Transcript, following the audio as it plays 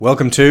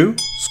Welcome to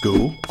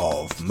School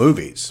of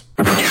Movies.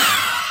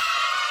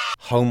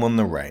 Home on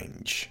the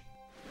Range.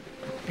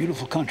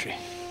 Beautiful country.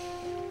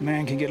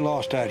 Man can get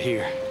lost out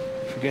here.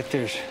 Forget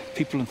there's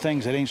people and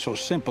things that ain't so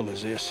simple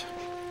as this.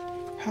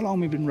 How long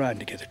we been riding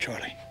together,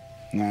 Charlie?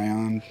 Nigh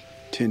on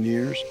 10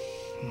 years.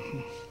 Mm-hmm.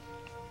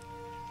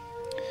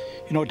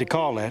 You know what they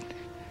call that?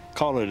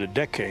 Call it a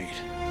decade.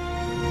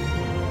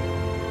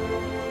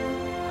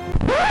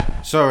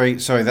 Sorry,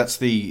 that's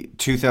the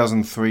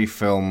 2003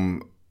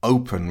 film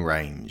Open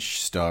Range,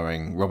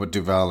 starring Robert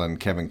Duvall and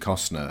Kevin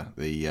Costner,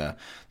 the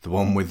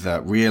one with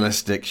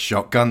realistic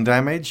shotgun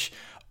damage.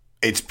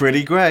 It's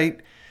pretty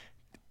great.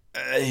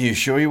 You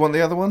sure you want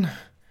the other one?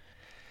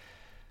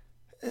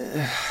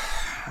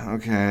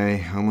 Okay,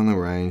 Home on the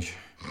Range.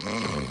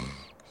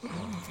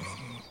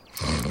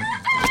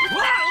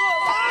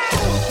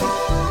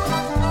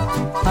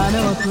 I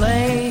know a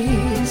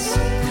place,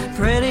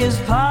 pretty as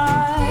pie.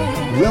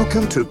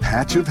 Welcome to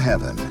Patch of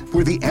Heaven,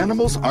 where the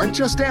animals aren't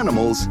just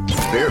animals,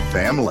 they're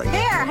family.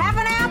 Here, have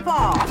an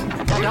apple.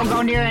 Don't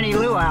go near any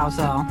luau's,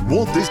 though.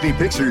 Walt Disney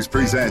Pictures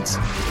presents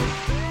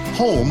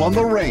Home on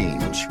the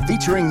Range,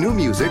 featuring new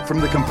music from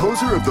the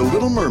composer of The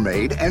Little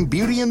Mermaid and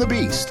Beauty and the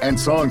Beast, and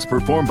songs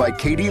performed by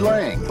Katie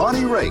Lang,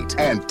 Bonnie Raitt,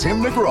 and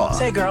Tim McGraw.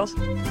 Say, girls.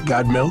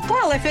 Got milk?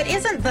 Well, if it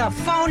isn't the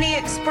Phony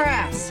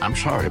Express. I'm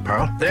sorry,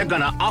 Pearl. They're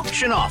gonna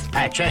auction off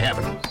Patch of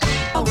Heaven.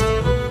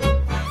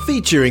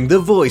 Featuring the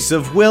voice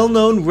of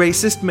well-known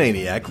racist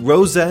maniac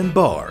Roseanne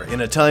Barr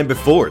in a time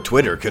before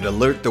Twitter could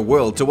alert the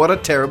world to what a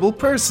terrible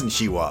person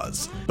she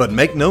was. But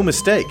make no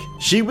mistake,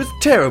 she was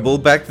terrible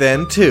back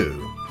then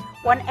too.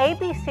 When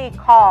ABC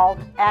called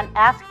and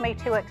asked me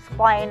to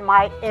explain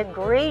my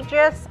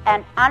egregious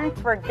and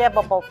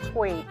unforgivable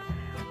tweet,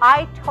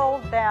 I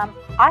told them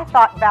I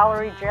thought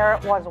Valerie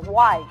Jarrett was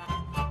white.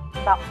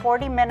 About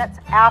 40 minutes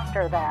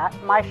after that,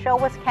 my show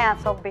was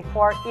canceled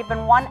before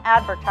even one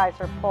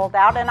advertiser pulled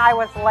out, and I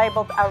was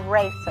labeled a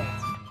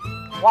racist.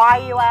 Why,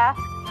 you ask?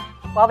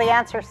 Well, the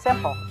answer's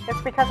simple. It's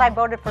because I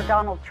voted for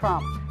Donald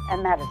Trump,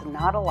 and that is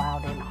not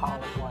allowed in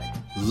Hollywood.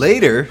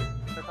 Later,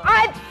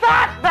 I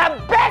thought the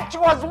bitch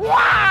was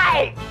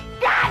white!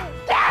 God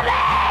damn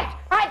it!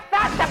 I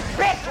thought the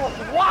bitch was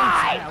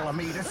white!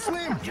 Alameda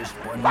Slim. Just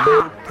one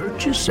more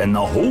purchase and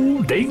the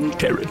whole dang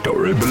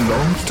territory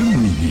belongs to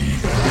me.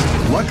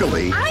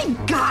 Luckily, I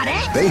got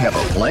it! they have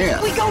a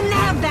plan. We go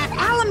nab that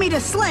Alameda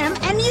Slim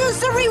and use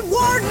the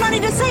reward money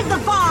to save the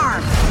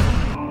farm!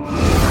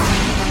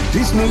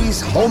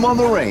 Disney's Home on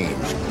the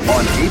Range.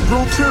 On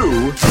April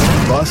 2,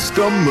 bust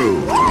a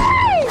move.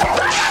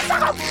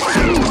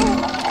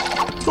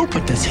 Who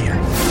put this here?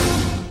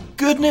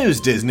 good news,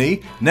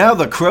 Disney. Now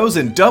the crows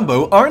and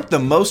Dumbo aren't the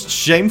most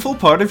shameful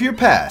part of your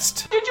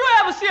past. Did you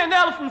ever see an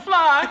elephant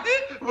fly?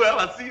 Well,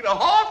 I seen a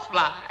horse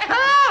fly.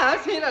 I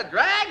seen a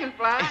dragon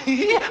fly.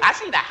 I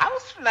seen a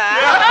house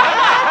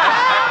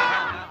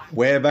fly.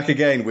 We're back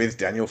again with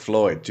Daniel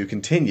Floyd to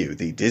continue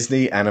the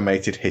Disney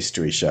animated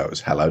history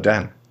shows. Hello,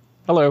 Dan.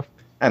 Hello.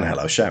 And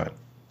hello, Sharon.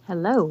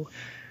 Hello.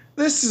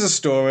 This is a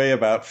story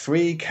about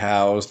 3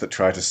 cows that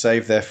try to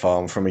save their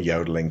farm from a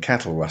yodeling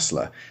cattle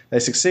rustler. They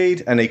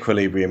succeed, and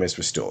equilibrium is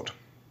restored.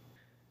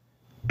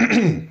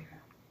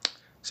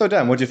 So,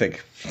 Dan, what do you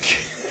think?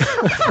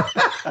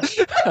 I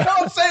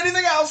can't say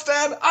anything else,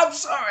 Dan. I'm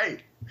sorry.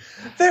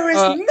 There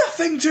is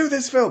nothing to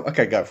this film.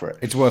 Okay, go for it.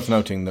 It's worth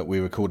noting that we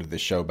recorded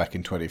this show back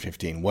in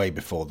 2015, way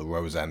before the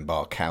Roseanne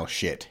Barr cow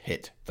shit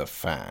hit the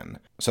fan.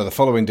 So the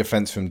following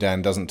defense from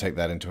Dan doesn't take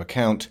that into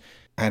account,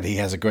 and he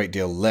has a great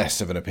deal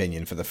less of an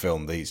opinion for the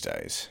film these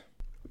days.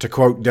 To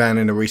quote Dan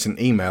in a recent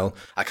email,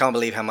 I can't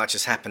believe how much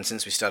has happened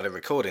since we started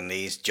recording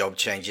these. Job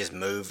changes,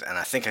 move, and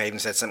I think I even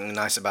said something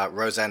nice about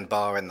Roseanne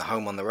Barr in the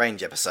Home on the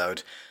Range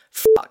episode.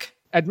 Fuck.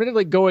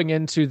 Admittedly, going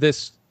into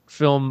this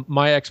film,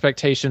 my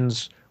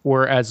expectations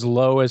were as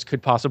low as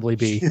could possibly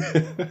be.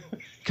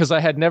 Because I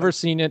had never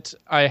seen it.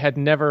 I had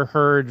never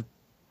heard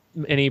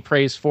any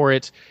praise for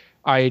it.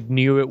 I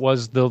knew it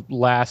was the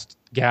last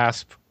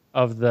gasp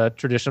of the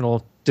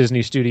traditional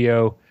Disney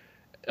studio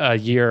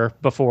year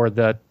before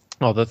the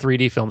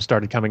 3D film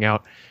started coming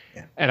out.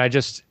 Yeah. And I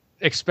just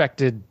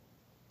expected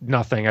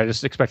nothing. I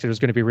just expected it was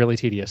going to be really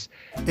tedious.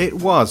 It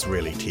was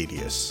really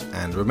tedious,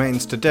 and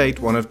remains to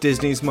date one of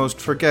Disney's most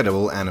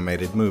forgettable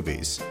animated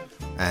movies.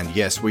 And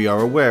yes, we are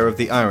aware of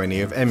the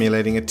irony of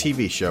emulating a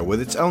TV show with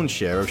its own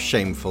share of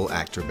shameful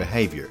actor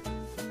behavior.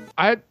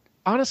 I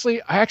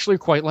actually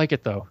quite like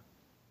it, though.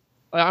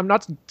 I'm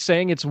not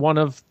saying it's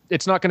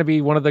not going to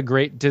be one of the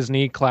great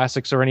Disney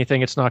classics or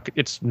anything. It's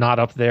not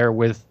up there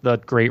with the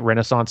great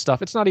Renaissance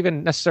stuff. It's not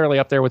even necessarily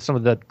up there with some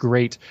of the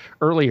great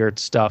earlier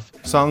stuff.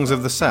 Songs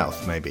of the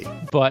South, maybe.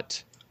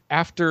 But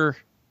after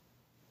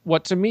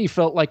what to me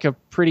felt like a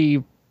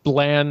pretty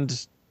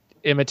bland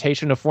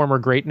imitation of former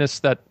greatness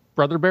that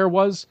Brother Bear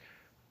was,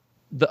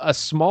 a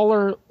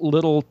smaller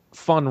little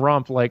fun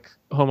romp like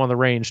Home on the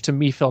Range to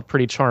me felt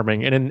pretty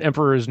charming in an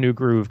Emperor's New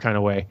Groove kind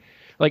of way.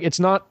 Like, it's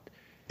not...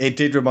 It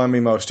did remind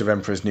me most of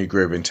Emperor's New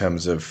Groove in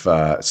terms of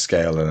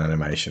scale and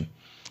animation.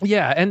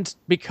 Yeah, and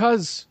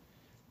because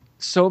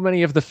so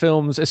many of the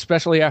films,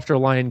 especially after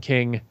Lion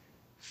King,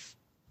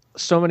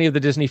 so many of the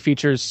Disney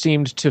features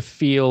seemed to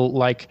feel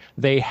like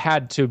they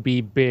had to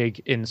be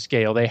big in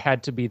scale. They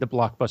had to be the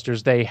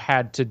blockbusters. They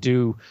had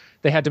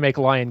to make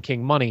Lion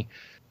King money.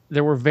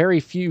 There were very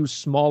few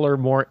smaller,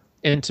 more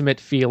intimate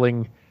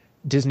feeling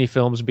Disney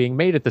films being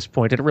made at this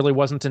point. It really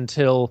wasn't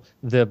until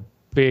the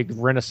big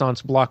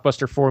Renaissance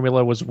blockbuster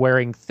formula was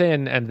wearing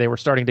thin and they were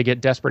starting to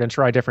get desperate and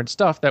try different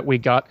stuff that we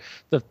got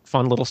the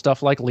fun little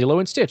stuff like Lilo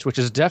and Stitch, which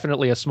is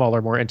definitely a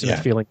smaller, more intimate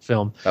feeling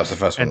film. That was the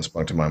first one that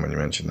sprung to mind when you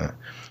mentioned that.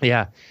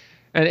 Yeah.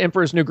 And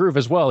Emperor's New Groove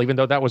as well, even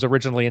though that was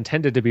originally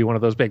intended to be one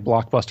of those big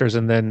blockbusters,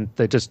 and then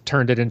they just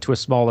turned it into a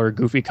smaller,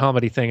 goofy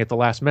comedy thing at the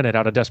last minute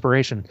out of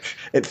desperation.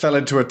 It fell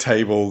into a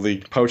table, the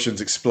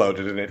potions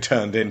exploded, and it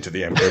turned into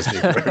the Emperor's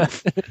New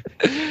Groove.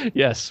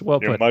 Yes, well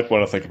put. You might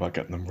want to think about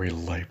getting them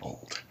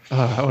relabeled.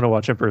 I want to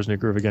watch Emperor's New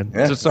Groove again.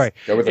 Yeah, so, sorry.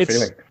 Go with the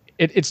feeling.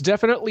 It's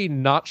definitely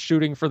not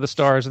shooting for the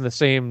stars in the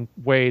same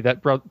way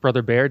that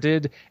Brother Bear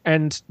did,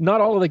 and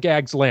not all of the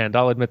gags land,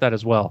 I'll admit that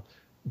as well.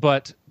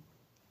 But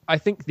I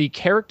think the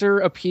character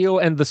appeal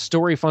and the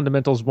story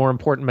fundamentals, more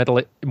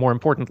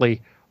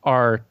importantly,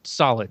 are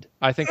solid.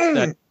 I think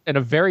that at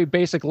a very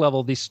basic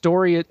level, the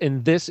story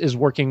in this is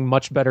working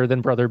much better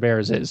than Brother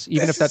Bear's is,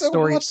 even if that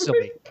story is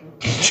silly.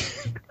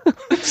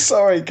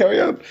 Sorry,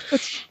 carry on.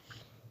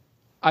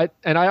 I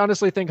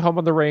honestly think Home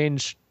on the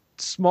Range,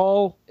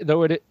 small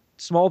though it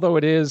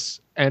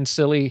is, and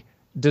silly,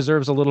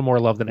 deserves a little more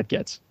love than it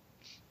gets.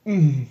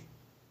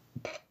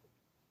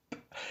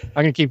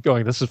 I'm gonna keep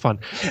going. This is fun.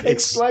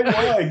 Explain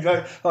why.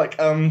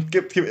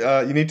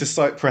 You need to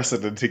cite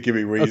precedent to give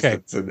me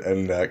reasons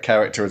and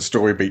character and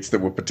story beats that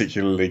were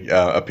particularly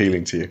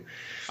appealing to you.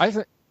 All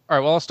right.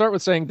 Well, I'll start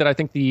with saying that I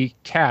think the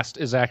cast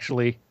is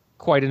actually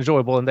quite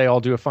enjoyable, and they all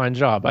do a fine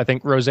job. I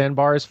think Roseanne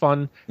Barr is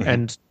fun,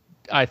 and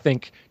I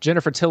think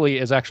Jennifer Tilly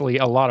is actually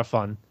a lot of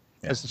fun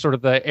as sort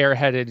of the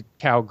airheaded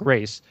cow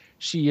Grace.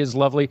 She is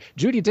lovely.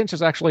 Judi Dench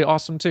is actually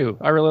awesome too.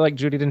 I really like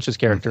Judi Dench's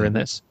character in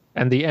this.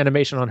 And the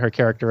animation on her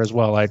character as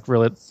well.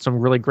 Some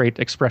really great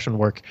expression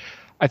work.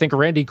 I think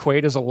Randy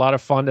Quaid is a lot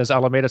of fun as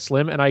Alameda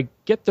Slim, and I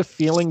get the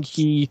feeling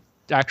he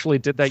actually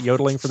did that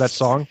yodeling for that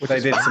song. They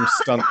did some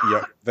stunt.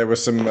 There were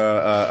some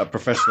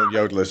professional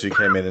yodelers who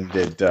came in and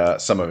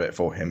did some of it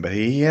for him, but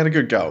he had a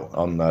good go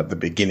on the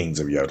beginnings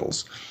of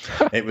yodels.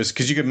 It was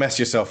because you could mess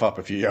yourself up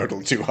if you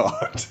yodel too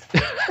hard.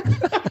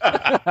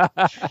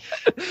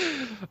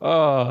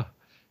 Oh.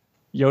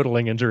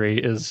 Yodeling injury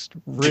is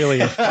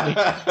really a funny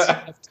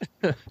concept.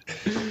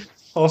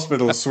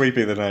 Hospitals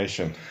sweeping the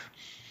nation.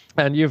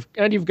 And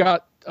you've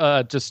got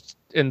just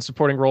in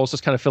supporting roles,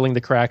 just kind of filling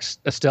the cracks.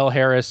 Estelle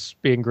Harris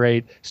being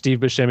great, Steve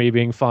Buscemi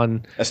being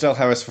fun. Estelle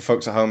Harris, for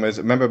folks at home, is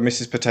remember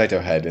Mrs. Potato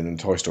Head in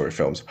the Toy Story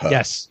films? Her.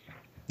 Yes.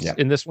 Yeah.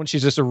 In this one,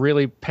 she's just a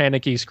really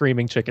panicky,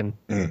 screaming chicken.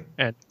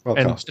 And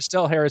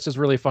Estelle Harris is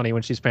really funny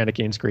when she's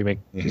panicky and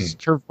screaming.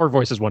 Her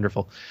voice is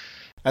wonderful.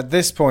 At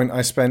this point,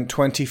 I spent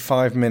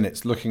 25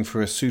 minutes looking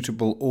for a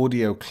suitable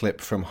audio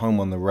clip from Home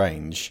on the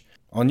Range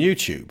on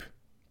YouTube,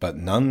 but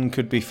none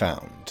could be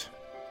found.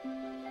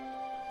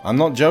 I'm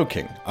not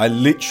joking. I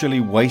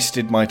literally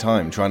wasted my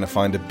time trying to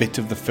find a bit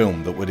of the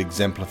film that would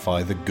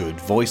exemplify the good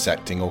voice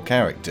acting or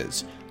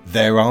characters.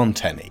 There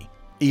aren't any.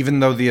 Even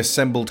though the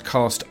assembled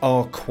cast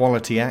are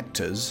quality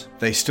actors,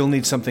 they still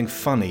need something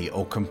funny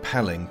or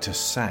compelling to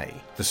say.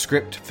 The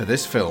script for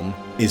this film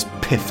is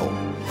piffle.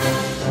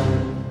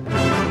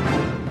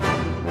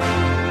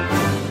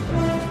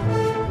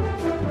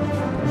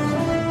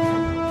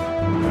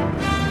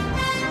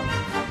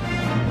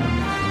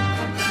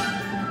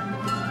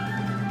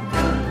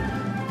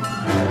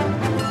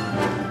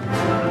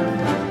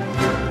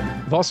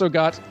 We've also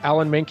got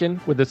Alan Menken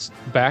with its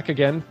back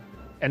again,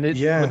 and with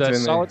a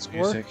solid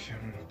score.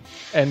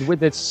 And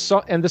with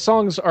and the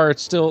songs are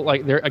still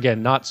they're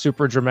again not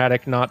super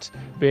dramatic, not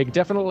big,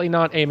 definitely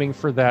not aiming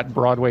for that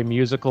Broadway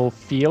musical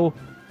feel.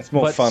 It's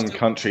more fun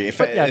country. If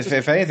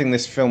anything,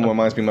 this film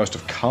reminds me most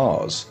of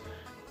Cars.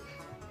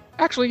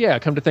 Actually, yeah.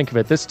 Come to think of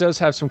it, this does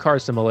have some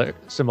Cars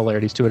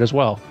similarities to it as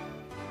well.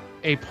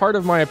 A part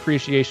of my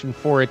appreciation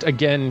for it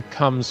again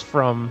comes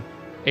from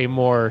a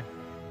more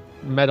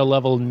meta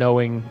level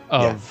knowing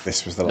of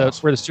this was the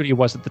where the studio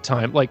was at the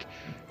time,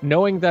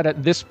 knowing that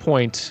at this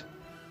point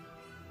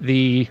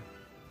the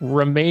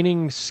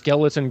remaining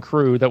skeleton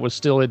crew that was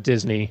still at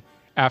Disney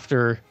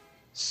after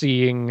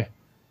seeing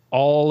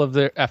all of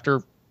their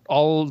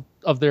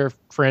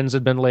friends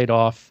had been laid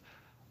off,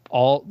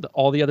 all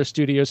the other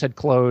studios had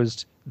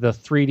closed, the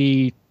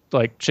 3D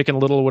Chicken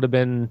Little would have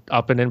been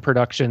up and in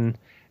production,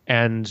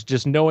 and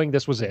just knowing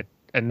this was it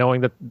and knowing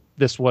that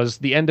this was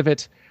the end of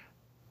it,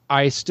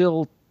 I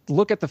still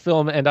look at the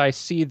film and I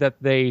see that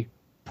they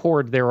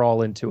poured their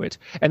all into it.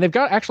 And they've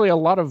got actually a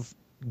lot of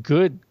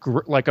good,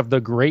 like of the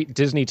great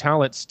Disney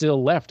talent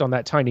still left on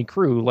that tiny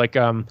crew. Like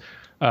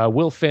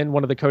Will Finn,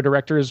 one of the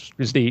co-directors,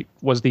 was the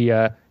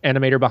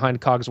animator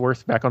behind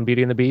Cogsworth back on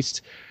Beauty and the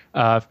Beast.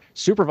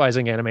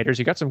 Supervising animators,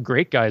 you got some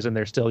great guys in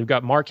there still. You've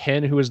got Mark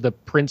Henn, who is the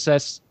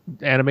princess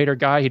animator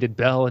guy. He did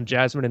Belle and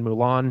Jasmine and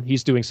Mulan.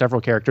 He's doing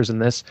several characters in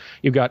this.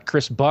 You've got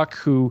Chris Buck,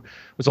 who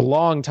was a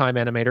long-time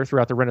animator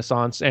throughout the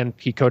Renaissance, and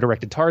he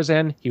co-directed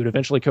Tarzan. He would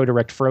eventually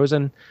co-direct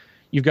Frozen.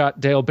 You've got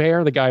Dale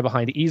Baer, the guy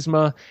behind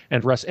Yzma,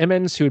 and Russ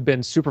Emmons, who had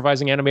been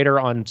supervising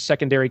animator on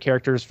secondary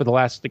characters for the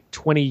last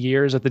 20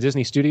 years at the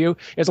Disney studio.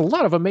 There's a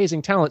lot of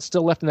amazing talent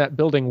still left in that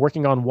building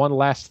working on one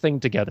last thing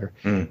together.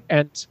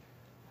 And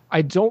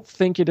I don't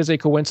think it is a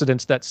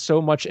coincidence that so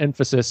much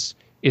emphasis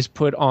is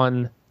put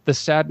on the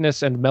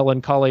sadness and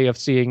melancholy of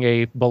seeing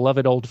a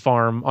beloved old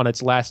farm on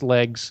its last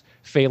legs,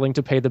 failing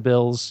to pay the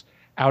bills,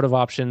 out of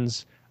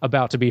options,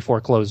 about to be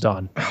foreclosed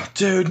on. Oh,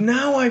 dude,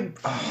 now that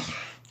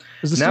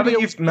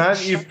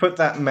you've put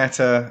that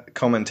meta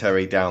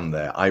commentary down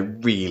there, I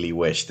really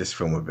wish this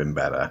film would have been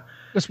better.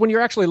 Just when you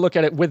actually look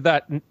at it with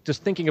that,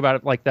 just thinking about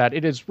it like that,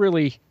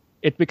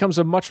 it becomes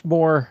a much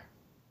more...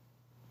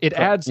 It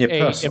adds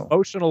a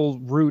emotional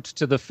root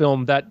to the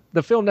film that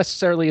the film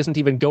necessarily isn't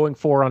even going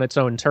for on its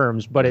own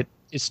terms, but it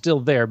is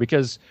still there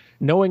because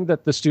knowing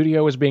that the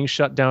studio is being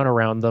shut down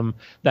around them,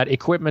 that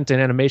equipment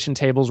and animation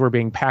tables were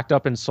being packed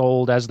up and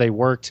sold as they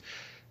worked,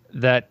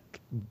 that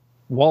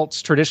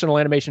Walt's traditional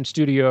animation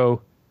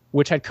studio,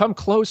 which had come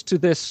close to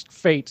this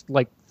fate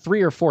like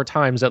 3 or 4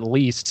 times at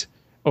least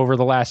over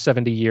the last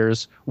 70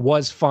 years,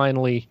 was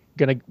finally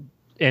going to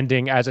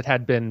ending as it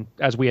had been,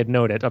 as we had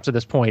noted up to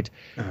this point,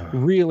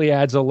 really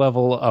adds a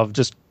level of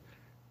just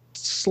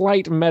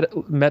slight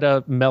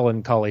meta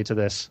melancholy to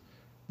this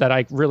that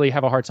I really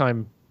have a hard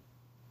time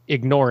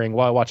ignoring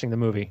while watching the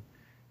movie.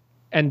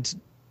 And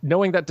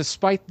knowing that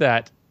despite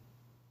that,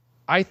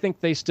 I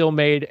think they still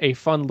made a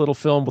fun little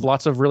film with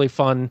lots of really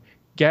fun,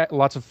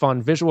 lots of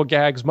fun visual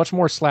gags, much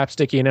more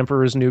slapsticky and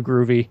Emperor's New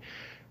Groovy,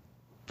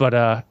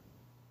 but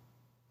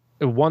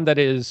one that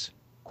is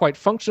quite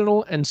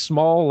functional and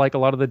small, like a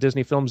lot of the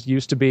Disney films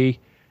used to be.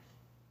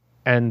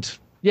 And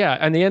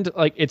yeah, in the end,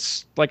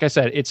 it's like I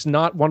said, it's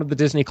not one of the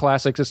Disney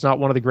classics. It's not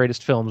one of the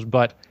greatest films,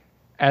 but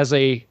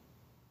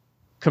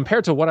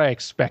compared to what I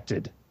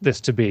expected this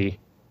to be,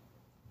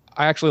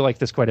 I actually like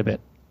this quite a bit.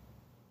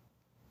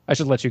 I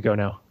should let you go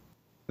now.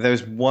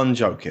 There's one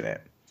joke in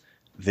it.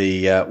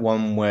 The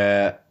one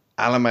where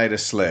Alameda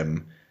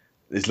Slim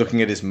is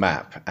looking at his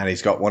map and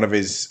he's got one of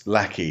his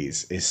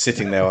lackeys is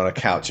sitting there on a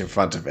couch in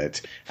front of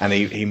it, and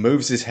he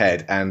moves his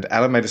head, and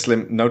Alameda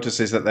Slim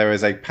notices that there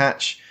is a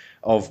patch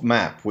of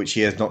map which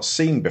he has not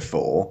seen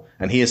before,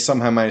 and he has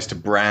somehow managed to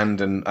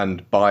brand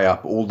and buy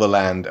up all the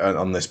land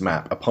on this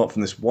map, apart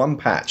from this one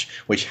patch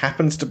which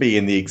happens to be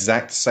in the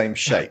exact same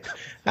shape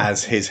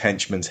as his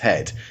henchman's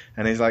head.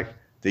 And he's like,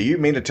 do you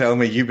mean to tell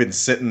me you've been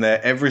sitting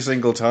there every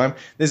single time?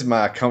 This is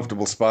my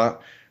comfortable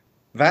spot.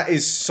 That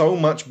is so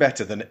much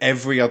better than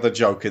every other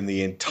joke in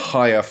the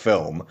entire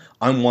film.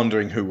 I'm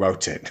wondering who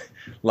wrote it.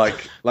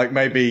 Like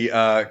maybe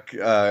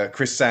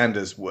Chris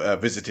Sanders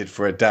visited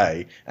for a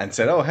day and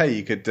said, oh, hey,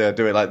 you could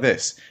do it like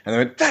this. And they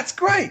went, that's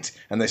great.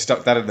 And they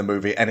stuck that in the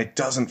movie, and it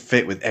doesn't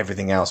fit with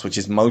everything else, which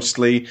is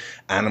mostly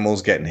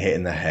animals getting hit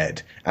in the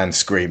head and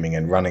screaming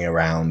and running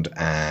around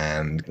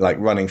and like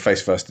running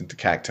face first into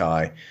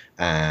cacti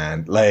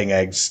and laying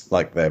eggs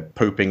like they're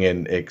pooping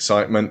in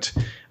excitement,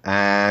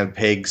 and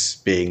pigs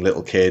being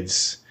little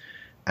kids,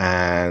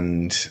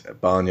 and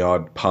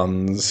barnyard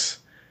puns.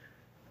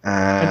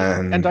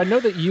 And I know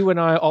that you and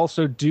I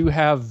also do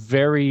have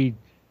very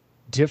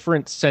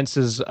different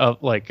senses of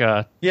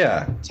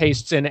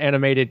tastes in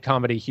animated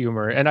comedy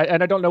humor, and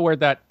I don't know where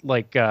that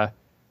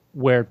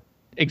where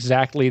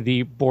exactly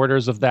the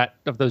borders of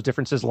those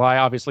differences lie.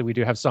 Obviously, we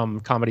do have some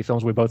comedy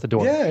films we both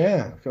adore.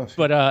 Yeah, of course.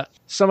 But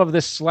some of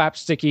this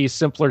slapsticky,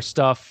 simpler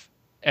stuff,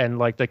 and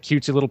like the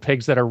cutesy little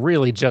pigs that are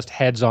really just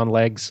heads on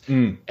legs,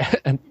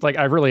 and like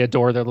I really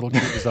adore their little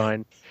cute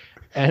design,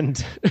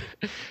 and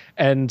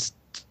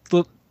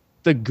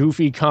the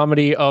goofy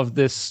comedy of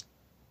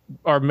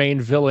our main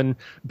villain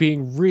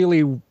being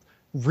really,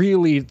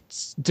 really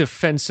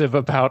defensive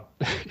about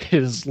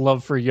his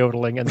love for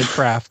yodeling and the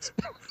craft.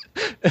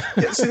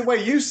 See, the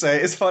way you say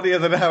it is funnier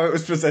than how it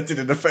was presented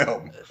in the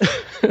film.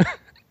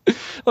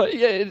 Well,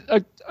 yeah,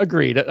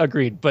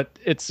 agreed. But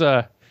it's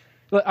I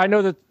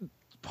know that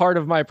part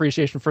of my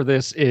appreciation for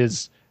this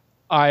is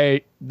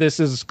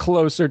this is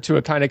closer to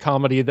a kind of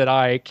comedy that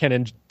I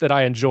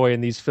enjoy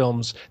in these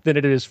films than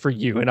it is for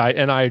you. And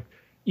I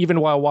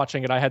even while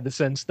watching it, I had the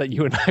sense that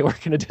you and I were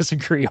going to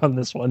disagree on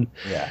this one.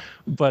 Yeah.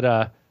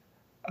 But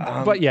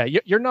yeah,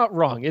 you're not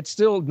wrong. It's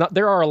still not.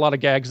 There are a lot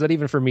of gags that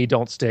even for me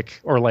don't stick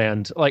or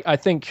land. Like I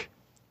think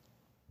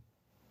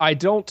I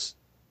don't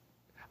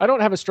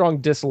have a strong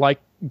dislike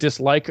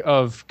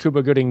of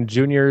Cuba Gooding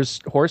Jr.'s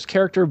horse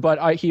character,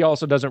 but he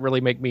also doesn't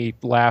really make me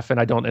laugh, and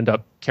I don't end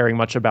up caring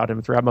much about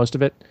him throughout most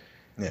of it.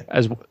 Yeah.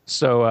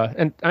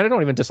 And I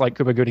don't even dislike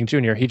Cuba Gooding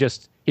Jr.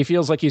 He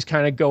feels like he's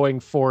kind of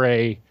going for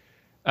a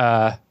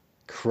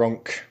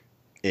Kronk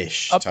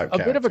Kronk-ish type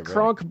character. A bit of a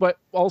Kronk, but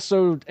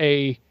also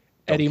a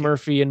Eddie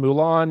Murphy in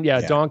Mulan.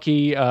 Yeah,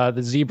 Donkey,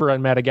 the zebra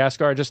in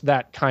Madagascar. Just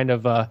that kind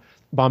of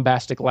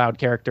bombastic, loud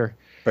character.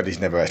 But he's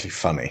never actually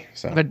funny.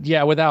 So. But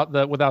yeah, without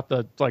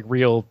the like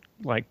real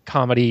like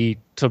comedy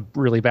to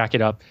really back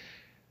it up.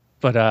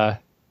 But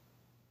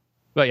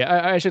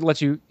yeah, I should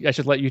let you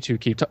two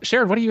keep.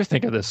 Sharon, what do you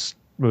think of this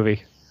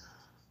movie?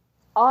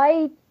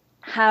 I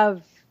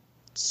have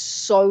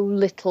so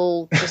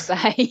little to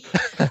say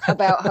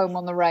about Home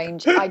on the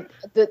Range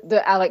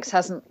that Alex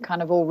hasn't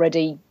kind of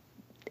already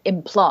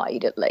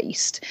implied, at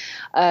least.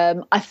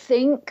 I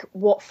think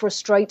what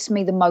frustrates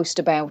me the most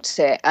about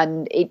it,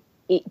 and it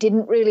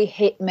didn't really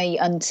hit me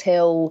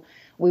until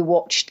we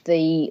watched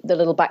the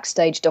little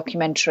backstage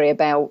documentary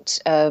about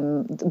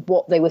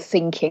what they were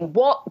thinking.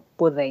 What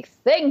were they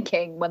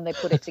thinking when they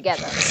put it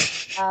together?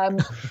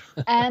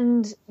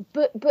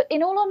 But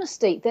in all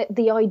honesty,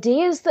 the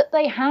ideas that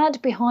they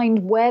had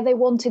behind where they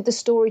wanted the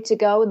story to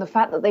go, and the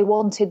fact that they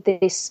wanted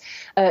this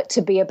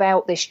to be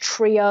about this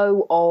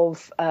trio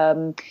of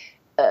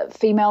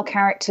female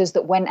characters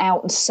that went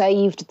out and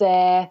saved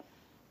their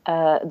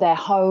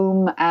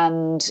home,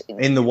 and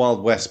in the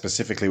Wild West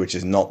specifically, which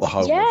is not the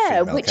home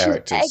of female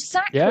characters.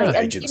 Exactly.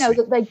 And you know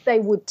that they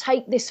would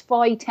take this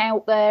fight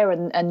out there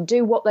and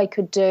do what they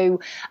could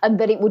do, and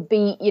that it would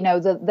be, you know,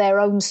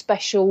 their own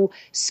special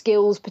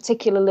skills,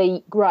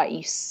 particularly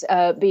Grace,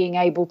 being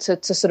able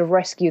to sort of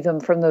rescue them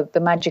from the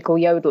magical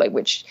yodeling,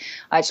 which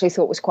I actually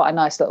thought was quite a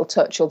nice little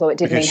touch, although it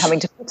did mean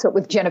having to put up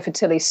with Jennifer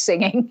Tilly's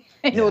singing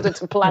in order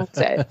to plant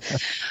it.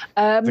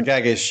 The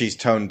gag is she's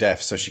tone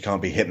deaf, so she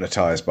can't be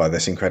hypnotized by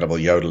this incredible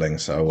yodeling,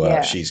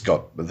 so she's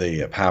got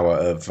the power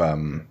of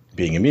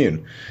being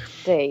immune.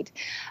 Indeed.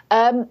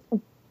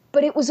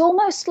 But it was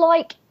almost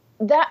like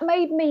that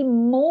made me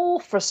more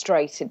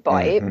frustrated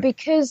by it,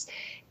 because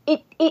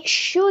it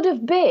should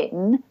have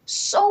been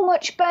so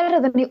much better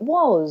than it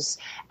was.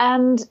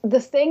 And the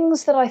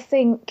things that I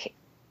think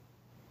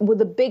were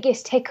the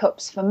biggest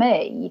hiccups for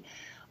me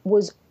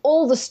was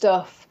all the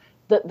stuff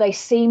that they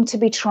seem to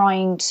be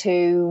trying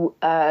to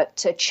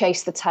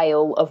chase the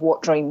tail of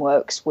what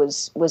DreamWorks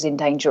was in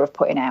danger of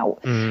putting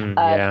out.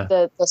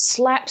 The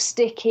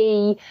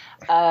slapsticky,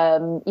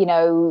 you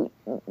know,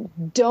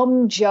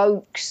 dumb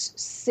jokes,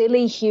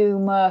 silly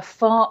humour,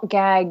 fart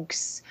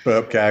gags,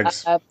 burp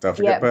gags. Don't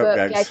forget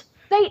burp gags.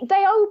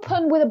 They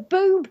open with a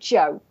boob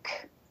joke,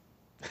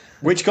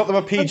 which got them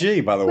a PG,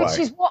 by the way. Which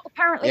is what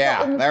apparently.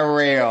 got them they're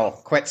real.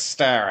 Quit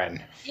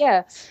staring.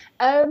 Yeah.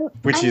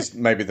 Which is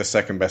maybe the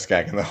second best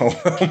gag in the whole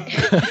film.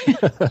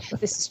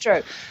 This is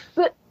true.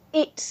 But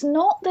it's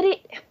not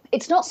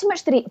so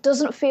much that it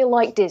doesn't feel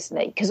like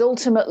Disney, because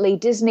ultimately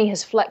Disney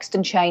has flexed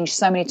and changed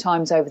so many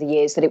times over the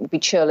years that it would be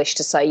churlish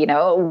to say, you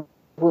know, oh,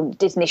 well,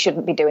 Disney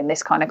shouldn't be doing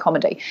this kind of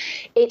comedy.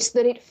 It's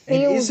that it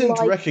feels It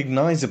isn't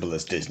recognisable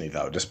as Disney,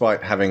 though,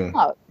 despite having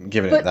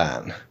given it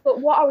that.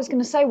 But what I was going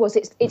to say was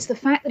it's the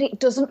fact that it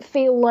doesn't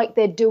feel like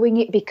they're doing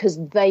it because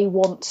they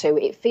want to.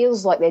 It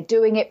feels like they're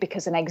doing it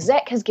because an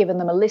exec has given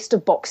them a list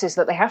of boxes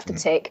that they have to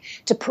tick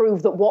to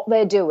prove that what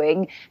they're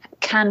doing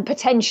can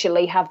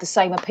potentially have the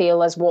same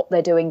appeal as what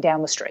they're doing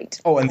down the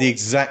street. Oh, and the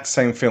exact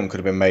same film could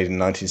have been made in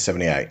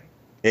 1978.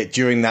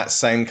 During that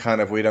same kind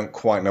of we don't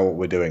quite know what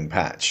we're doing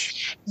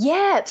patch.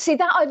 Yeah, see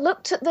that I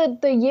looked at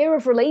the year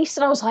of release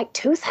and I was like,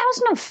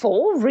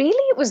 2004? Really?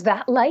 It was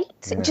that late?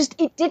 Yeah.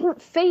 It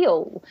didn't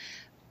feel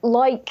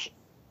like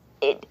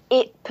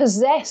it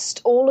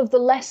possessed all of the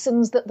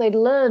lessons that they'd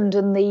learned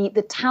and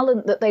the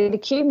talent that they'd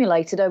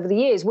accumulated over the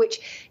years,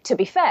 which, to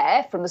be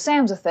fair, from the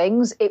sounds of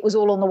things, it was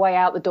all on the way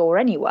out the door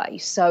anyway.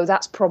 So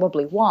that's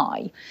probably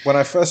why. When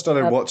I first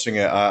started watching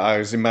it, I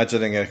was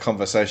imagining a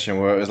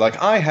conversation where it was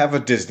like, I have a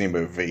Disney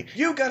movie.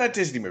 You got a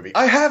Disney movie.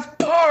 I have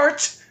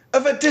part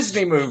of a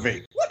Disney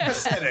movie. What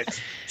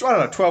percentage? I don't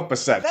know,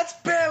 12%. That's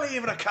barely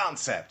even a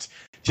concept.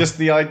 Just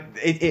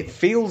it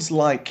feels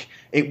like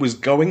it was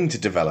going to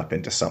develop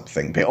into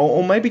something,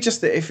 or maybe just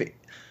that if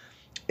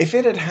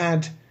it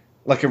had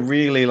like a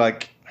really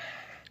like.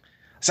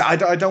 So I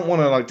don't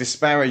want to like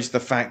disparage the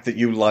fact that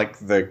you like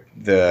the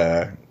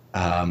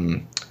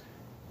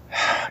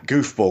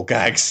goofball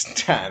gags,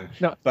 Dan.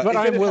 No, but if it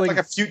had like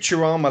a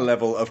Futurama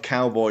level of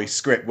cowboy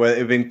script where it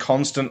had been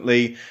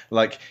constantly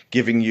like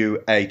giving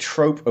you a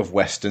trope of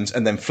westerns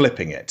and then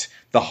flipping it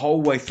the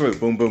whole way through,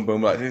 boom, boom,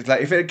 boom. Like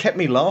if it had kept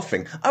me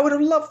laughing, I would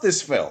have loved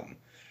this film.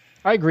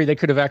 I agree. They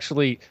could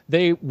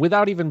have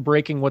without even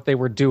breaking what they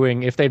were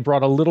doing, if they'd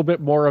brought a little bit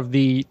more of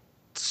the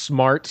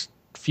smart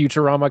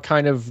Futurama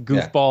kind of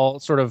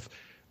goofball sort of,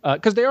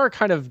 because they are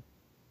kind of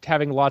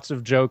having lots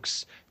of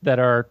jokes that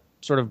are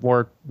sort of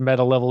more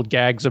meta level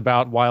gags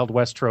about Wild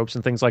West tropes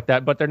and things like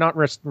that, but they're not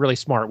really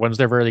smart ones.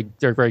 They're very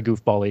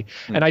goofball-y.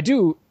 And I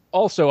do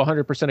also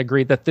 100%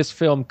 agree that this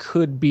film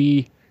could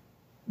be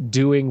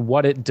doing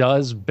what it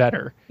does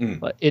better.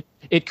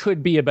 It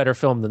could be a better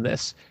film than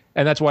this.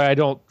 And that's why I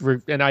don't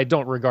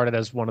regard it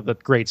as one of the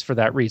greats for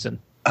that reason.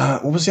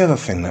 What was the other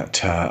thing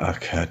that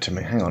occurred to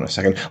me? Hang on a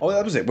second. Oh,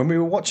 that was it. When we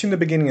were watching the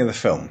beginning of the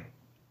film,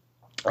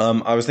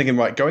 I was thinking,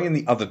 right, going in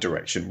the other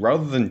direction,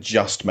 rather than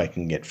just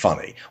making it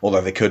funny,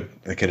 although they could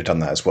have done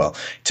that as well,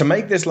 to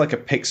make this like a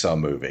Pixar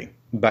movie,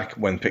 back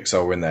when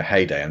Pixar were in their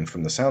heyday, and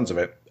from the sounds of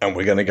it, and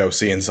we're going to go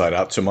see Inside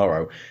Out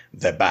tomorrow,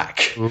 they're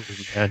back. Ooh,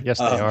 yes,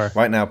 they are.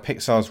 Right now,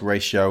 Pixar's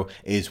ratio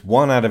is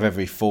 1 out of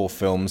every 4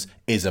 films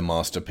is a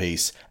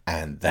masterpiece,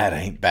 and that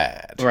ain't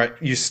bad. Right,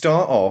 you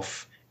start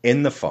off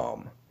in the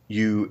farm.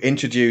 You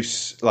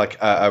introduce like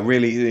a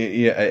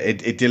really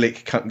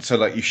idyllic, so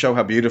like you show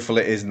how beautiful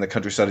it is in the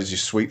countryside as you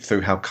sweep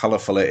through, how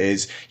colourful it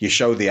is. You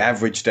show the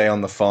average day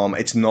on the farm.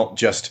 It's not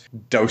just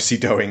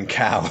do-si-doing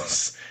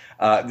cows.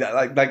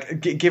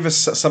 Give us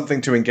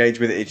something to engage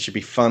with. It should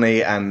be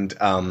funny and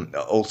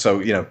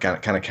also,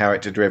 kind of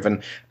character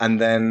driven.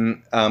 And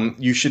then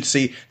you should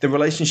see the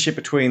relationship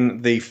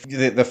between the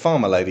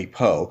farmer lady,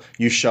 Pearl.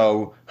 You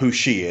show who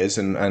she is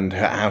and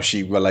how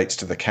she relates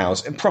to the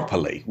cows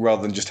properly,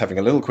 rather than just having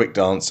a little quick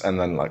dance and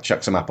then like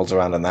chuck some apples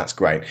around and that's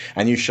great.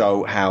 And you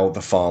show how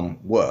the farm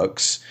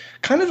works.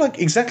 Kind of like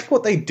exactly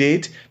what they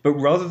did, but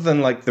rather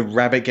than like the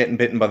rabbit getting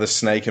bitten by the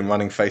snake and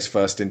running face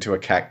first into a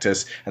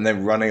cactus and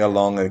then running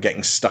along and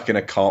getting stuck in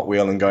a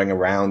cartwheel and going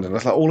around and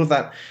like all of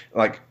that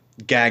like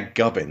gag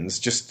gubbins,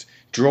 just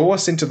draw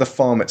us into the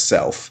farm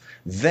itself.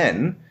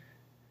 Then,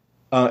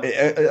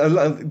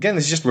 again,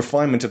 this is just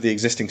refinement of the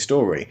existing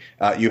story.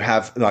 You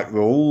have like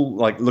we're all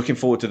like looking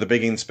forward to the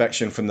big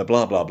inspection from the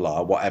blah blah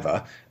blah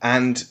whatever,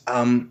 and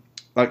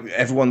like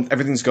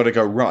everything's got to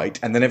go right,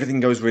 and then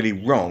everything goes really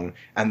wrong,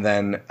 and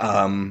then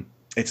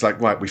it's like,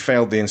 right, we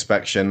failed the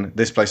inspection.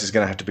 This place is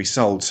going to have to be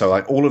sold. So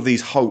like all of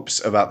these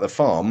hopes about the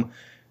farm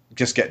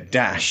just get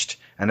dashed,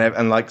 and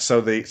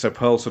so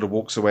Pearl sort of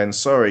walks away and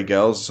sorry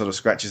girls, sort of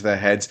scratches their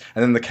heads,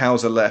 and then the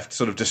cows are left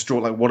sort of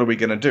distraught, like what are we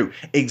going to do?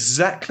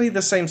 Exactly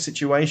the same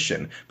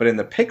situation, but in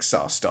the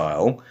Pixar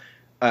style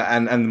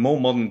and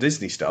more modern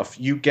Disney stuff,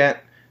 you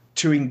get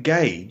to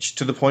engage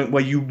to the point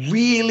where you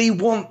really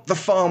want the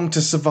farm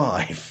to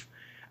survive.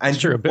 And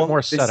sure, a bit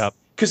more setup.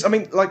 Because, I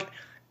mean, like,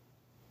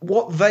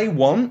 what they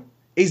want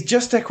is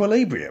just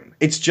equilibrium.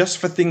 It's just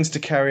for things to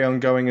carry on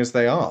going as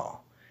they are.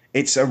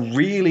 It's a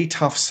really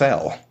tough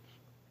sell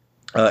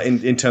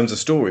in terms of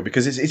story,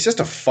 because it's just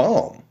a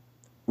farm,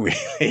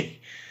 really.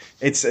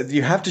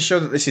 You have to show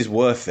that this is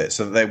worth it,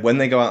 so that when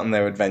they go out on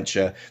their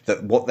adventure,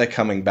 that what they're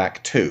coming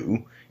back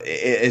to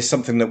is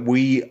something that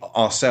we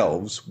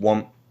ourselves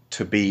want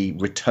to be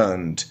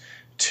returned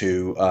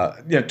to.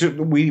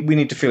 We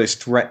need to feel it's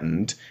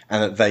threatened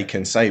and that they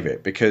can save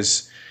it,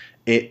 because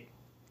it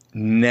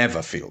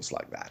never feels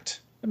like that.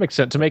 That makes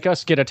sense. To make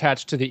us get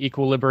attached to the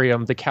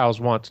equilibrium the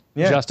cows want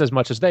just as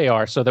much as they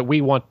are, so that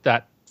we want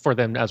that for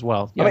them as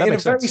well. Yeah, in a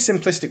very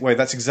simplistic way,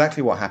 that's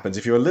exactly what happens.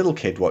 If you're a little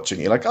kid watching,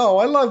 you're like, oh,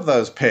 I love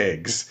those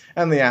pigs.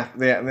 And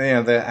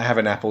they're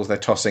having apples, they're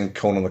tossing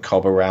corn on the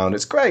cob around.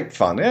 It's great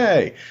fun,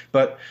 yay.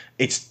 But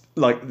it's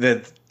like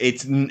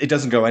it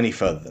doesn't go any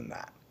further than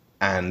that.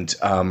 And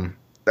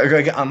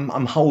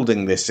I'm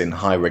holding this in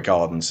high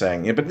regard and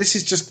saying, but this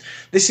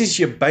is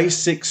your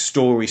basic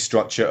story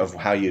structure of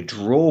how you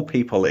draw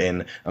people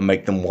in and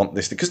make them want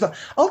this. Because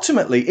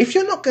ultimately, if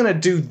you're not going to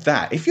do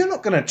that, if you're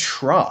not going to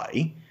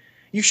try,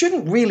 you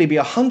shouldn't really be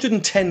a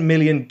 $110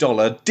 million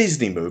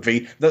Disney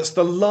movie that's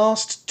the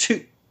last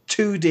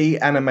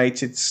 2D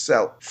animated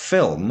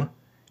film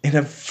in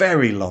a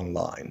very long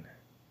line.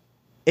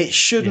 It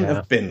shouldn't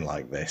have been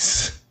like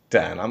this,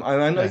 Dan.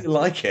 I know you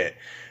like it.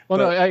 Well,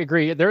 no, I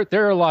agree. There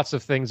are lots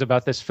of things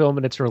about this film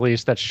and its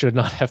release that should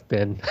not have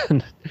been.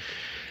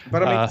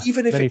 But I mean,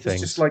 even if it was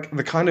just like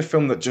the kind of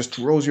film that just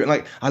draws you in,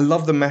 like I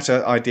love the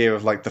meta idea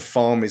of like the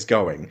farm is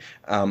going,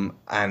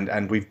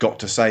 and we've got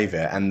to save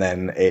it, and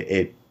then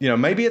it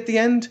maybe at the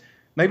end,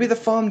 maybe the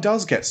farm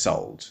does get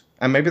sold,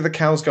 and maybe the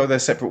cows go their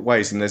separate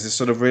ways, and there's this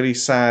sort of really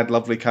sad,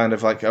 lovely kind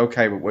of like,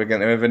 okay, but we're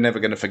never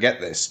going to forget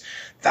this.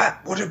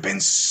 That would have been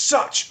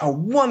such a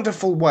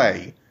wonderful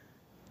way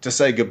to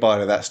say goodbye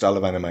to that style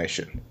of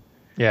animation.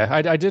 Yeah,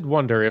 I did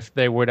wonder if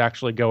they would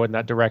actually go in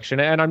that direction,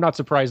 and I'm not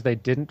surprised they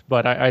didn't,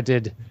 but I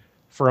did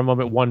for a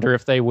moment wonder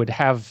if they would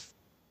have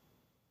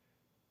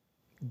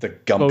the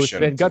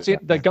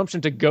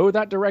gumption to go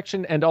that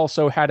direction, and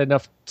also had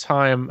enough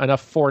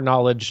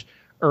foreknowledge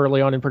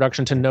early on in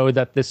production to know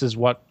that this is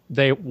what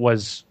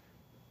was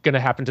going to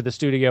happen to the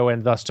studio,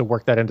 and thus to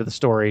work that into the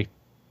story.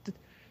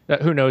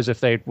 Who knows if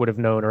they would have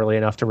known early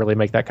enough to really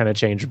make that kind of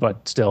change,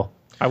 but still,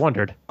 I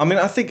wondered. I mean,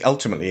 I think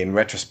ultimately, in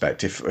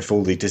retrospect, if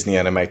all the Disney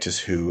animators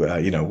who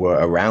were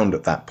around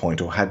at that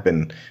point or had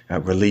been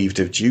relieved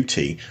of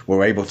duty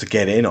were able to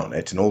get in on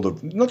it, and all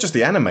not just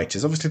the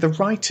animators, obviously the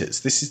writers.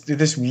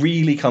 This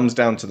really comes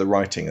down to the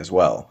writing as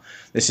well.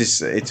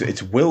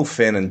 It's Will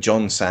Finn and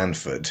John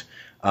Sanford,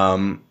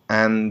 and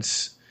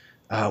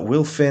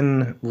Will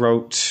Finn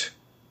wrote.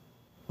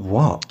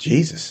 What?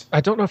 Jesus.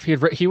 I don't know if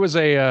he was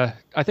I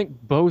think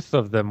both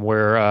of them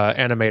were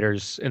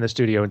animators in the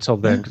studio until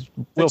then.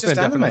 Will Finn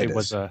definitely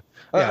was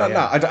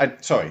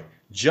sorry.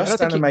 Just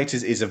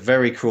animators is a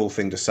very cruel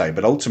thing to say,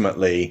 but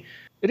ultimately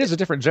It is a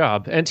different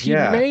job, and he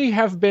may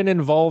have been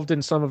involved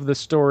in some of the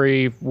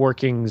story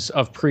workings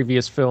of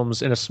previous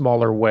films in a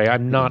smaller way.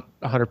 I'm not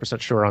 100%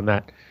 sure on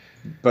that.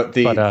 But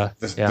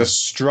the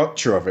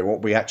structure of it,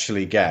 what we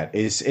actually get,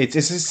 is it's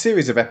a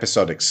series of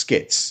episodic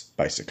skits,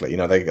 basically. You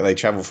know, they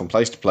travel from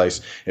place to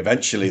place.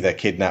 Eventually, they're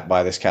kidnapped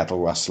by this cattle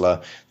rustler.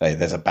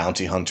 There's a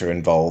bounty hunter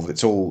involved.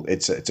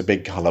 It's a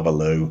big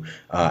hullabaloo,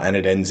 and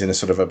it ends in a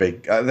sort of a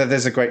big.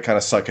 There's a great kind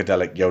of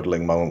psychedelic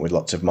yodeling moment with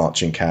lots of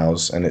marching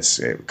cows, and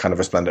it's kind of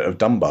resplendent of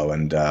Dumbo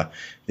and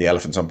the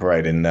elephants on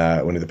parade in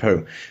Winnie the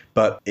Pooh.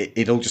 But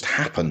it all just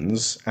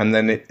happens, and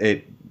then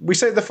we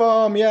save the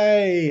farm,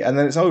 yay, and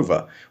then it's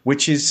over,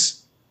 which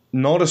is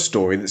not a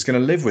story that's going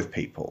to live with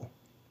people.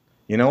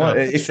 You know what?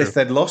 If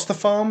they'd lost the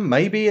farm,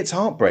 maybe it's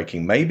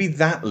heartbreaking. Maybe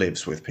that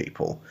lives with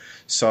people.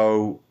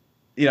 So,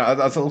 you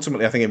know,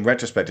 ultimately, I think in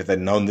retrospect, if they'd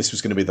known this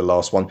was going to be the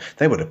last one,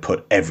 they would have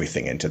put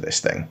everything into this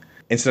thing.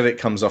 Instead, it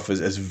comes off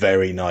as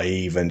very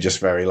naive and just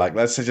very like,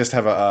 let's just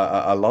have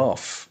a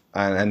laugh,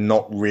 and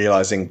not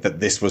realizing that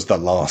this was the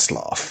last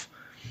laugh.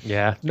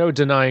 Yeah, no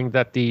denying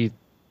that the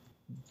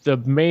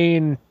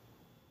main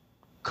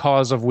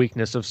cause of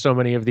weakness of so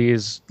many of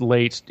these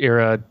late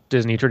era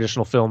Disney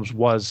traditional films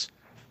was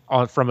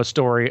from a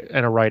story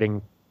and a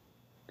writing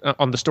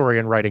on the story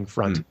and writing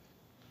front.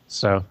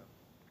 So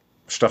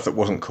stuff that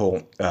wasn't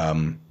caught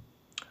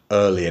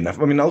early enough.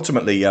 I mean,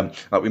 ultimately,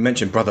 like we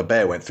mentioned, Brother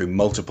Bear went through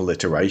multiple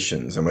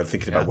iterations, and we're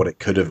thinking about what it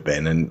could have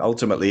been. And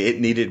ultimately, it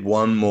needed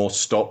one more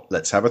stop.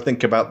 Let's have a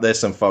think about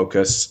this and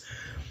focus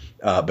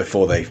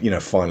before they,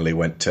 finally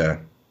went to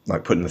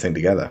like putting the thing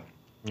together.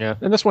 Yeah,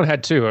 and this one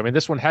had too. I mean,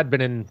 this one had been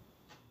in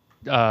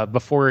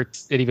before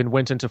it even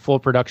went into full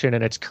production,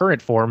 and its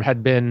current form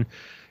had been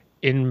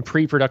in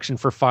pre-production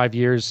for 5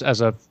 years as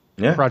a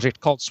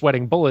project called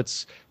Sweating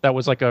Bullets. That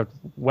was like a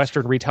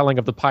Western retelling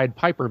of the Pied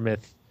Piper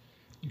myth,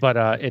 but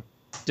it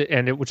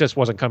just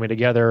wasn't coming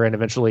together. And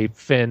eventually,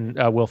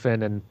 Will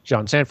Finn, and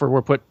John Sanford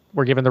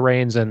were given the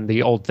reins, and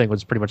the old thing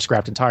was pretty much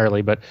scrapped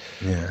entirely. But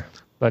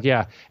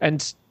yeah,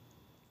 and.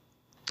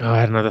 Oh,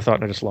 I had another thought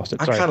and I just lost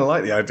it. Sorry. I kind of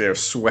like the idea of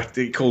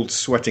called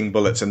Sweating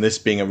Bullets, and this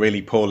being a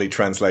really poorly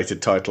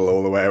translated title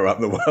all the way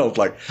around the world.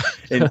 Like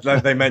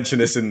they mention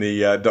this in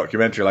the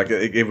documentary, like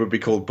it would be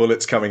called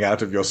Bullets Coming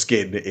Out of Your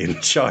Skin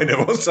in China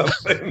or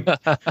something.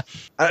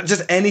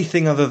 Just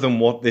anything other than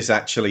what this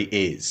actually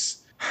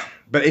is.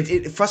 But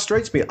it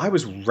frustrates me. I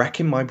was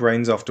racking my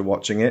brains after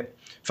watching it.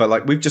 For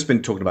like, we've just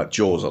been talking about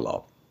Jaws a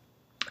lot.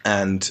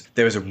 And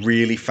there is a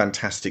really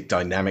fantastic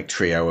dynamic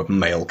trio of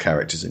male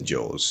characters in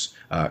Jaws,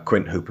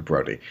 Quint, Hooper,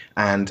 Brody.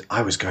 And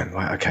I was going,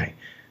 right, okay,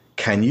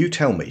 can you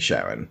tell me,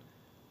 Sharon,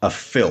 a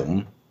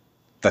film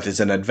that is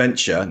an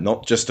adventure,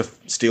 not just a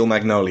Steel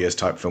Magnolias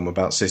type film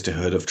about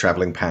sisterhood of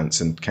traveling pants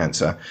and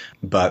cancer,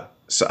 but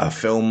a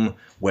film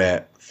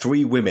where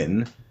 3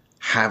 women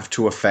have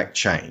to affect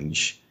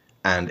change,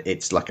 and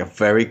it's like a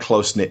very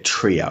close-knit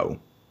trio.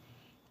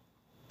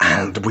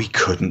 And we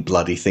couldn't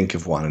bloody think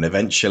of one. And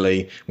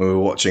eventually, when we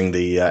were watching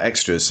the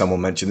extras,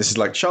 someone mentioned this is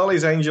like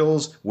Charlie's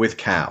Angels with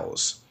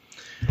cows.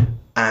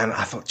 And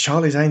I thought,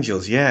 Charlie's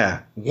Angels,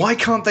 yeah. Why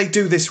can't they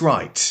do this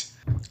right?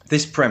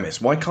 This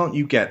premise, why can't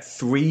you get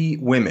 3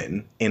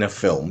 women in a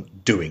film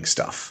doing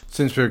stuff?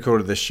 Since we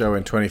recorded this show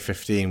in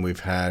 2015, we've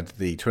had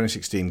the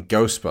 2016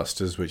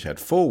 Ghostbusters, which had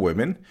 4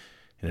 women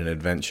in an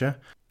adventure,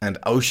 and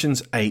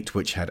Ocean's 8,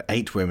 which had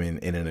 8 women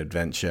in an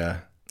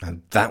adventure.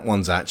 And that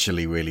one's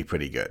actually really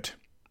pretty good.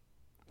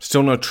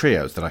 Still no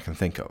trios that I can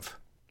think of.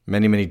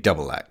 Many, many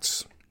double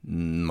acts.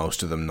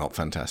 Most of them not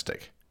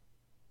fantastic.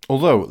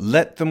 Although,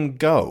 Let Them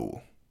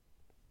Go,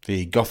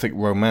 the gothic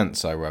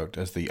romance I wrote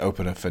as the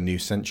opener for New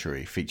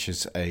Century,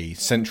 features a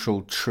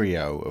central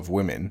trio of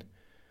women,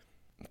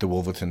 the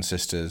Wolverton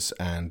sisters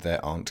and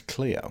their Aunt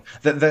Cleo.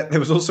 There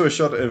was also a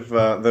shot of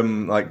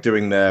them like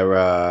doing their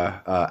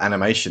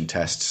animation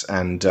tests,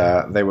 and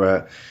they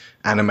were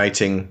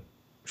animating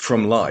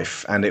from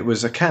life, and it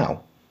was a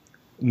cow.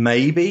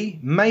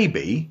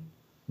 Maybe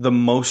the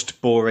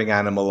most boring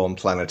animal on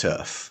planet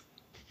Earth.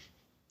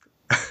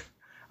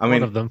 I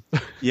mean, one of them.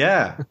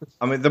 Yeah.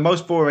 I mean, the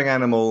most boring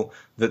animal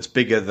that's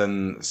bigger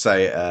than,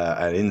 say,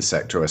 an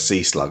insect or a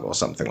sea slug or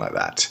something like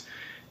that.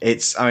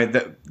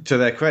 To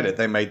their credit,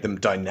 they made them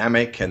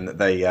dynamic, and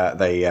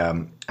they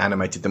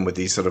animated them with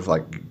these sort of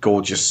like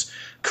gorgeous,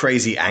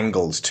 crazy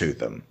angles to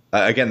them.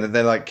 Again,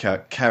 they're like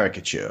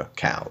caricature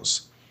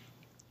cows.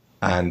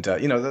 And,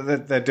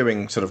 they're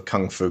doing sort of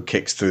kung fu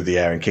kicks through the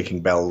air and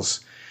kicking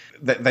bells.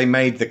 They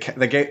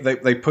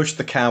pushed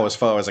the cow as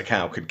far as a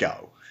cow could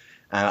go.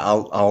 And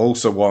I'll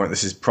also warrant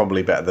this is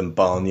probably better than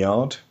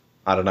Barnyard.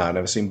 I don't know. I've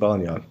never seen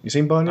Barnyard. You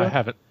seen Barnyard?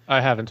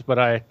 I haven't, but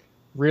I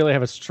really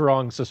have a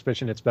strong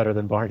suspicion it's better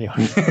than Barnyard.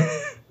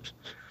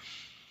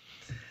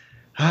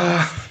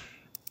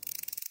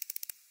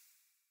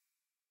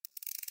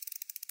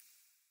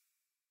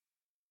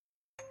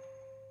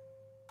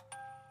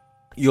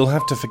 You'll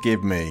have to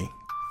forgive me,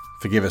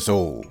 forgive us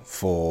all,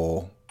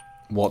 for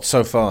what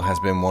so far has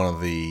been one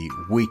of the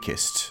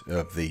weakest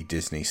of the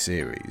Disney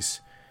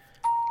series.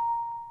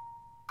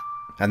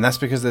 And that's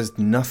because there's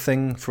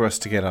nothing for us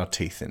to get our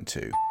teeth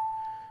into.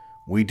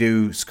 We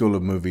do School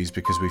of Movies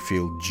because we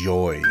feel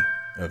joy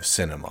of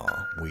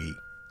cinema.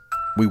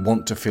 We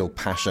want to feel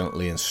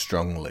passionately and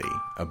strongly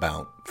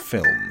about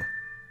film.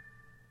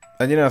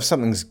 And, if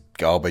something's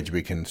garbage,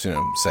 we can, say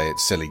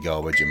it's silly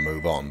garbage and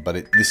move on.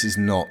 But this is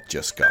not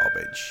just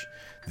garbage.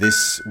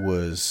 This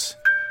was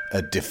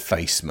a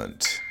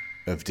defacement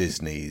of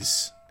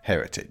Disney's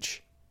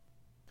heritage.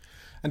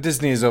 And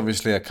Disney is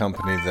obviously a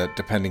company that,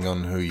 depending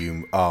on who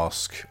you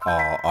ask,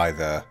 are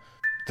either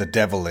the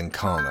devil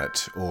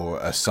incarnate or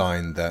a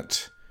sign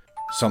that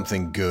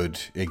something good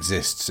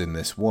exists in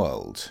this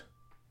world.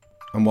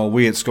 And while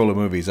we at School of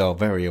Movies are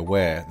very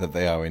aware that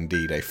they are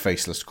indeed a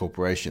faceless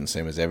corporation,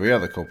 same as every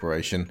other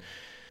corporation,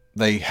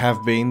 they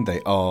have been, they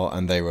are,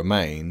 and they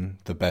remain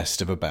the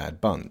best of a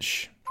bad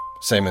bunch.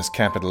 Same as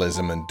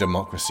capitalism and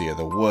democracy are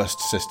the worst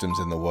systems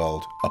in the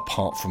world,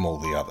 apart from all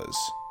the others.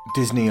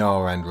 Disney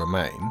are and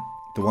remain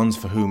the ones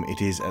for whom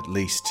it is at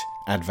least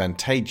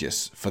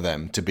advantageous for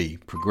them to be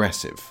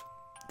progressive,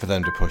 for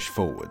them to push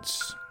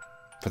forwards,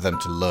 for them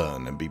to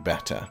learn and be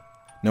better.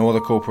 No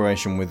other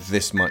corporation with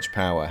this much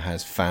power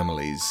has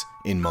families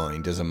in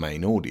mind as a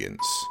main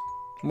audience.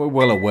 We're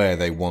well aware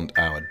they want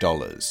our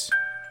dollars.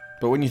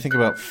 But when you think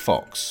about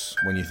Fox,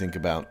 when you think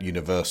about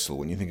Universal,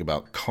 when you think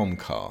about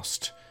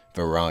Comcast,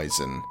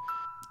 Verizon,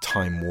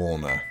 Time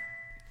Warner,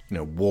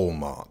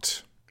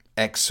 Walmart,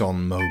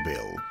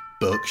 ExxonMobil,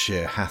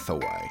 Berkshire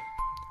Hathaway,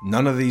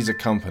 none of these are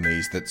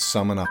companies that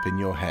summon up in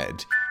your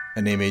head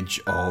an image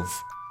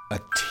of a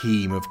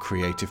team of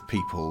creative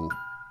people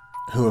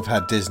who have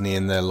had Disney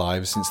in their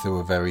lives since they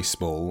were very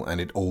small, and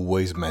it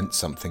always meant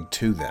something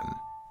to them.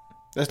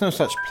 There's no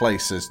such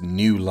place as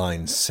New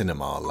Line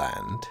Cinema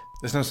Land.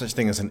 There's no such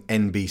thing as an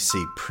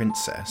NBC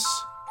princess.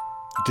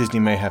 Disney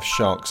may have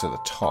sharks at the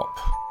top,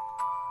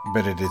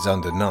 but it is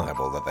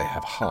undeniable that they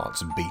have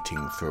hearts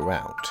beating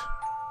throughout.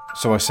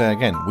 So I say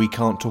again, we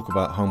can't talk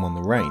about Home on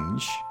the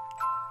Range.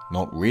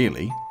 Not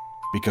really,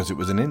 because it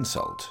was an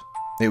insult.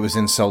 It was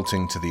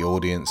insulting to the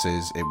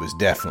audiences, it was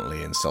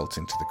definitely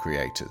insulting to the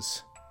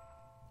creators.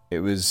 It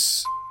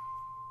was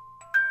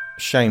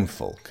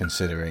shameful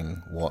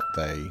considering what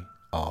they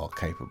are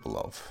capable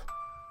of,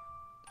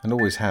 and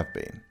always have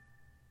been.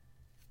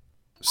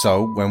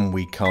 So when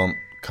we can't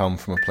come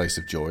from a place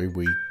of joy,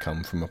 we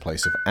come from a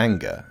place of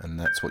anger, and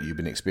that's what you've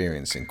been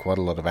experiencing, quite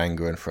a lot of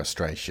anger and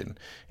frustration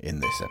in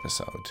this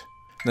episode.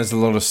 There's a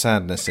lot of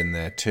sadness in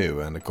there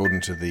too, and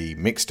according to the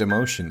mixed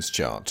emotions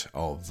chart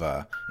of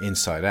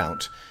Inside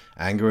Out,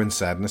 anger and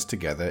sadness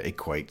together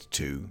equate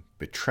to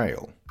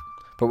betrayal.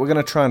 But we're going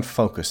to try and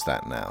focus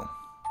that now.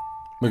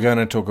 We're going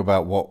to talk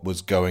about what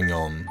was going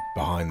on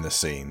behind the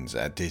scenes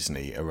at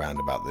Disney around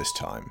about this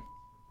time.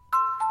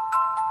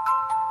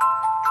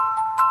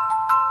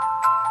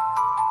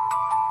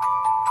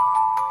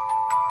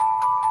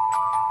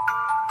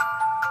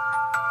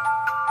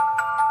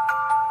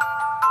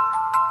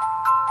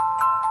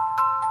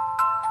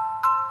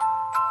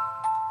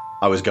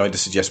 I was going to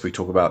suggest we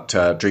talk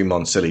about Dream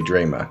On Silly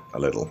Dreamer a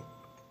little.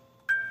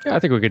 Yeah, I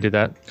think we could do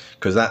that.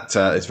 Because that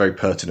is very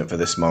pertinent for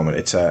this moment.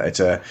 It's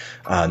a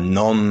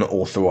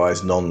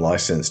non-authorized,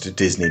 non-licensed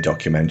Disney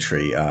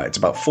documentary. It's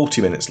about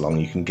 40 minutes long.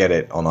 You can get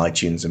it on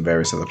iTunes and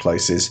various other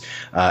places.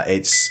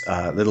 It's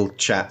little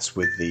chats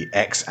with the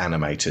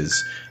ex-animators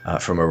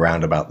from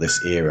around about this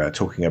era,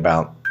 talking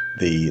about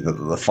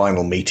the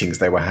final meetings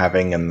they were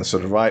having and the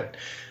sort of, right,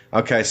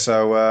 okay,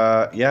 so,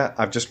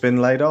 I've just been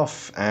laid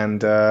off,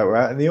 and we're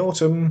out in the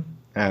autumn,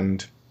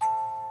 and...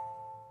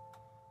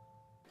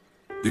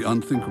 The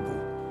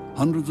unthinkable.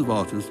 Hundreds of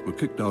artists were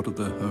kicked out of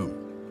their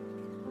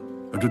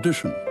home. A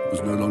tradition was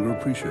no longer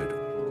appreciated.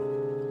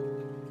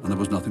 And there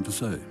was nothing to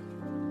say.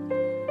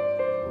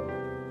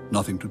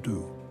 Nothing to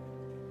do.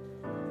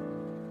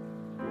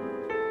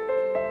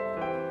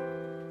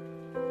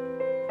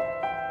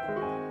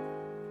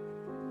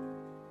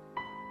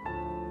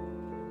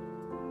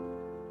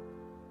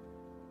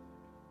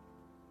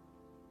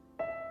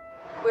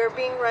 We're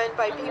being run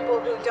by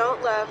people who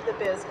don't love the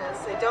business.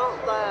 They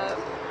don't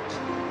love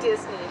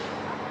Disney.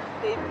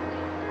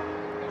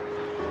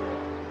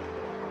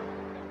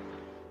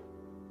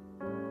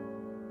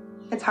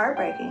 It's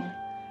heartbreaking.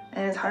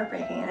 And it's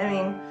heartbreaking. I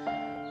mean,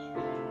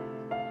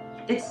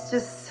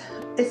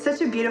 it's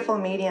such a beautiful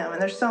medium,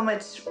 and there's so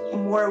much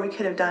more we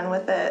could have done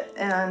with it.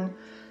 And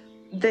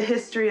the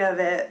history of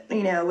it,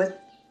 with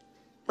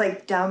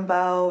like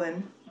Dumbo,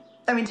 and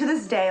I mean, to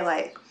this day,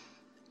 like,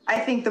 I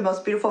think the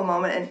most beautiful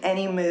moment in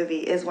any movie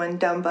is when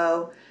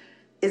Dumbo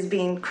is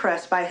being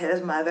crushed by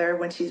his mother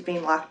when she's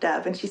being locked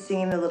up, and she's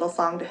singing the little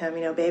song to him,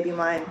 Baby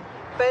Mine.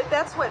 But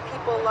that's what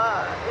people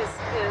love, is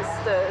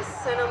the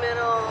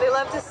sentimental. They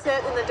love to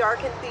sit in the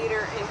darkened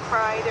theater and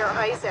cry their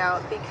eyes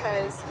out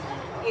because,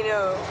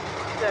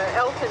 the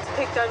elephants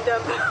picked on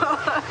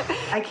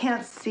Dumbo. I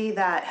can't see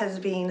that as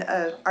being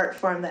an art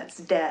form that's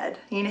dead,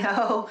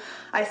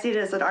 I see it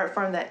as an art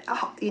form that,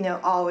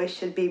 always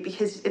should be,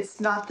 because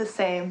it's not the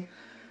same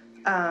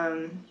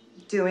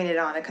doing it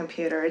on a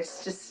computer.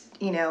 It's just,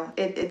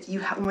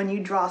 when you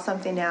draw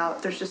something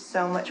out, there's just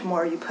so much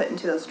more you put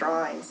into those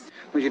drawings.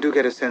 Well, you do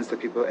get a sense that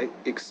people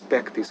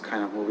expect these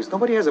kind of movies.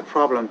 Nobody has a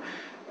problem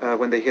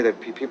when they hear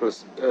that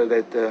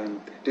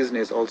Disney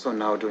is also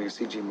now doing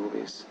CG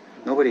movies.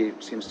 Nobody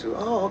seems to,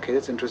 oh, okay,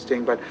 that's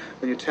interesting. But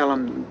when you tell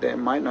them there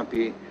might not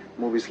be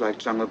movies like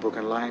Jungle Book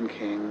and Lion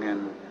King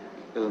and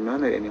Little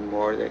Mermaid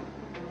anymore, they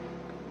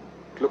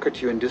look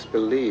at you in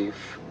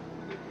disbelief.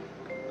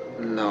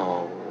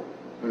 No,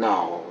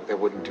 they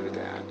wouldn't do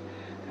that.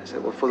 I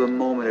said, well, for the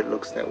moment it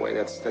looks that way.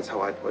 That's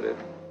how I put it.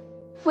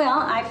 Well,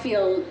 I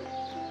feel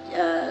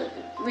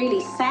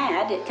really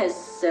sad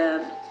because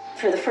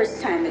for the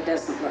first time it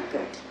doesn't look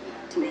good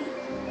to me.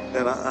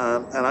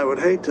 And I would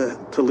hate to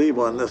leave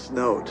on this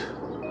note.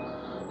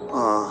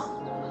 I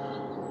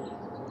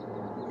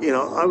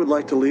would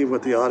like to leave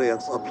with the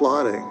audience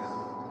applauding.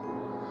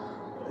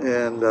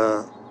 And,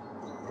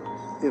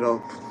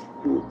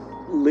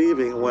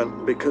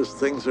 leaving because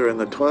things are in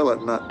the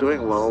toilet not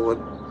doing well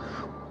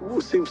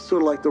seems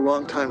sort of like the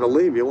wrong time to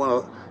leave. You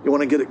want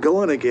to get it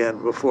going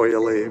again before you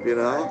leave,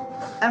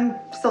 I'm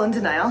still in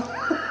denial.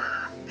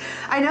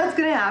 I know it's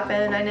gonna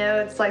happen. I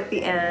know it's like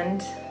the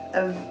end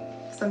of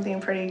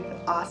something pretty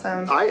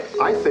awesome. I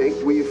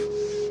think we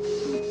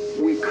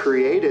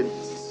created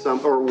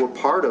we're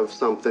part of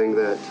something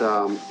that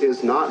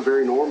is not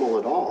very normal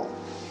at all.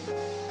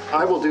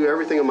 I will do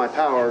everything in my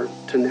power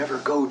to never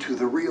go to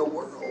the real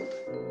world.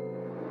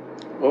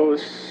 Well,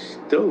 it's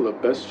still the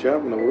best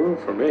job in the world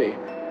for me.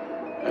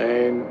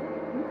 And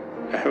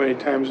how many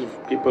times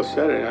have people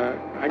said it?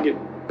 I get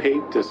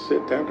paid to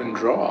sit down and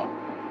draw.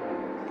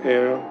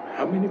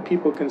 How many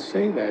people can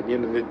say that?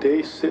 That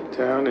they sit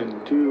down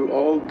and do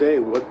all day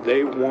what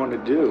they want to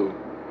do,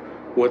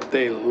 what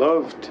they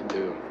love to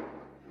do.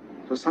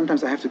 So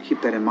sometimes I have to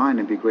keep that in mind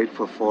and be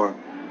grateful for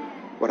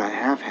what I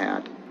have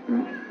had.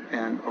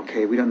 And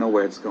okay, we don't know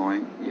where it's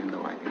going, even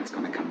though I think it's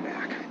going to come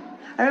back.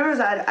 I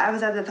remember I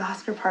was at the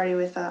Oscar party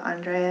with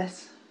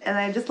Andreas, and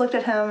I just looked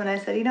at him and I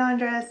said,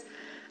 Andreas,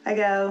 I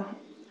go,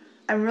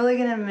 I'm really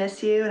going to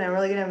miss you and I'm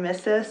really going to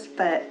miss this,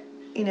 but,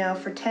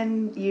 for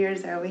 10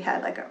 years there, we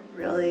had like a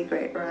really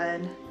great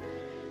run.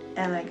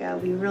 And I go,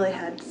 we really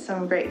had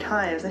some great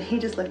times. And he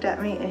just looked at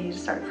me and he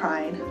just started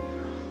crying.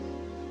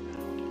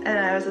 And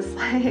I was just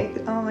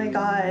like, oh my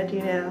God,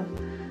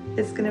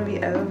 it's going to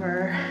be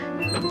over.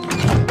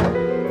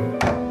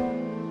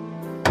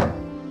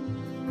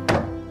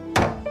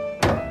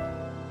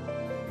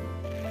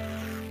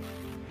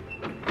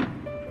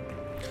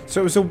 So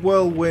it was a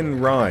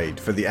whirlwind ride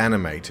for the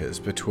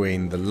animators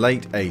between the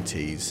late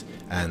 80s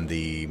and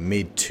the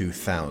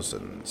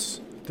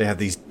mid-2000s. They had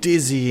these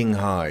dizzying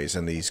highs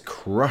and these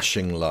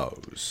crushing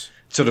lows.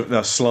 Sort of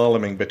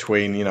slaloming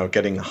between,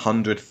 getting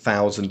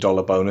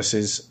 $100,000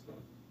 bonuses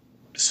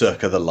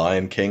circa The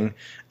Lion King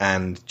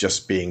and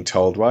just being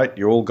told, right,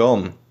 you're all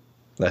gone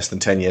less than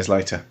 10 years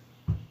later.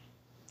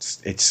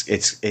 It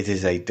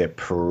is a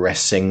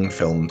depressing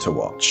film to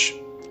watch.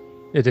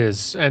 It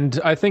is. And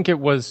I think a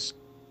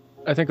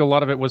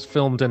lot of it was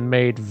filmed and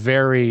made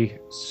very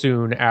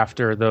soon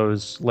after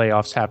those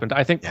layoffs happened.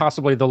 I think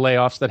possibly the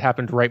layoffs that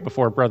happened right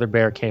before Brother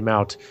Bear came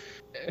out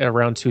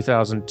around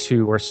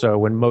 2002 or so,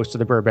 when most of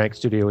the Burbank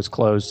studio was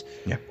closed.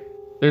 Yeah.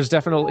 There's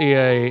definitely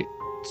a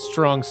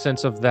strong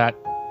sense of that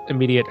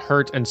immediate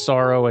hurt and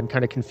sorrow and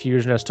kind of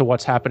confusion as to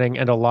what's happening,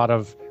 and a lot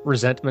of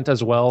resentment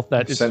as well.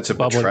 That is sense of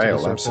bubbling betrayal,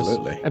 to the surface.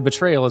 absolutely. And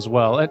betrayal as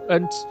well.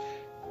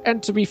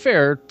 And to be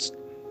fair,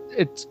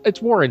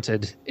 it's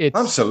warranted.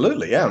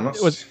 Absolutely, yeah.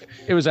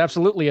 It was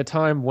absolutely a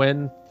time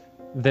when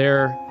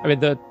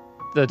the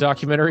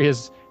documentary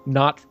is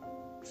not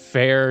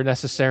fair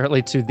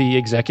necessarily to the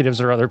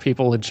executives or other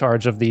people in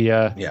charge of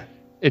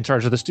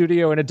the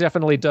studio, and it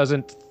definitely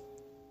doesn't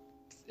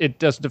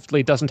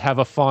have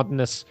a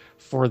fondness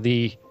for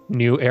the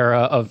new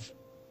era of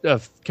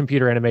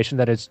computer animation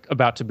that is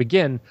about to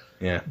begin.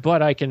 Yeah.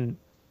 But I can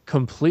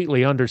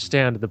completely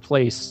understand the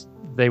place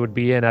they would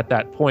be in at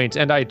that point,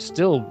 and I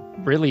still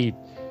really,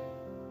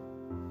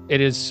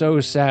 it is so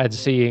sad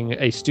seeing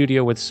a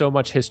studio with so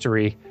much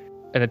history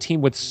and a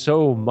team with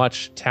so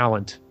much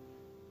talent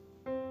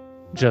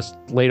just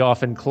laid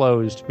off and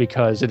closed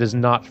because it is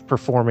not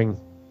performing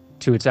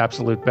to its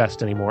absolute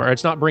best anymore. Or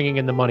it's not bringing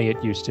in the money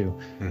it used to,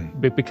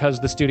 because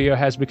the studio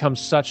has become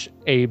such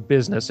a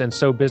business and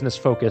so business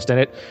focused.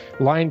 And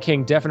Lion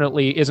King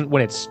definitely isn't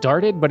when it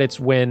started, but it's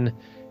when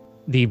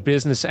the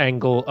business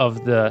angle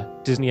of the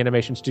Disney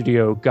Animation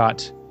Studio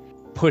got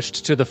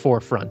pushed to the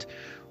forefront,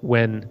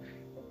 when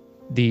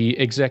the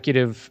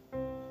executives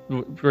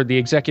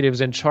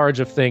in charge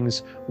of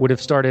things would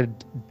have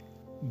started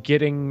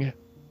getting,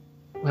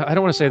 I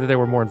don't want to say that they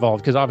were more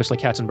involved, because obviously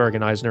Katzenberg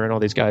and Eisner and all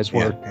these guys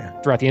were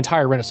throughout the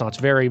entire Renaissance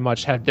very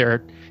much had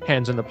their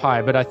hands in the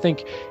pie. But I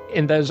think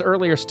in those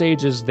earlier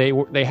stages, they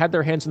had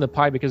their hands in the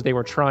pie because they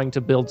were trying to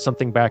build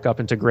something back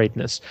up into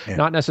greatness,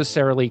 not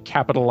necessarily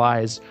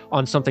capitalize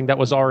on something that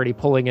was already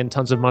pulling in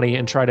tons of money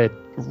and try to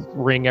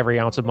wring every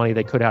ounce of money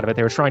they could out of it.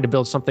 They were trying to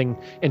build something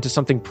into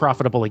something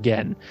profitable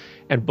again.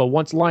 But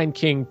once Lion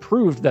King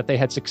proved that they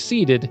had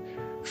succeeded,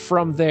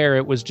 from there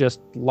it was just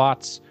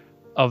lots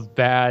of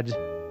bad,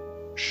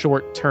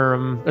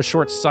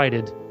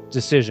 short-sighted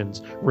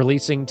decisions,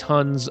 releasing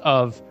tons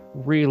of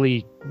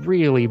really,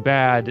 really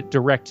bad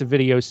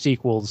direct-to-video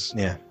sequels.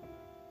 Yeah.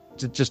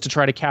 Just to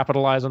try to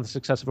capitalize on the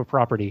success of a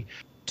property.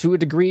 To a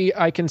degree,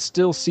 I can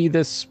still see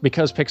this,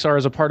 because Pixar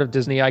is a part of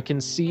Disney, I can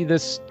see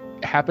this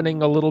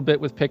happening a little bit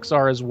with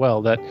Pixar as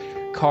well, that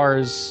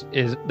Cars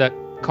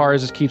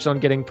keeps on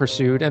getting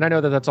pursued, and I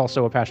know that that's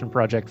also a passion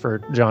project for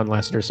John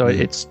Lasseter, so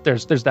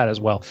there's that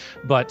as well.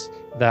 But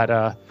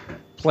that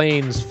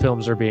Planes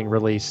films are being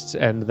released,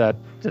 and that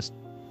just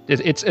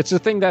it's a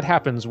thing that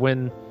happens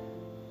when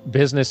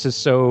business is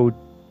so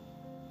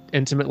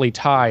intimately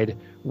tied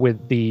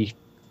with the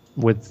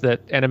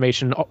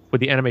animation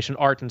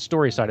art and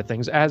story side of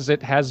things, as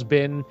it has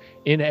been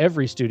in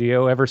every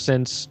studio ever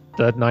since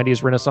the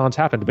 90s Renaissance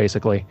happened,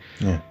 basically.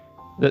 Yeah.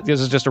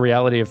 This is just a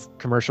reality of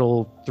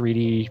commercial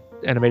 3D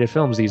animated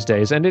films these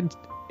days, and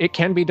it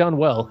can be done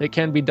well. It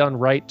can be done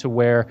right, to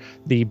where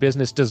the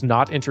business does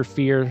not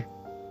interfere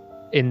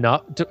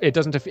enough. It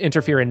doesn't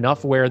interfere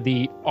enough where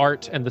the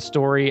art and the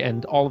story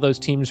and all of those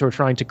teams who are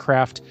trying to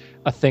craft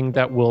a thing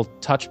that will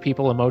touch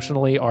people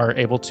emotionally are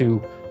able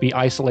to be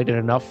isolated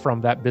enough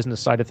from that business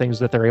side of things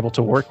that they're able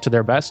to work to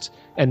their best.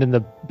 And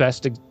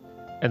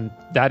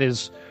that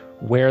is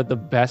where the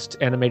best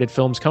animated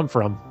films come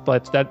from.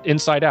 But that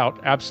Inside Out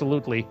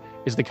absolutely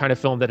is the kind of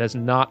film that has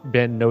not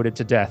been noted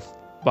to death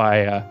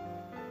by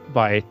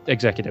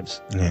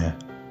executives. Yeah.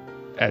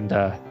 And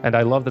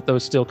I love that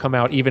those still come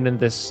out even in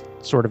this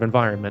sort of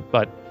environment.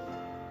 But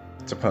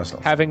it's a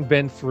personal. Having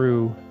been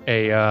through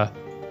a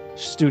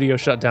studio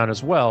shutdown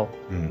as well,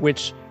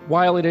 which,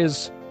 while it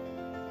is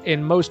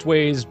in most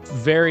ways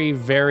very,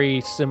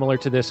 very similar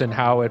to this in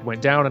how it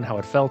went down and how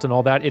it felt and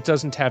all that, it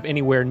doesn't have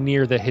anywhere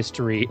near the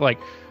history. Like,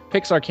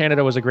 Pixar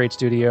Canada was a great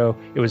studio.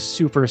 It was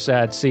super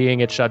sad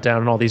seeing it shut down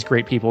and all these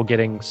great people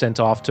getting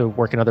sent off to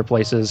work in other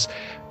places.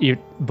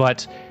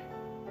 But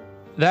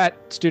that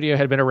studio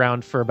had been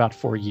around for about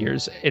 4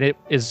 years, and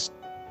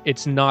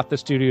it's not the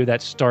studio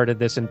that turned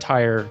this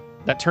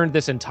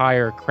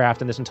entire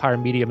craft and this entire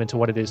medium into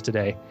what it is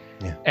today.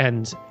 Yeah.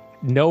 And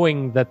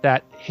knowing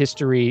that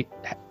history,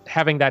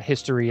 having that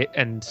history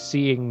and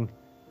seeing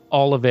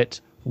all of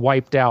it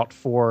wiped out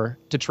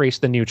to trace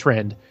the new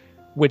trend,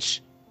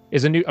 which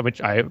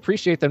I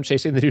appreciate them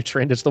chasing the new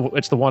trend. It's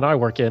the one I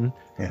work in.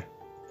 Yeah.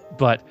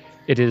 But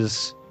it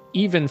is,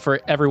 even for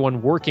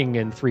everyone working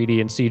in 3D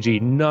and CG,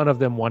 none of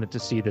them wanted to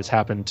see this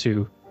happen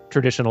to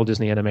traditional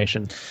Disney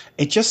animation.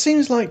 It just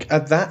seems like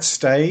at that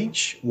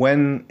stage,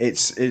 when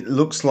it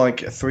looks like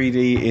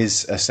 3D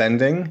is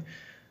ascending,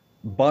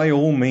 by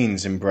all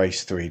means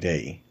embrace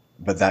 3D,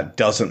 but that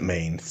doesn't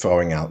mean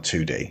throwing out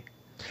 2D.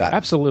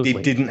 Absolutely.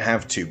 It didn't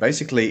have to.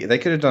 Basically, they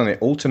could have done it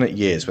alternate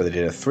years, where they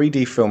did a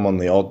 3D film on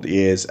the odd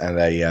years and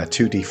a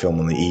 2D film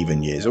on the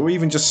even years, or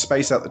even just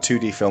space out the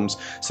 2D films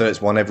so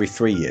it's one every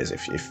 3 years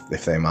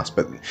if they must.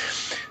 But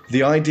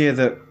the idea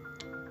that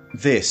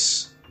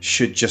this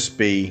should just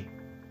be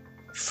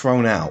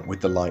thrown out with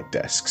the light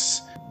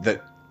desks,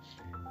 that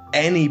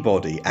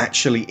anybody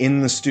actually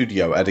in the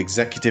studio at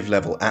executive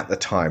level at the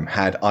time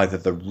had either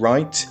the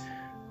right,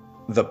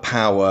 the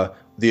power,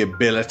 the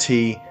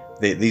ability.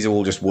 These are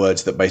all just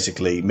words that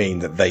basically mean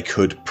that they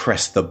could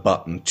press the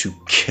button to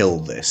kill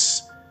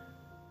this.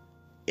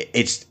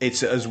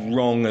 It's as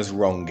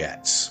wrong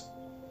gets.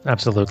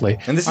 Absolutely.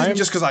 And this isn't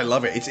just because I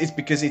love it. It's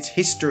because it's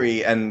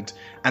history and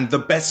the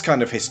best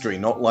kind of history,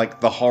 not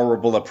like the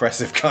horrible,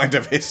 oppressive kind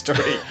of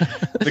history.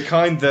 The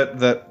kind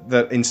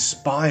that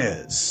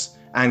inspires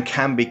and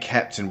can be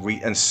kept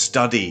and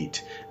studied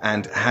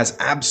and has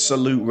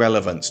absolute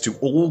relevance to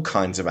all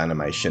kinds of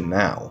animation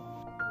now.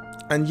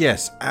 And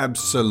yes,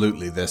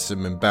 absolutely, there's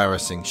some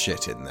embarrassing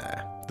shit in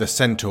there. The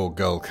centaur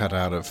girl cut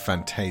out of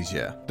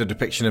Fantasia, the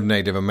depiction of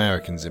Native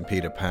Americans in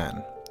Peter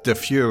Pan, the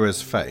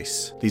Führer's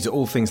face. These are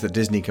all things that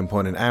Disney can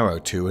point an arrow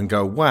to and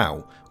go,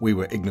 wow, we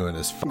were ignorant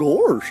as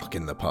fuck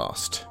in the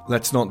past.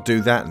 Let's not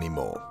do that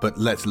anymore, but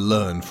let's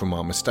learn from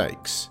our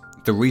mistakes.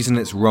 The reason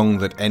it's wrong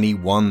that any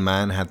one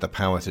man had the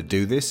power to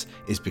do this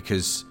is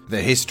because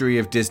the history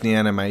of Disney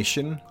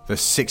animation, the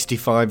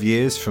 65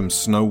 years from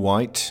Snow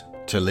White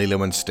to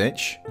Lilo and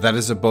Stitch, that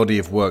is a body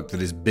of work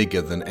that is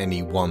bigger than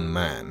any one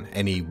man,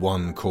 any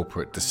one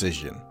corporate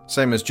decision.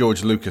 Same as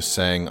George Lucas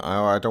saying,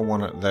 oh, I don't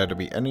want there to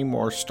be any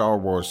more Star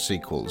Wars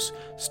sequels.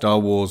 Star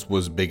Wars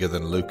was bigger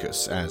than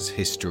Lucas, as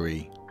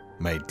history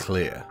made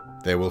clear.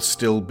 There will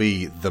still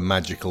be the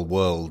magical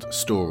world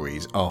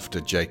stories after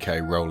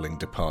J.K. Rowling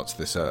departs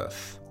this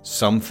earth.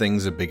 Some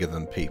things are bigger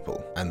than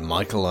people, and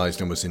Michael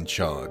Eisner was in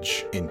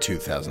charge in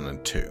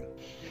 2002.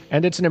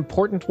 And it's an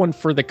important one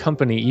for the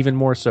company, even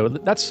more so.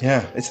 It's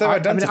their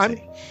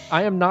identity.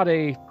 I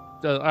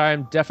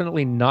am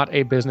definitely not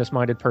a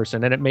business-minded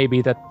person, and it may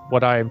be that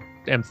what I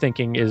am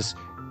thinking is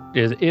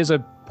a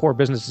poor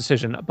business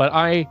decision. But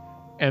I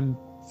am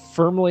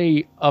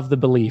firmly of the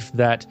belief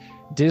that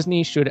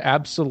Disney should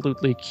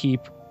absolutely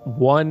keep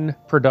one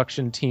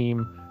production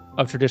team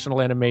of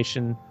traditional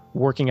animation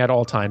working at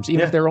all times,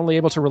 even if they're only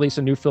able to release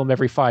a new film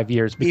every 5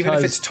 years. Even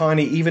if it's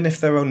tiny, even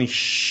if they're only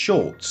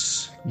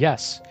shorts.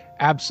 Yes.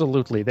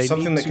 Absolutely.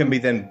 Something that can be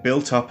then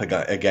built up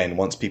again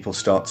once people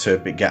start to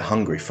get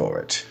hungry for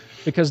it.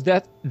 Because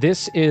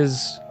this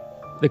is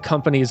the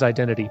company's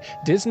identity.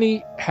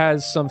 Disney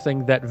has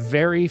something that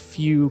very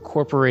few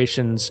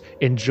corporations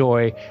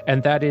enjoy,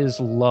 and that is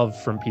love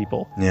from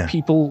people. Yeah.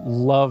 People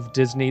love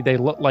Disney. They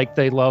look like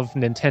they love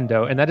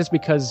Nintendo, and that is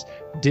because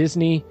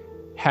Disney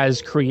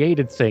has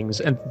created things,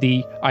 and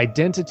the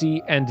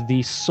identity and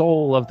the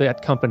soul of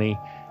that company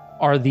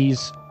are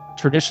these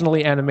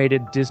traditionally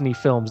animated Disney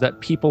films that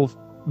people,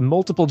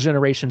 multiple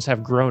generations,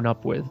 have grown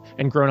up with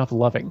and grown up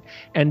loving.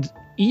 And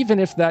even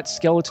if that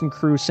Skeleton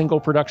Crew single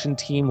production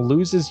team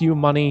loses you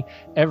money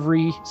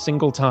every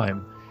single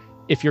time,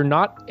 if you're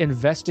not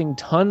investing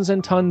tons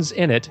and tons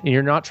in it, and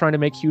you're not trying to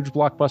make huge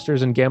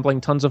blockbusters and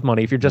gambling tons of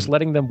money, if you're just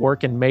letting them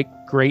work and make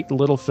great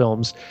little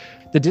films,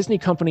 the Disney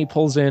company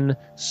pulls in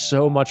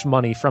so much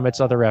money from its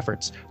other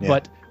efforts. Yeah.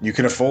 But you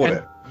can afford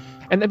it.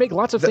 And they make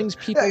lots of things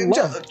people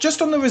love.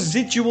 Just on the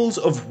residuals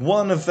of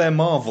one of their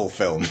Marvel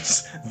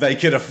films, they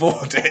could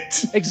afford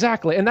it.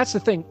 Exactly. And that's the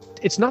thing.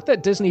 It's not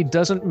that Disney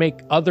doesn't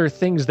make other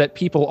things that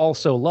people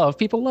also love.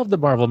 People love the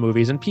Marvel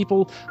movies, and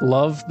people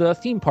love the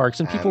theme parks,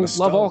 and people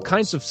love all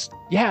kinds of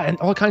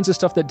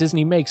stuff that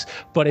Disney makes.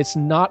 But it's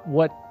not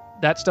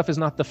that stuff is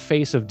not the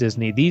face of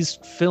Disney. These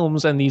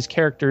films and these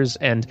characters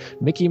and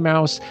Mickey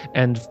Mouse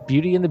and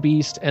Beauty and the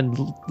Beast and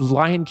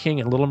Lion King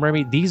and Little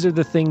Mermaid, these are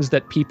the things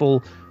that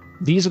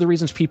these are the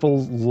reasons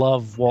people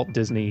love Walt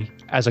Disney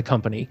as a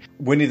company.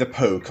 Winnie the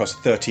Pooh cost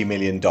 $30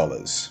 million.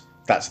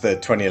 That's the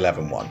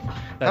 2011 one.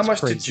 How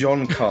much did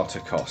John Carter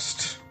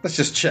cost? Let's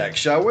just check,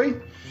 shall we?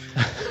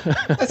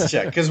 Let's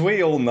check, because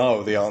we all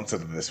know the answer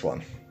to this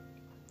one.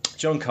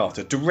 John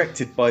Carter,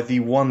 directed by the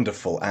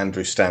wonderful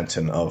Andrew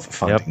Stanton of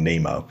Finding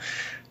Nemo.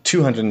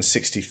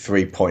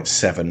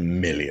 $263.7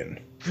 million.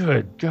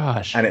 Good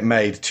gosh. And it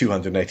made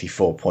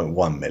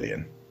 $284.1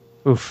 million.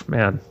 Oof,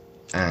 man.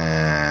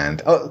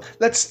 And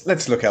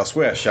let's look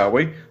elsewhere, shall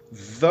we?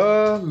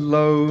 The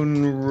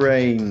Lone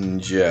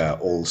Ranger,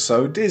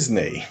 also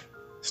Disney,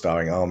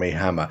 starring Armie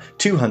Hammer.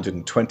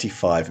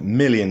 $225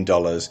 million,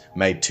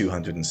 made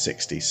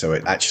 $260, so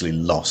it actually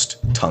lost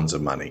tons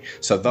of money.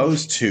 So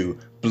those two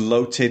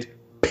bloated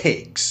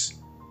pigs,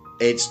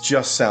 it's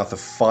just south of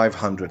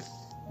 $500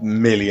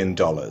 million.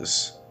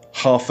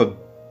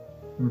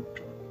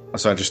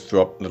 So I just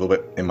threw up a little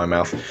bit in my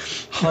mouth.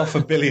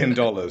 $500 million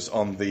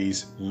on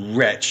these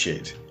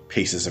wretched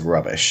pieces of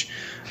rubbish.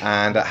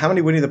 And how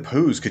many Winnie the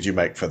Poohs could you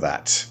make for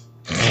that?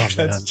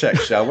 Let's check,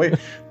 shall we?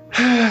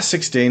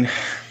 16.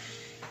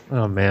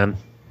 Oh, man.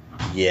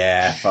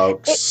 Yeah,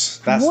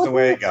 folks. That's the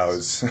way it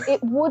goes. It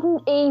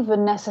wouldn't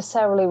even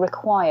necessarily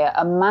require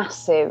a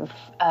massive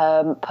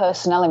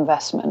personnel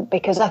investment,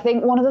 because I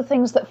think one of the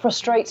things that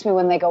frustrates me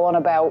when they go on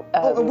about...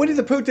 Winnie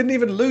the Pooh didn't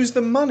even lose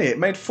the money. It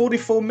made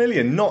 $44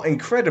 million. Not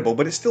incredible,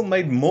 but it still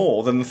made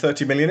more than the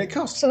 $30 million it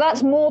cost. So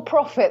that's more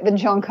profit than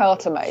John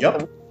Carter made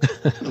them.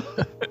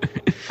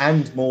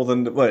 And more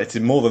than... Well, it's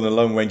more than the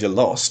Lone Ranger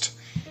lost.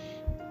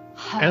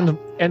 And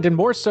in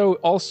more so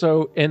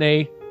also in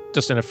a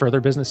further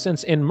business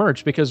sense, in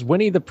merch, because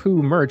Winnie the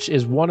Pooh merch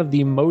is one of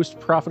the most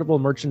profitable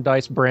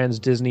merchandise brands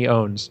Disney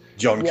owns.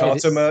 John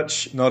Carter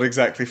merch, not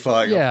exactly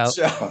flying off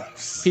the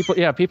shelves.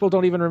 People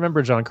don't even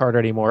remember John Carter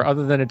anymore,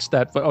 other than it's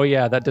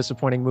that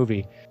disappointing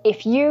movie.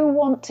 If you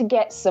want to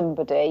get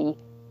somebody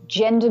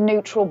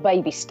gender-neutral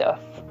baby stuff,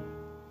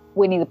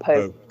 Winnie the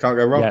Pooh. Can't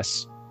go wrong.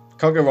 Yes.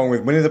 Can't go wrong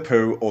with Winnie the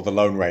Pooh or the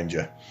Lone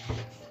Ranger.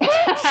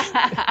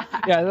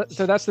 Yeah,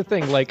 so that's the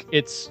thing. Like,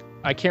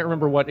 I can't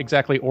remember what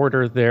exactly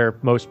order their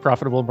most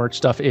profitable merch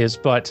stuff is,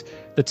 but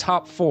the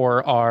top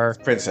four are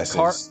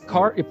princesses.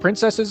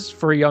 Princesses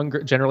for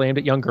generally aimed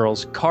at young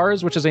girls.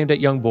 Cars, which is aimed at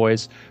young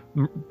boys.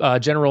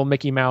 General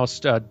Mickey Mouse,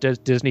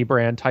 Disney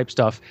brand type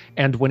stuff,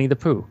 and Winnie the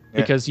Pooh.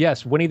 Yeah. Because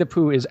yes, Winnie the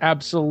Pooh is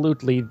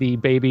absolutely the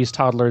babies,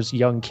 toddlers,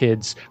 young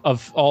kids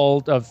of all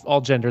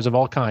genders, of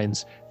all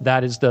kinds.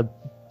 That is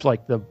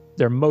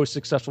their most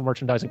successful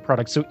merchandising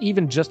product. So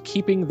even just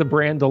keeping the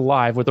brand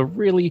alive with a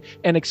really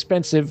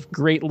inexpensive,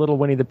 great little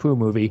Winnie the Pooh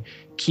movie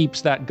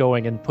keeps that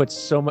going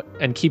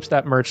and keeps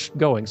that merch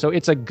going. So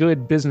it's a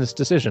good business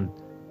decision.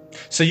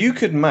 So you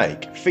could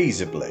make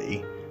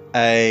feasibly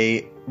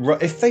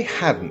if they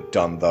hadn't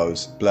done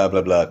those blah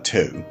blah blah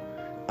 2,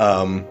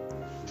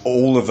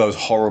 all of those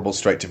horrible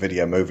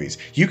straight-to-video movies,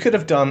 you could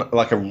have done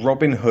like a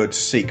Robin Hood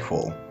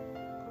sequel.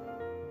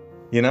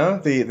 You know,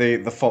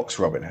 the Fox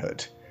Robin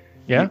Hood.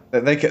 Yeah,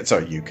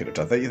 you could have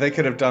done. They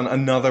could have done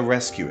another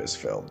Rescuers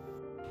film.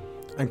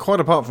 And quite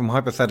apart from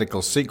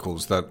hypothetical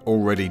sequels that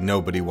already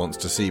nobody wants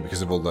to see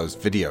because of all those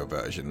video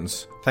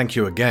versions, thank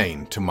you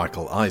again to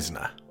Michael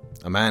Eisner,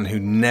 a man who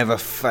never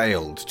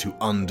failed to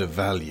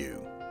undervalue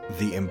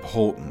the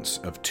importance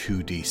of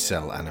 2D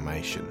cell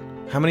animation.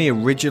 How many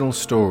original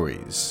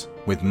stories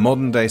with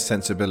modern-day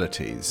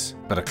sensibilities,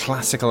 but a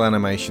classical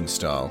animation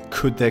style,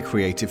 could their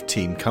creative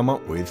team come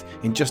up with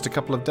in just a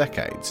couple of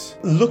decades?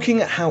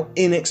 Looking at how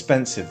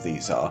inexpensive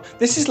these are,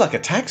 this is like a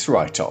tax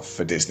write-off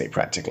for Disney,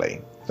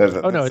 practically.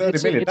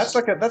 $30 million.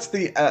 That's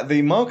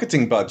the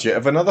marketing budget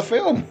of another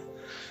film.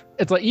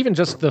 It's like even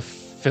just the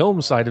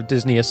film side of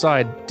Disney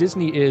aside,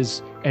 Disney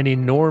is an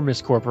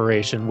enormous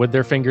corporation with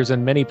their fingers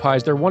in many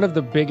pies. They're one of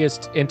the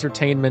biggest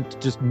entertainment,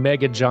 just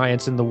mega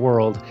giants in the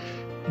world.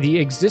 The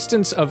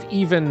existence of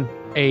even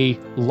a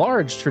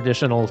large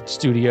traditional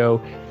studio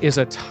is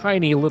a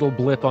tiny little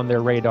blip on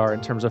their radar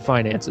in terms of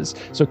finances.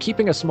 So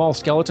keeping a small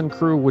skeleton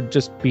crew would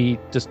just be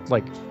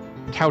like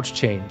couch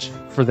change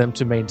for them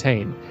to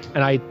maintain.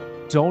 And I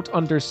don't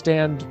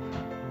understand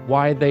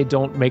why they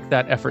don't make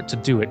that effort to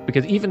do it,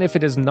 because even if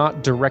it is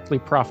not directly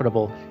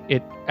profitable,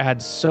 it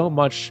adds so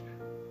much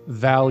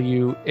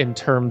value in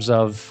terms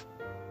of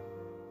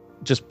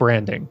just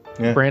branding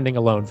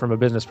alone from a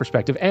business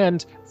perspective,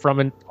 and from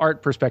an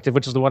art perspective,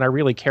 which is the one I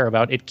really care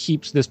about. It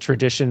keeps this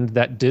tradition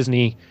that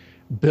Disney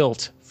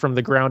built from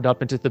the ground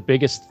up into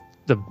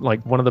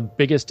one of the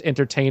biggest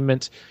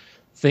entertainment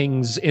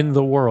things in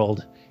the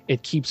world.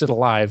 It keeps it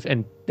alive,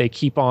 and they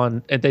keep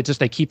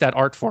that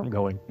art form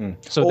going.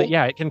 So that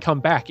it can come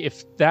back.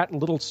 If that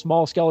little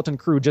small skeleton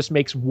crew just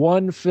makes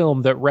one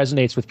film that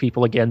resonates with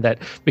people again, that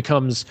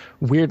becomes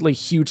weirdly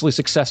hugely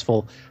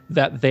successful,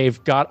 that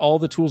they've got all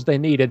the tools they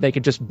needed, they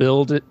could just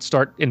build it,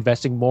 start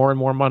investing more and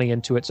more money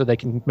into it so they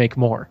can make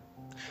more.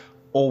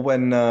 Or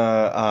when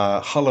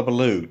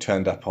Hullabaloo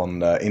turned up on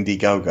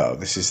Indiegogo.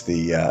 This is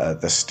the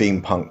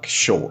steampunk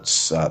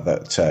shorts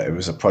it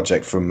was a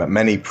project from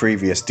many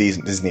previous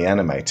Disney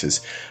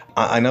animators.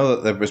 I know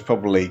that there was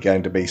probably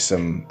going to be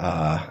some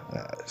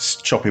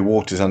choppy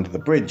waters under the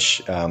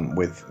bridge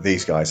with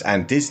these guys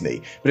and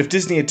Disney. But if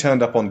Disney had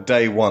turned up on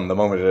day one, the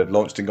moment it had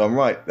launched, and gone,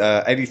 right,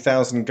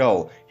 80,000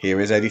 goal, here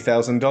is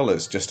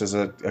 $80,000, just as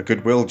a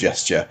goodwill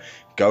gesture.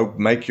 Go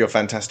make your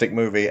fantastic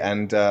movie,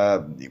 and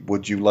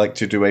would you like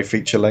to do a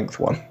feature-length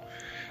one?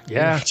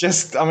 Yeah.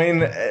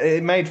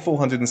 It made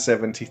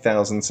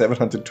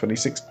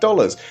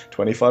 $470,726,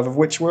 25 of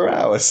which were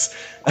ours.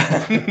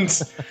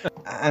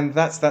 And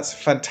that's a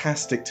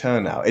fantastic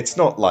turnout. It's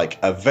not like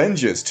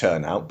Avengers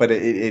turnout, but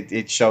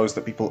it shows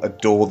that people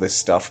adore this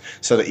stuff,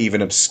 so that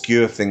even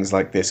obscure things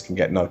like this can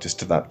get noticed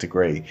to that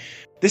degree.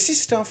 This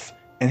is stuff,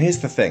 and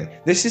here's the thing,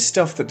 this is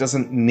stuff that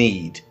doesn't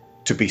need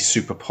to be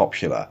super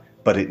popular,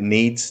 but it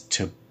needs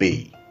to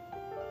be.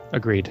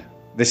 Agreed.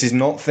 This is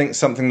not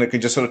something that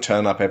could just sort of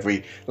turn up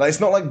it's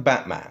not like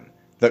Batman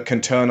that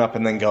can turn up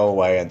and then go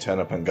away and turn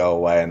up and go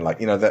away, and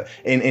that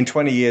in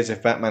 20 years,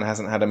 if Batman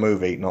hasn't had a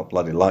movie, not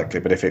bloody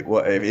likely, but if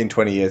in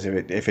 20 years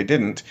if it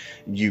didn't,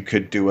 you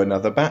could do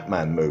another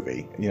Batman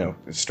movie,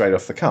 straight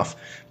off the cuff.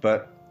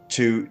 But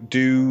to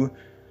do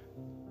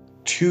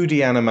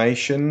 2D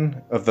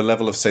animation of the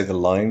level of, say, The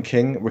Lion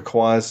King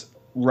requires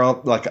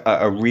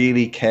a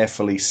really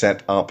carefully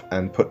set up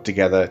and put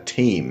together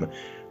team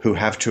who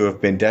have to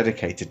have been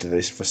dedicated to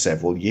this for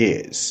several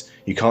years.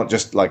 You can't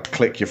just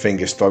click your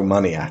fingers, throw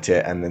money at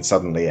it, and then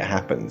suddenly it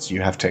happens.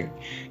 You have to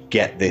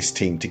get this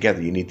team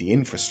together. You need the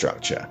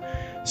infrastructure.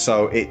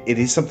 So it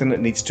is something that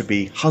needs to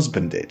be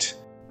husbanded,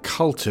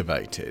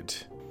 cultivated.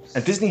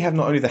 And Disney have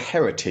not only the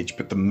heritage,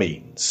 but the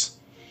means.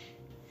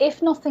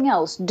 If nothing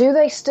else, do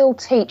they still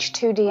teach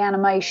 2D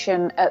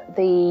animation at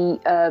the...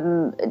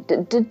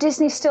 Did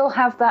Disney still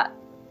have that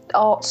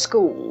art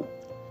school?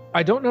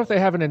 I don't know if they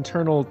have an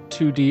internal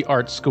 2D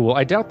art school.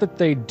 I doubt that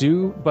they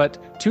do, but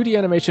 2D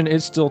animation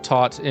is still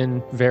taught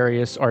in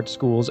various art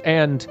schools,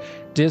 and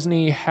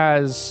Disney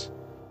has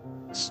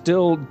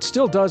still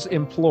does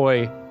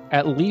employ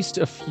at least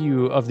a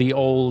few of the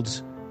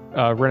old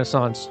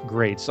Renaissance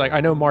greats.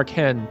 I know Mark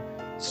Henn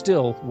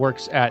still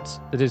works at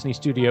the Disney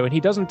studio, and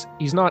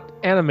he's not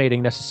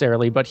animating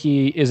necessarily, but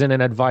he is in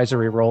an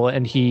advisory role,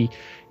 and he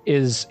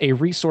is a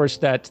resource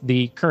that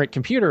the current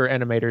computer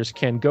animators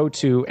can go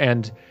to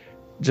and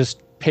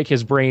just pick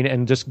his brain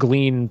and just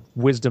glean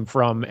wisdom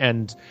from,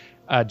 and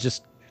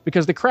just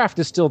because the craft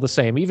is still the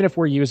same. Even if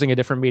we're using a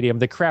different medium,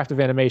 the craft of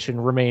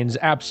animation remains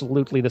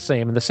absolutely the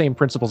same, and the same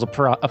principles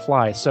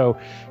apply. So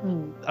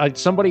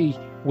somebody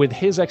with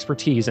his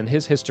expertise and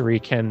his history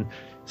can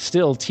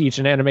still teach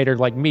an animator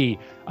like me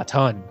a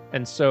ton.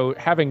 And so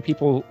having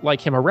people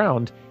like him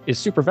around is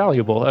super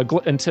valuable.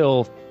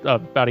 Until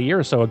about a year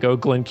or so ago,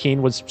 Glenn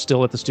Keane was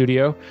still at the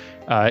studio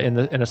in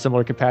a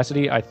similar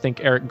capacity. I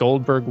think Eric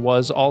Goldberg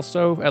was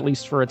also, at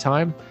least for a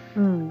time.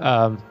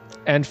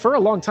 And for a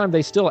long time,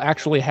 they still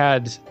actually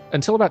had,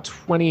 until about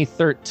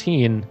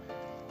 2013,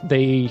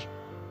 they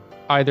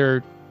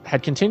either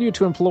had continued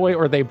to employ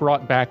or they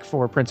brought back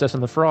for Princess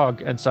and the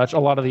Frog and such a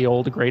lot of the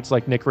old greats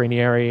like Nick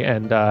Ranieri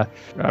and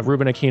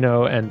Ruben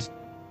Aquino and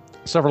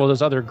several of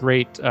those other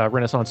great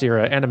Renaissance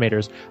era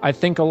animators. I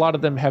think a lot of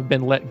them have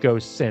been let go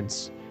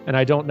since. And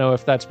I don't know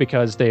if that's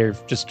because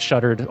they've just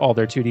shuttered all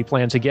their 2D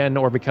plans again,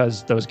 or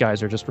because those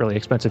guys are just really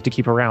expensive to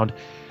keep around.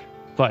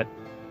 But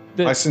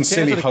I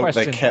sincerely hope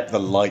they kept the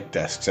light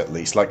desks at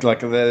least. Like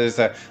there's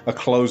a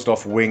closed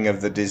off wing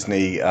of the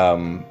Disney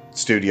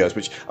studios,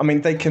 which, I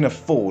mean, they can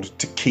afford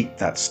to keep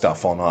that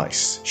stuff on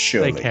ice.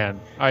 Surely they can.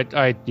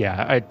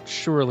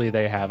 Surely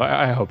they have.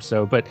 I hope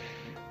so. But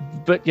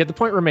yeah, the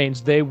point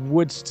remains, they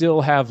would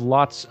still have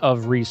lots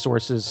of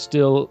resources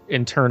still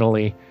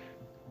internally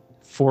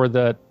for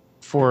a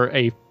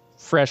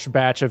fresh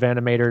batch of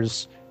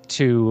animators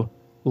to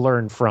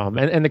learn from.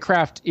 And the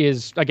craft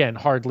is, again,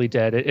 hardly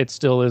dead. It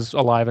still is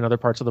alive in other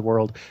parts of the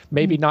world.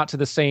 Maybe not in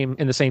the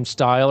same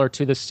style or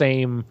to the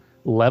same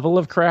level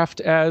of craft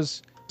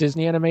as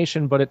Disney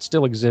animation, but it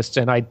still exists,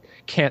 and I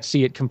can't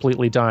see it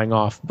completely dying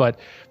off. But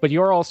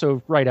you're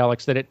also right,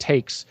 Alex, that it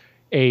takes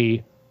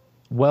a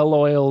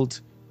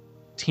well-oiled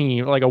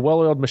team, like a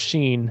well-oiled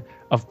machine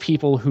of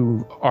people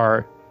who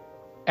are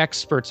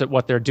experts at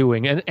what they're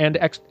doing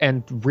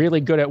and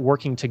really good at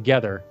working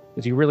together,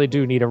 because you really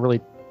do need a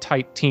really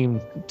tight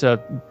team to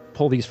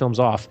pull these films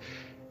off.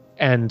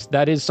 And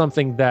that is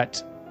something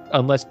that,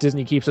 unless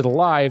Disney keeps it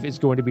alive, is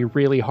going to be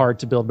really hard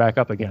to build back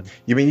up again.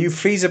 You mean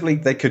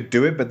feasibly they could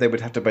do it, but they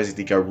would have to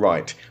basically go,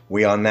 right,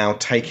 we are now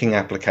taking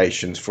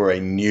applications for a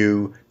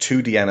new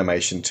 2D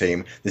animation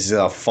team. This is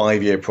our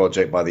 5-year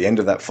project. By the end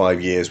of that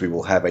 5 years, we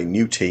will have a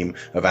new team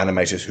of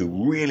animators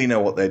who really know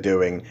what they're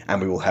doing,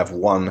 and we will have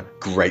one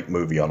great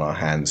movie on our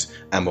hands,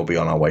 and we'll be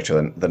on our way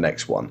to the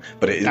next one.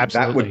 But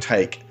that would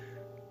take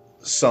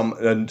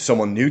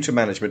someone new to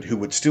management who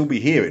would still be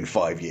here in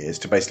 5 years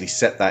to basically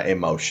set that in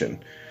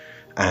motion.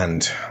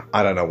 And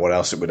I don't know what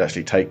else it would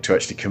actually take to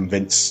actually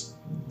convince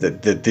the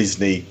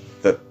Disney,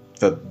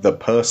 the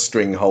purse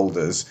string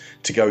holders,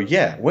 to go,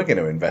 yeah, we're going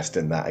to invest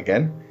in that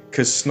again,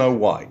 because Snow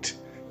White.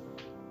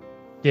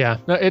 Yeah,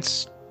 no,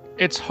 it's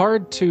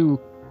hard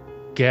to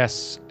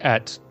guess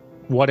at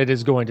what it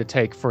is going to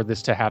take for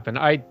this to happen.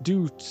 I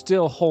do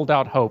still hold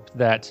out hope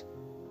that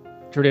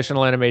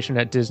traditional animation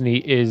at Disney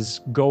is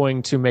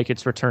going to make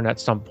its return at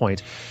some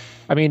point.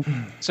 I mean,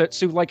 so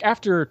like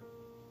after...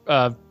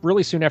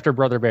 really soon after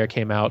Brother Bear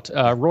came out,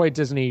 Roy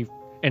Disney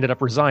ended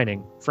up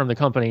resigning from the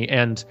company,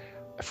 and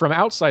from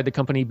outside the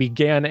company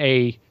began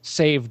a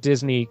Save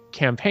Disney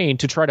campaign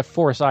to try to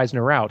force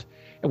Eisner out,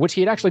 which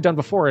he had actually done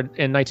before in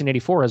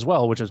 1984 as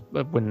well, which is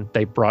when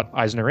they brought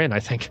Eisner in, I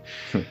think.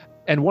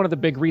 And one of the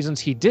big reasons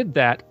he did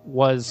that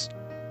was,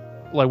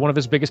 like, one of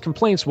his biggest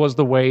complaints was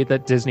the way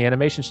that Disney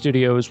Animation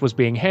Studios was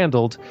being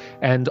handled,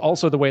 and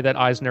also the way that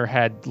Eisner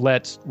had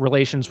let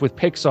relations with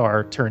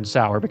Pixar turn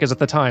sour, because at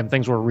the time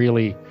things were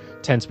really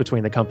tense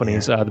between the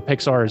companies. The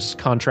Pixar's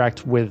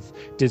contract with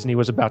Disney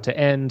was about to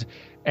end,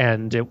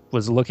 and it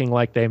was looking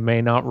like they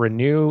may not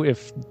renew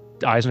if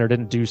Eisner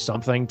didn't do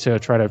something to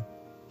try to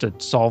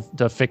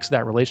fix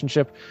that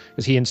relationship,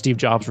 because he and Steve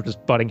Jobs were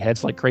just butting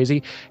heads like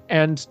crazy.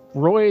 And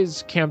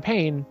Roy's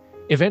campaign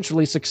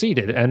eventually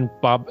succeeded, and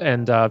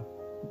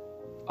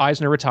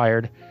Eisner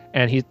retired,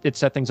 and it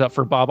set things up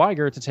for Bob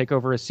Iger to take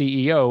over as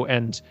CEO,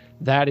 and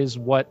that is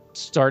what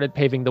started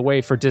paving the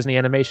way for Disney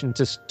Animation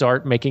to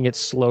start making its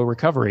slow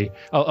recovery,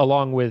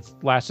 along with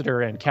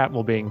Lasseter and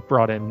Catmull being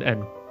brought in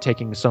and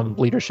taking some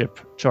leadership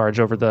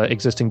charge over the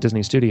existing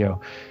Disney studio.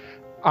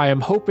 I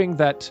am hoping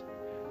that...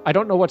 I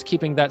don't know what's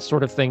keeping that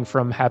sort of thing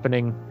from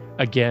happening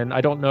again.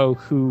 I don't know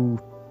who's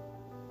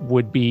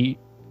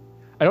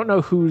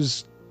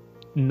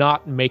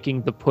not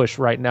making the push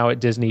right now at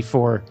Disney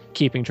for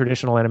keeping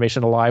traditional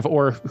animation alive,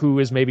 or who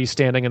is maybe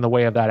standing in the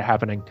way of that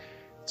happening.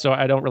 So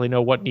I don't really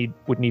know what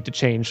would need to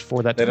change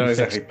for that to be fixed.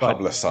 They don't exactly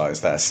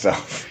publicize that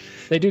stuff.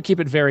 They do keep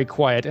it very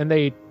quiet, and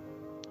they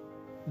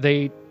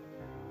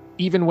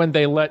even when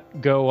they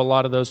let go a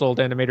lot of those old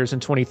animators in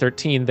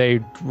 2013,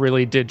 they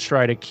really did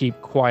try to keep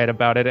quiet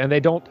about it. And they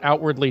don't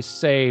outwardly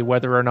say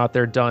whether or not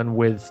they're done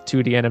with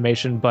 2D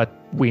animation, but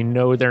we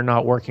know they're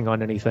not working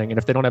on anything. And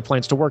if they don't have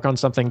plans to work on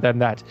something, then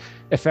that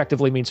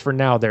effectively means for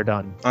now they're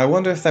done. I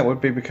wonder if that would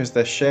be because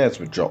their shares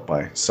would drop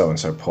by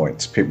so-and-so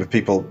points.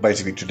 People,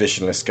 basically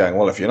traditionalists, going,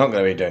 well, if you're not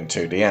going to be doing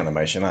 2D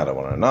animation, I don't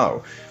want to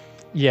know.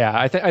 Yeah,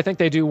 I think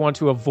they do want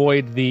to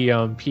avoid the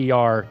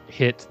PR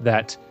hit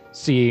that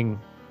seeing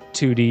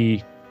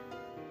 2D,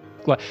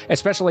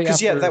 especially because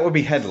that would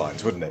be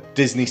headlines, wouldn't it?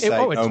 Disney say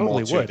no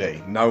totally more 2D,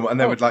 would. No, and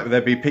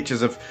there'd be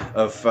pictures of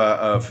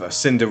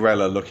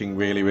Cinderella looking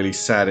really, really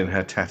sad in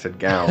her tattered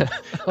gown,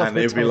 and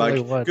it'd be like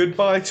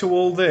goodbye to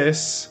all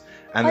this.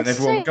 And then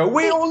everyone would go,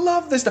 we all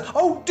love this stuff.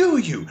 Oh, do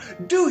you?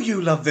 Do you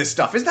love this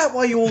stuff? Is that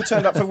why you all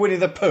turned up for Winnie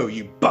the Pooh,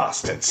 you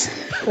bastards?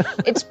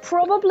 It's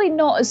probably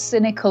not as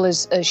cynical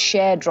as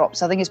share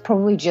drops. I think it's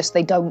probably just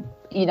they don't,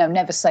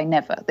 never say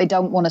never. They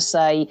don't want to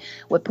say,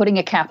 we're putting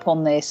a cap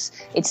on this.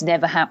 It's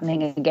never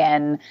happening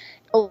again.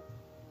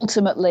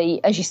 Ultimately,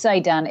 as you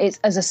say, Dan, it's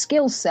as a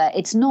skill set,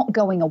 it's not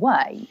going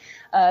away.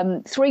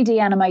 3D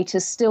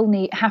animators still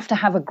have to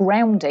have a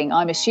grounding,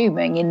 I'm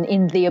assuming,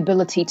 in the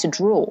ability to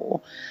draw.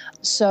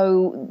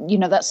 So,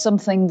 that's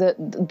something that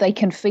they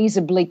can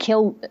feasibly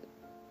kid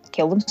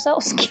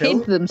themselves.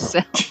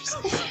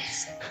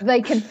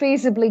 They can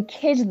feasibly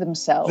kid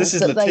themselves. This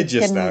is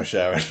litigious now,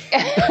 Sharon.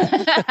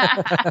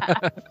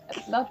 That's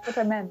what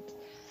I meant.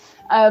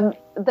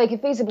 They can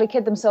feasibly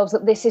kid themselves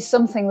that this is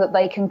something that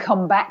they can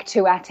come back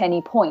to at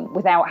any point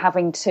without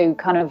having to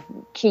kind of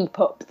keep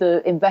up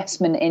the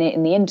investment in it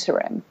in the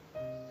interim.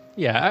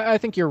 Yeah, I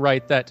think you're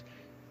right that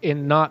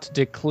in not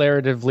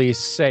declaratively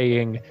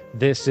saying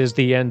this is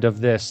the end of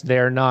this,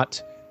 they're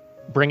not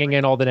bringing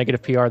in all the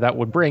negative PR that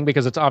would bring,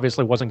 because it's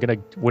obviously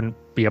wouldn't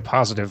be a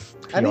positive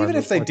PR. And even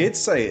if they did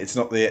say it's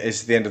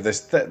the end of this,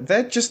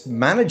 they're just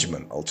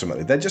management,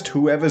 ultimately. They're just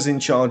whoever's in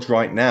charge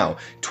right now.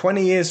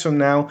 20 years from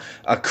now,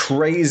 a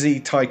crazy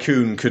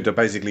tycoon could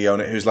basically own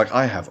it, who's like,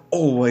 I have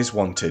always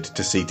wanted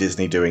to see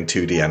Disney doing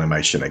 2D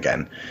animation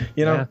again.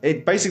 You know,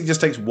 It basically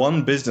just takes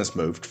one business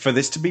move for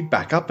this to be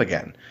back up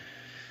again.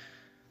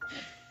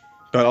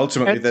 But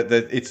ultimately,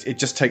 it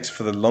just takes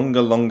for the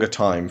longer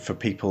time for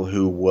people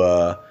who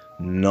were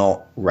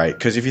not raised.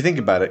 Because if you think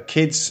about it,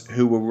 kids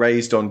who were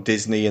raised on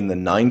Disney in the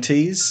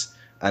 90s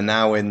are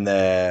now in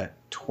their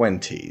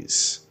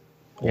 20s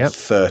or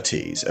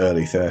 30s,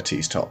 early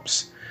 30s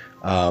tops.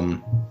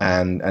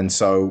 And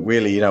so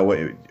really, you know,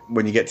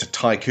 when you get to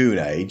tycoon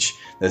age,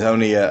 there's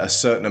only a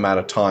certain amount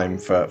of time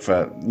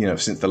for you know,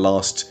 since the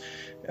last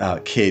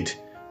kid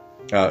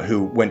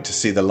who went to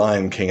see The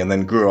Lion King and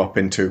then grew up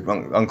into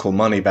Uncle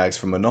Moneybags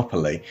from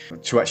Monopoly,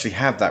 to actually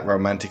have that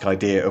romantic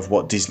idea of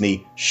what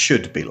Disney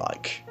should be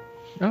like.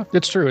 Oh,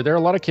 it's true. There are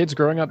a lot of kids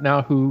growing up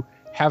now who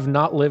have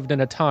not lived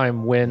in a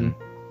time when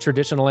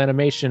traditional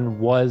animation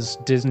was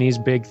Disney's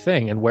big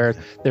thing, and where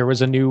there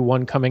was a new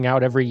one coming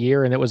out every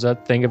year, and it was a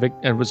thing of it,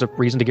 and it was a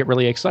reason to get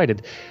really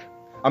excited.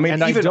 I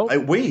mean,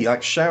 even we,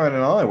 like Sharon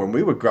and I, when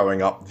we were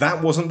growing up,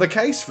 that wasn't the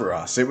case for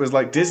us. It was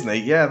like Disney,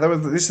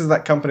 this is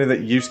that company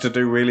that used to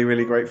do really,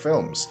 really great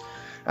films.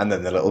 And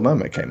then The Little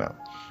Mermaid came out.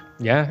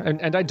 Yeah,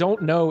 and I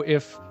don't know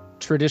if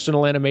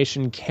traditional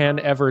animation can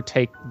ever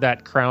take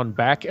that crown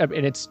back. I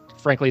mean,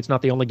 frankly, it's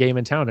not the only game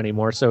in town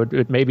anymore, so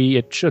maybe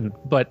it shouldn't.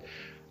 But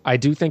I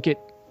do think it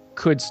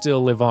could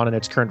still live on in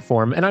its current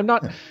form. And I'm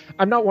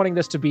not wanting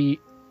this to be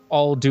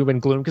all doom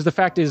and gloom, because the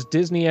fact is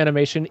Disney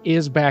animation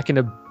is back in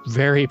a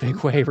very big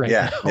way right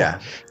now.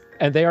 Yeah.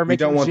 And they are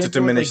making. We don't want to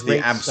diminish the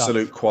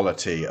absolute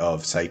quality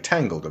of, say,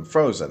 Tangled and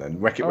Frozen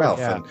and Wreck-It Ralph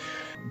and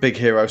Big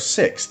Hero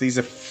 6. These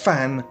are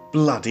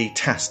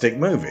fan-bloody-tastic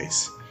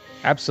movies.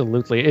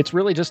 Absolutely. It's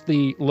really just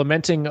the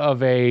lamenting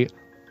of a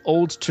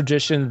old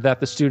tradition that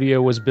the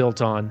studio was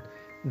built on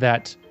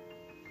that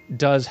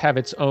does have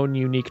its own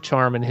unique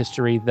charm and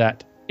history,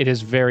 that it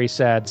is very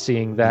sad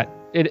seeing that.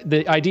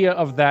 The idea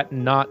of that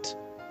not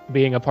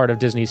being a part of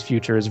Disney's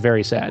future is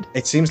very sad.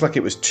 It seems like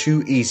it was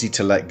too easy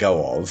to let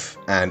go of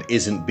and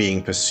isn't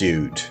being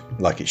pursued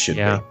like it should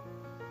be.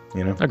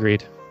 You know?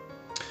 Agreed.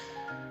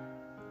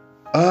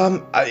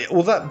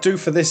 Will that do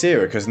for this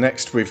era? Because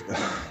next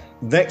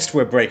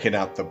we're breaking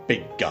out the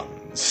big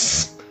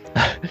guns.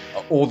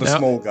 Or the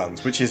small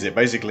guns. Which is it?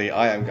 Basically,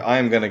 I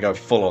am going to go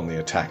full on the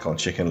attack on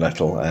Chicken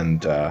Little,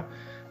 and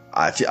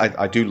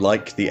I do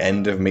like the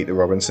end of Meet the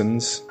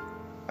Robinsons,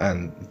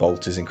 and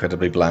Bolt is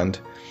incredibly bland.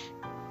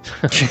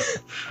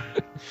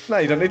 No,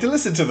 you don't need to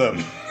listen to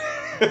them.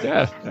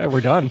 yeah, we're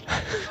done.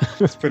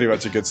 That's pretty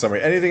much a good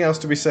summary. Anything else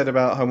to be said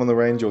about Home on the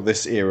Range or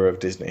this era of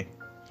Disney?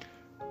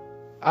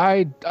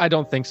 I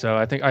don't think so.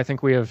 I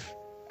think we have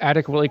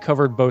adequately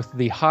covered both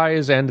the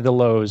highs and the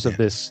lows of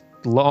this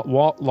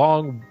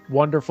long,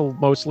 wonderful,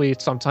 mostly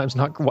sometimes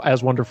not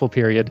as wonderful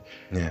period.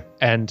 Yeah.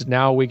 And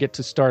now we get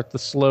to start the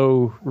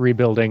slow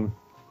rebuilding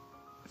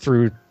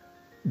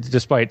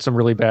despite some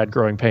really bad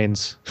growing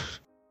pains.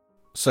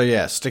 So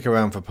yeah, stick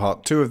around for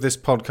part 2 of this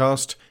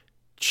podcast,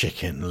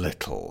 Chicken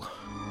Little.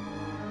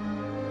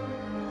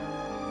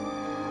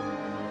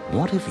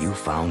 What if you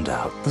found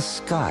out the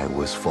sky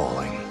was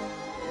falling?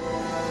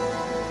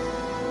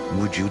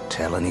 Would you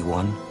tell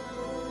anyone?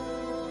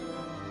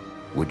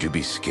 Would you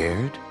be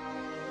scared?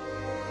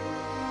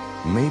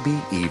 Maybe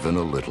even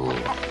a little.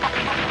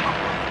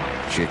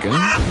 Chicken?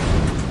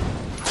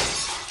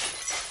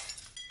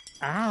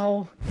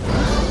 Ow.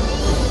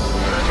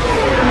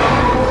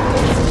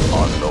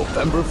 On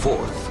November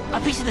 4th.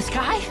 A piece of the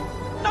sky?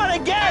 Not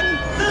again!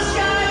 The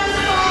sky is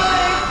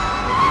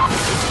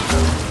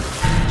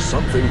falling!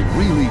 Something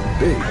really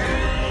big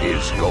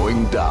is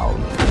going down.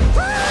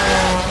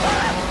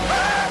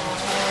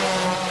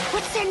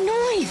 What's that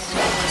noise?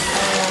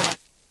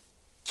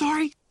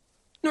 Sorry.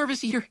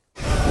 Nervous eater.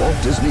 Walt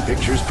Disney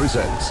Pictures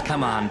presents...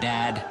 Come on,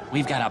 Dad.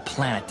 We've got a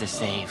planet to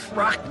save.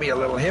 Rock me a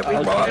little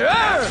hippie boy.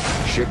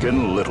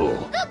 Chicken Little.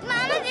 Look,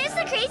 Mama, there's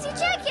the crazy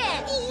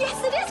chicken.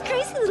 Yes, it is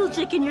crazy little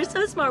chicken. You're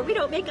so smart. We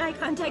don't make eye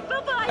contact.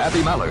 Bye-bye.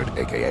 Abby Mallard,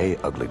 a.k.a.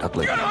 Ugly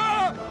Duckling.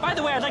 By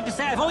the way, I'd like to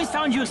say I've always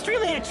found you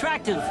extremely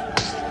attractive.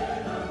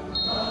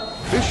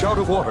 Fish out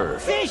of water.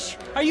 Fish!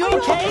 Are you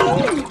okay?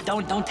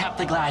 Don't tap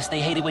the glass.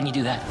 They hate it when you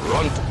do that.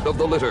 Runt of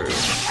the litter.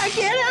 I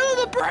can't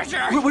handle the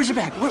pressure. Where's your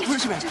bag?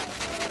 Where's your bag?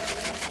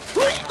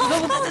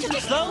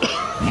 Slow.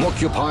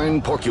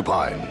 Muckupine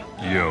Porcupine.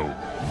 Yo.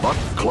 Butt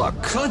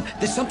Cluck. Son,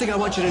 there's something I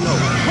want you to know.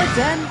 What,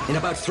 Dad? In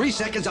about 3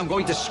 seconds, I'm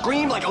going to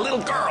scream like a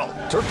little girl.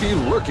 Turkey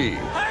Lurkey.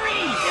 Hurry!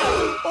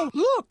 Oh,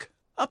 look!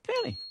 A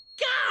penny.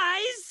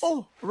 Guys!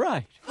 Oh,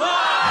 right.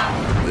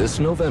 This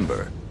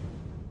November.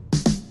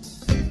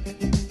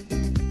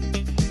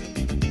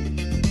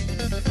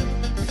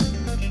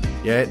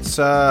 Yeah, it's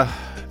the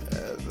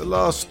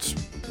last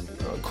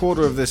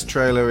quarter of this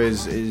trailer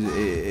is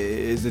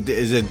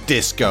a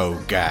disco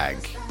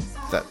gag.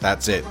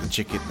 That's it.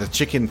 The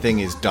chicken thing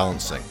is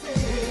dancing.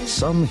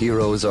 Some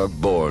heroes are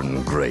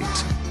born great.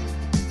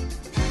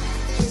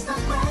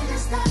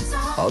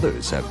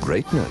 Others have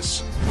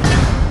greatness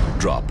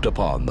dropped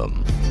upon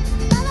them.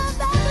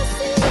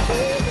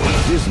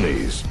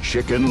 Disney's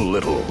Chicken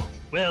Little.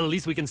 Well, at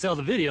least we can sell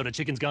the video to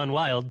Chickens Gone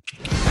Wild.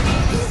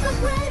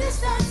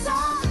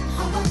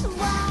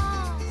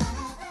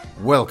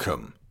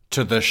 Welcome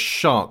to the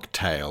Shark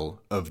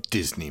Tale of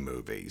Disney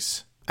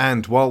movies.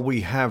 And while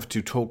we have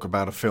to talk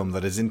about a film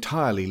that is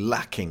entirely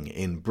lacking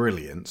in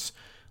brilliance,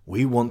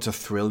 we want to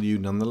thrill you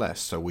nonetheless,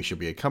 so we shall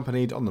be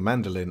accompanied on the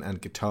mandolin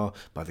and guitar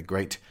by the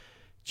great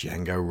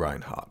Django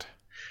Reinhardt.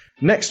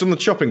 Next on the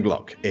chopping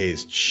block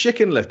is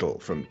Chicken Little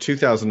from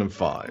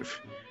 2005.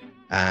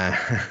 And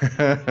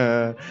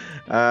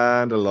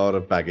a lot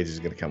of baggage is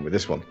going to come with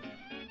this one.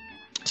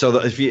 So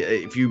that if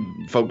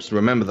you folks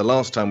remember the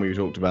last time we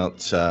talked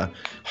about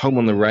Home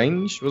on the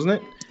Range, wasn't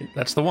it?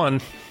 That's the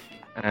one.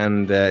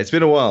 And it's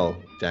been a while,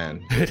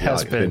 Dan. It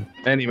has been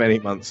many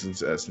months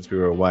since we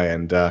were away,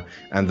 and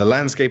the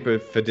landscape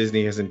for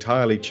Disney has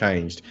entirely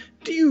changed.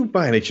 Do you,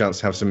 by any chance,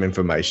 have some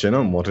information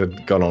on what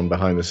had gone on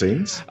behind the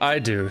scenes? I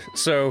do.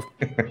 So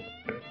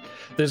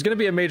there's going to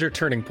be a major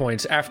turning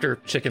point after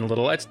Chicken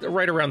Little. It's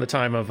right around the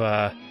time of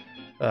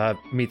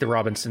Meet the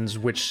Robinsons,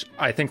 which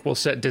I think will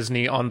set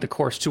Disney on the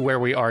course to where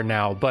we are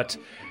now. But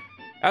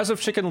as of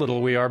Chicken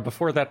Little, we are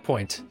before that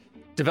point.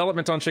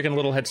 Development on Chicken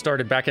Little had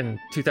started back in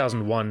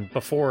 2001,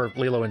 before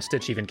Lilo and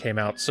Stitch even came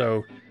out,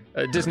 so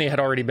Disney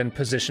had already been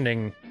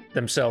positioning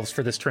themselves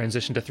for this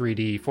transition to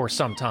 3D for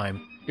some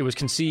time. It was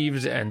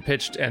conceived and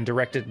pitched and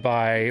directed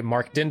by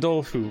Mark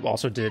Dindal, who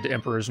also did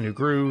Emperor's New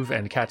Groove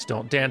and Cats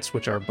Don't Dance,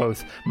 which are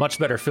both much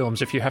better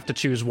films. If you have to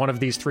choose one of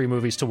these three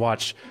movies to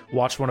watch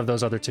one of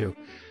those other two.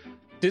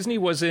 Disney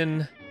was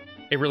in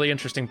a really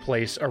interesting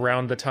place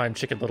around the time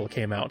Chicken Little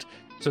came out.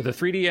 So the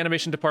 3D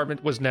animation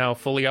department was now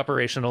fully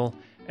operational,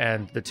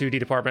 and the 2D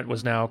department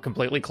was now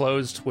completely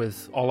closed,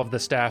 with all of the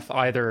staff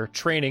either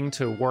training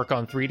to work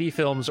on 3D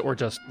films or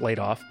just laid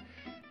off.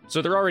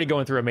 So they're already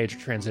going through a major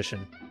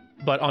transition.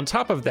 But on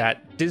top of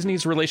that,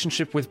 Disney's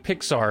relationship with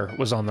Pixar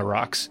was on the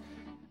rocks,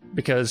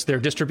 because their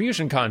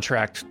distribution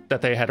contract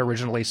that they had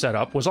originally set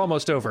up was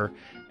almost over,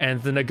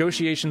 and the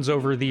negotiations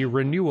over the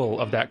renewal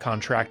of that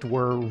contract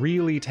were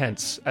really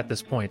tense at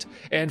this point.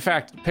 In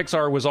fact,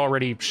 Pixar was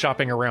already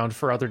shopping around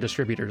for other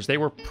distributors. They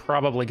were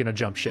probably going to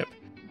jump ship.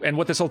 And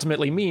what this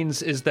ultimately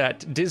means is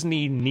that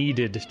Disney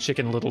needed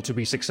Chicken Little to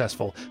be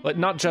successful, but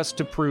not just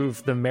to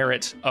prove the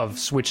merit of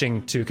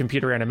switching to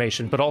computer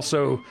animation, but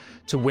also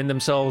to win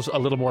themselves a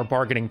little more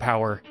bargaining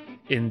power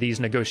in these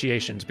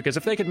negotiations. Because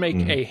if they could make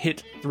a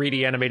hit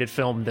 3D animated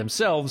film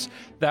themselves,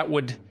 that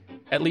would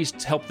at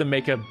least help them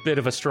make a bit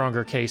of a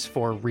stronger case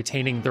for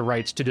retaining the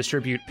rights to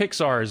distribute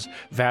Pixar's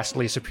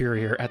vastly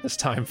superior at this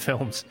time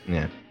films.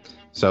 Yeah.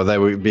 So they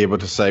would be able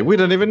to say, we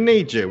don't even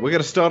need you. We're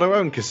going to start our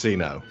own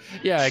casino.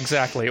 Yeah,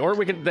 exactly. Or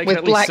they can at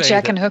least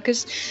blackjack say and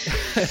hookers.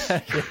 Yeah,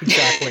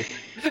 exactly.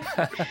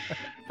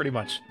 Pretty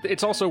much.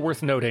 It's also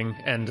worth noting,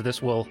 and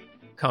this will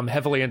come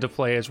heavily into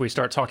play as we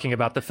start talking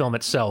about the film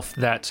itself,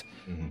 that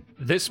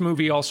this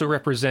movie also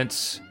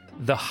represents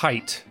the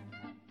height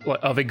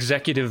of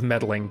executive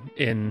meddling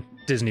in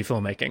Disney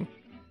filmmaking.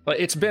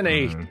 It's been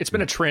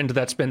a trend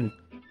that's been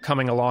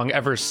coming along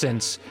ever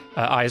since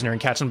Eisner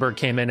and Katzenberg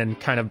came in and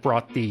kind of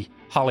brought the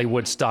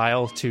Hollywood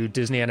style to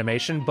Disney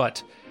animation.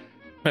 But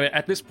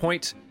at this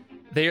point,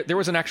 there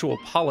was an actual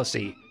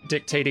policy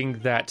dictating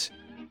that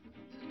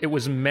it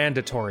was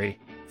mandatory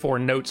for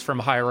notes from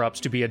higher-ups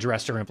to be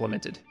addressed or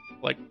implemented.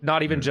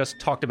 Not even just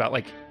talked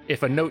about.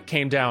 If a note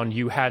came down,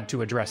 you had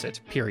to address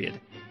it, period.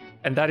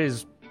 And that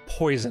is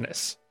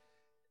poisonous.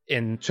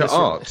 To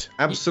art,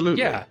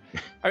 absolutely. Yeah,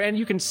 and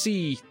you can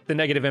see the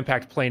negative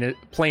impact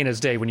plain as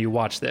day when you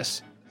watch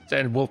this,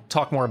 and we'll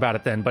talk more about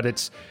it then.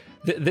 But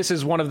this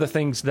is one of the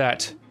things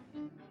that,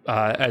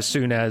 as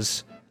soon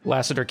as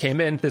Lasseter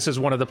came in, this is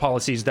one of the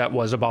policies that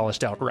was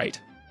abolished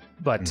outright.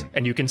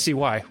 And you can see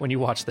why when you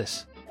watch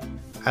this.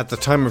 At the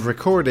time of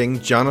recording,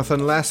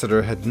 Jonathan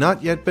Lasseter had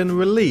not yet been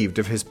relieved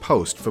of his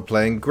post for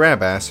playing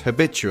grab-ass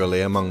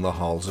habitually among the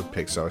halls of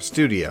Pixar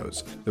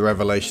Studios, the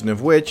revelation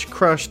of which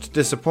crushed,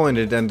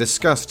 disappointed, and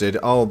disgusted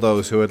all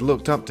those who had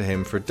looked up to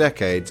him for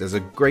decades as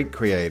a great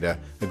creator,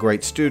 a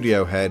great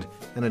studio head,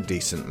 and a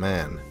decent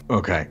man.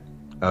 Okay.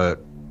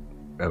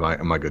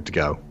 Am I good to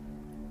go?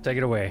 Take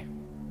it away.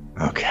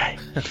 Okay.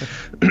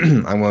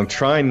 I'm going to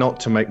try not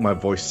to make my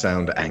voice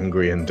sound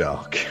angry and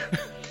dark.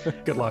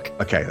 Good luck.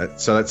 Okay,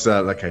 so let's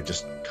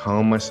just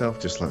calm myself.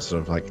 Just let's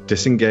sort of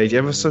disengage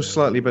ever so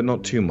slightly, but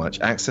not too much.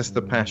 Access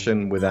the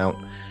passion without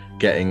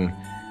getting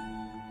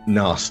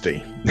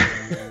nasty.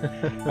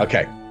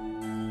 Okay,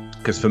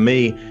 because for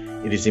me,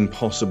 it is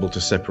impossible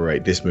to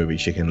separate this movie,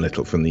 Chicken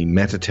Little, from the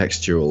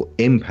metatextual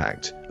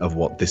impact of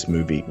what this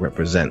movie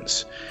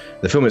represents.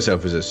 The film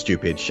itself is a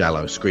stupid,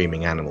 shallow,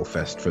 screaming animal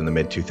fest from the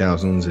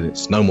mid-2000s, and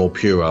it's no more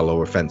puerile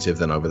or offensive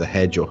than Over the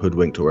Hedge or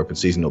Hoodwinked or Open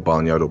Season or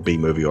Barnyard or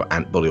B-Movie or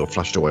Ant Bully or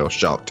Flushed Away or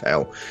Shark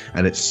Tale,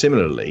 and it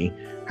similarly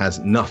has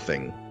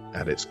nothing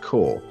at its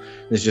core.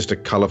 It's just a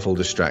colourful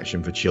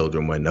distraction for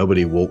children where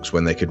nobody walks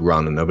when they could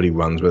run and nobody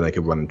runs when they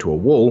could run into a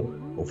wall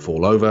or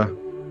fall over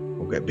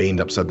or get beamed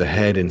upside the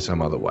head in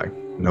some other way.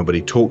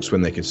 Nobody talks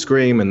when they could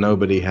scream, and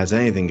nobody has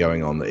anything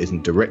going on that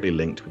isn't directly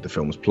linked with the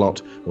film's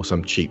plot or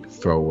some cheap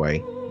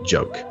throwaway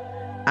joke.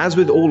 As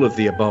with all of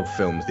the above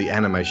films, the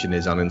animation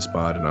is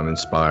uninspired and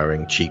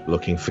uninspiring,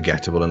 cheap-looking,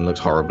 forgettable, and looks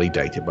horribly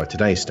dated by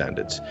today's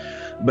standards.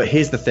 But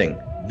here's the thing.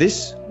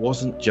 This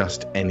wasn't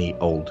just any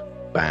old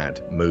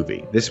bad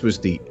movie. This was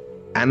the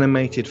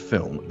animated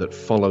film that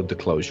followed the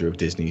closure of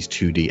Disney's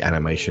 2D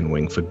animation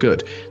wing for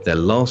good. Their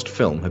last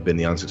film had been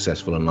the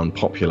unsuccessful and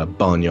unpopular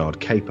barnyard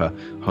caper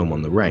Home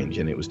on the Range,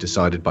 and it was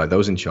decided by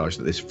those in charge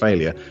that this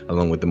failure,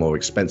 along with the more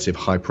expensive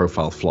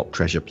high-profile flop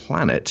Treasure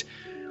Planet,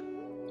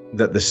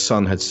 that the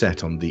sun had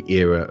set on the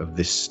era of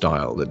this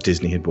style that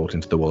Disney had brought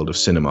into the world of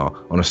cinema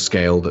on a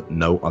scale that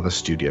no other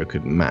studio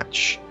could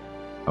match.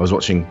 I was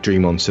watching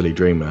Dream On Silly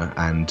Dreamer,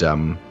 and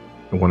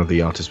one of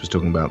the artists was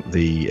talking about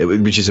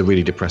which is a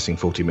really depressing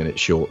 40-minute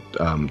short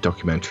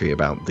documentary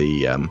about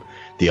the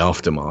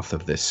aftermath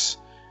of this.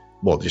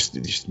 Well,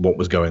 just what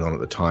was going on at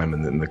the time,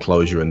 and then the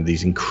closure, and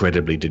these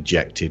incredibly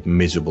dejected,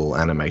 miserable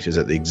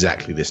animators at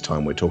exactly this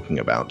time we're talking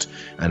about,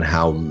 and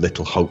how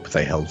little hope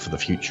they held for the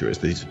future as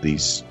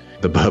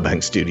the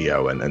Burbank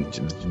studio and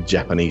the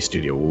Japanese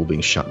studio were all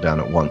being shut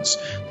down at once.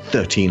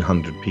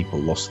 1,300 people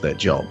lost their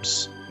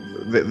jobs.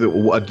 There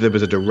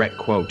was a direct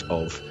quote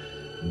of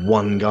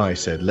one guy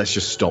said, "Let's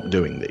just stop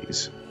doing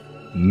these,"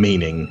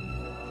 meaning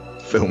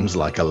films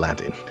like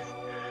Aladdin.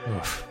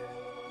 Oof.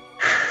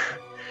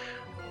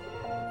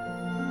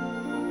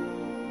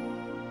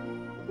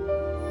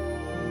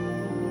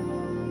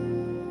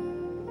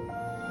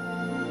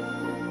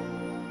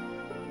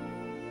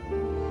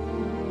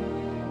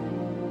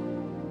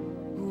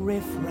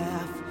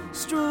 Riff-raff,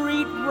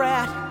 street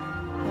rat,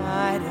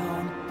 I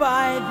don't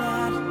buy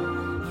that.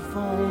 If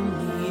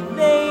only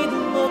they'd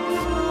look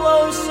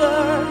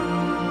closer,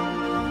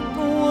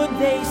 would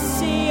they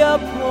see a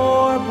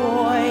poor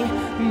boy?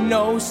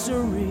 No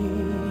siree.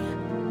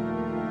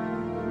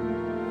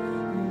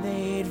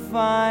 They'd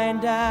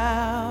find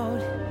out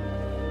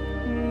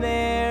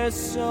there's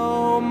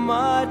so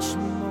much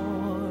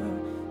more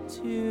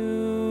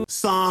to.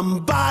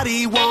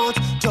 Somebody once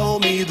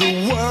told me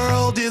the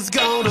world is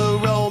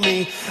gonna roll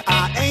me.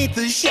 I ain't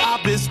the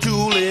sharpest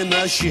tool in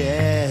the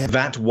shed.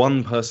 That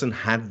one person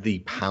had the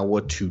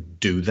power to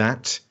do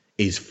that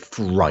is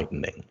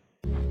frightening.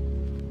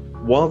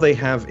 While they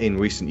have in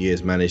recent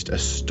years managed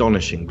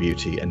astonishing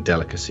beauty and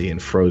delicacy in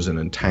Frozen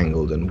and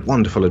Tangled and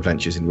wonderful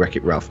adventures in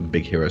Wreck-It Ralph and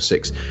Big Hero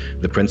 6,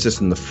 The Princess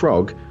and the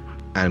Frog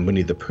and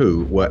Winnie the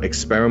Pooh were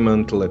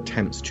experimental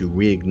attempts to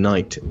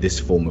reignite this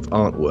form of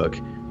artwork,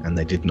 and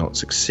they did not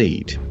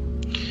succeed.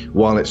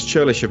 While it's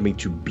churlish of me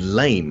to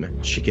blame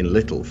Chicken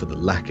Little for the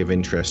lack of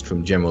interest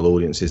from general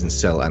audiences in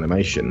cell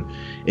animation,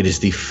 it is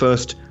the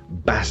first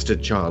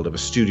bastard child of a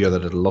studio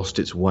that had lost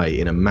its way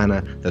in a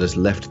manner that has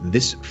left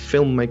this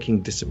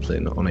filmmaking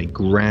discipline on a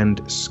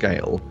grand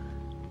scale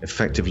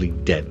effectively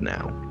dead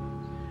now.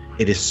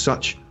 It is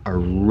such a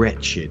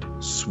wretched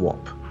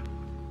swap.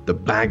 The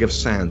bag of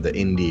sand that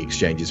Indy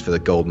exchanges for the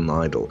Golden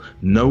Idol.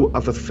 No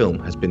other film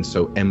has been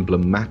so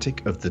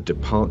emblematic of the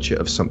departure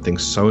of something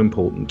so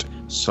important,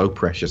 so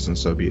precious, and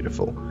so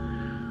beautiful.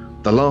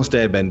 The Last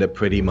Airbender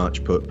pretty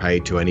much put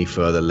paid to any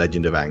further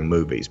Legend of Aang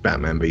movies.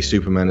 Batman v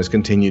Superman has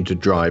continued to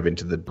drive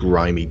into the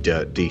grimy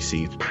dirt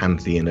DC's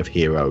pantheon of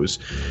heroes.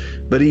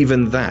 But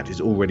even that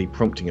is already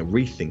prompting a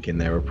rethink in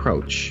their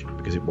approach,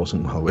 because it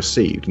wasn't well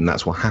received. And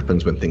that's what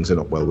happens when things are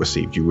not well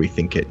received. You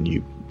rethink it and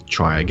you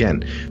try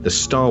again. The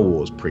Star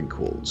Wars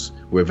prequels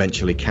were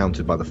eventually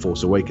countered by The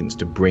Force Awakens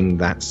to bring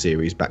that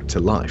series back to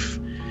life.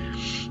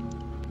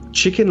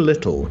 Chicken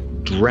Little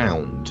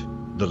drowned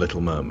The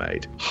Little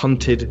Mermaid,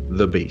 hunted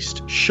the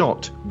Beast,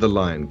 shot The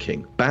Lion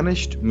King,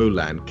 banished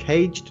Mulan,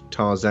 caged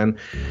Tarzan.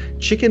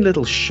 Chicken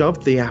Little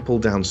shoved the apple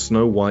down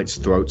Snow White's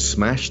throat,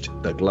 smashed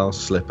the glass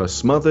slipper,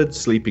 smothered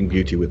Sleeping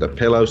Beauty with a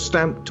pillow,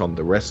 stamped on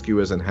the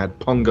rescuers, and had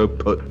Pongo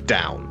put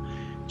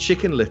down.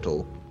 Chicken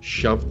Little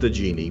shoved the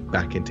genie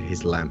back into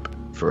his lamp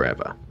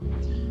forever.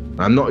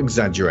 I'm not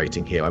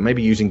exaggerating here. I may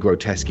be using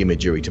grotesque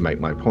imagery to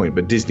make my point,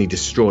 but Disney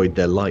destroyed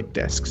their light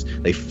desks.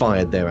 They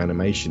fired their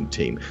animation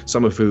team,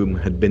 some of whom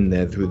had been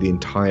there through the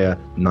entire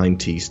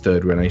 90s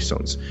Third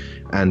Renaissance,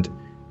 and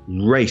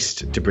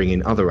raced to bring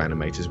in other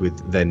animators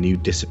with their new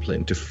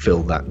discipline to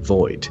fill that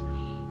void.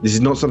 This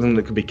is not something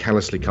that could be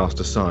callously cast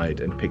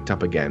aside and picked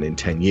up again in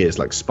 10 years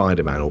like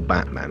Spider-Man or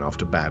Batman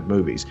after bad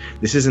movies.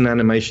 This is an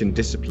animation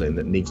discipline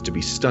that needs to be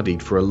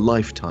studied for a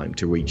lifetime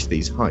to reach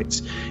these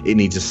heights. It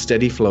needs a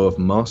steady flow of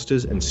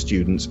masters and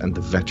students and the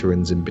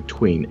veterans in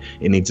between.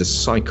 It needs a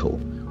cycle,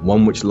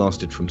 one which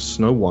lasted from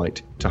Snow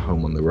White to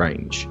Home on the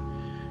Range.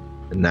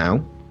 And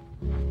now,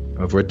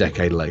 over a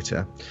decade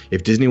later,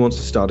 if Disney wants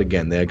to start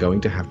again, they are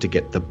going to have to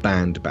get the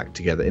band back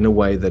together in a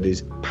way that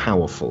is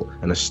powerful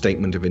and a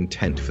statement of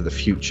intent for the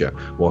future,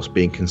 whilst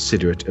being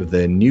considerate of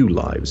their new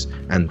lives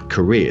and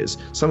careers,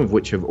 some of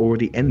which have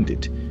already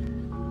ended.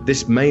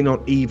 This may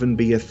not even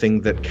be a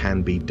thing that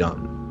can be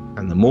done.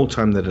 And the more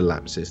time that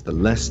elapses, the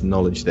less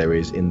knowledge there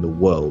is in the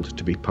world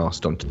to be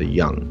passed on to the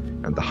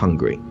young and the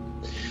hungry.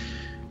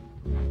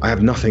 I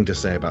have nothing to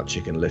say about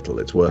Chicken Little.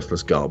 It's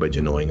worthless garbage,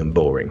 annoying and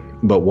boring.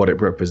 But what it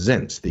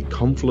represents, the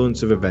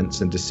confluence of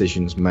events and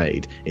decisions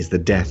made, is the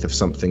death of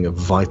something of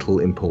vital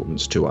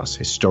importance to us,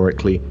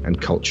 historically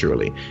and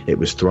culturally. It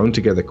was thrown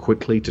together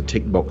quickly to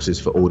tick boxes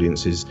for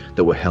audiences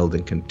that were held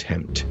in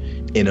contempt,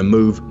 in a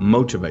move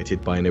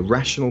motivated by an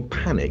irrational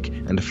panic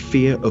and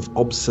fear of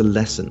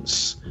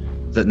obsolescence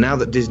that now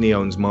that Disney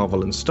owns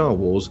Marvel and Star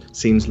Wars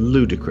seems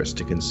ludicrous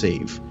to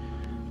conceive.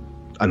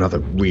 Another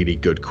really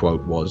good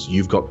quote was,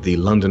 "You've got the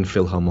London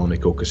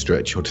Philharmonic Orchestra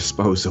at your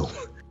disposal,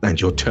 and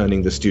you're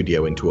turning the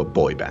studio into a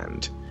boy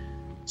band."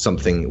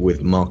 Something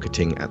with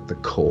marketing at the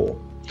core.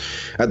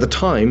 At the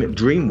time,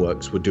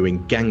 DreamWorks were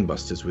doing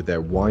gangbusters with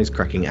their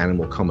wisecracking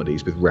animal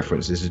comedies with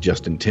references to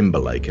Justin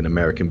Timberlake and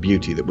American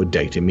Beauty that would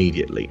date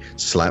immediately.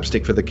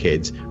 Slapstick for the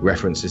kids,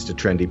 references to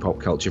trendy pop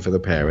culture for the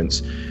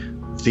parents.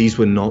 These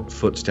were not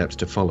footsteps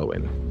to follow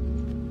in.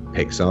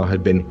 Pixar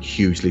had been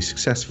hugely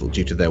successful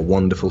due to their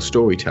wonderful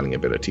storytelling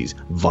abilities,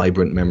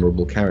 vibrant,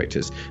 memorable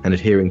characters, and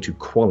adhering to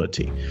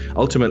quality.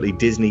 Ultimately,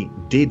 Disney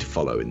did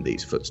follow in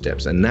these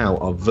footsteps and now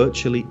are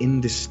virtually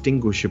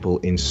indistinguishable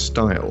in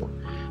style.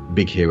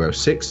 Big Hero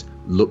 6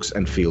 looks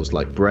and feels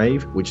like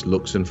Brave, which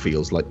looks and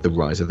feels like The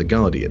Rise of the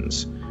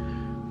Guardians.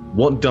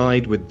 What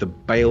died with the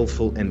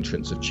baleful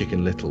entrance of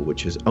Chicken Little,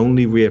 which has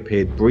only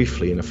reappeared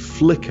briefly in a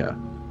flicker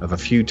of a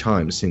few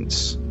times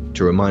since,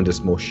 to remind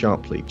us more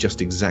sharply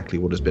just exactly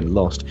what has been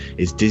lost,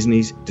 is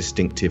Disney's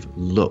distinctive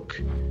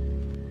look.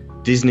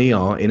 Disney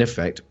are, in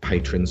effect,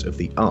 patrons of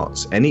the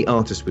arts. Any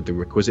artist with the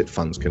requisite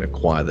funds can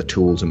acquire the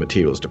tools and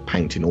materials to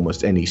paint in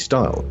almost any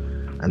style.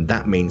 And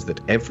that means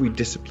that every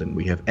discipline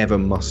we have ever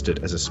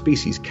mustered as a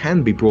species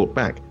can be brought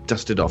back,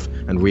 dusted off,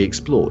 and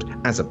re-explored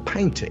as a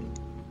painting.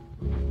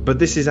 But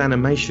this is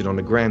animation on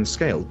a grand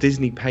scale.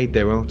 Disney paid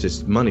their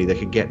artists money they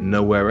could get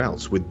nowhere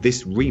else with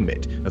this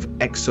remit of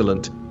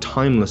excellent,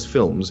 timeless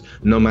films,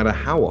 no matter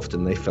how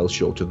often they fell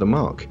short of the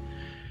mark.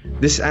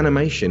 This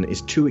animation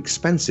is too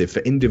expensive for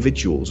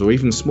individuals or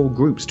even small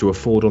groups to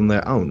afford on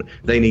their own.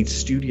 They need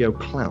studio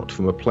clout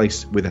from a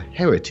place with a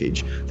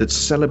heritage that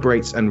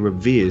celebrates and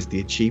reveres the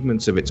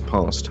achievements of its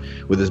past,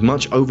 with as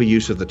much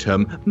overuse of the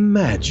term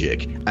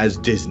magic as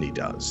Disney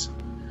does.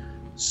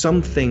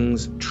 Some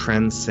things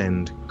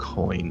transcend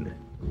coin.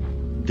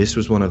 This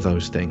was one of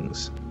those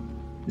things.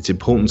 Its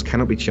importance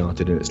cannot be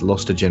charted, and its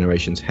loss to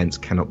generations hence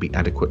cannot be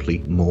adequately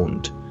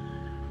mourned.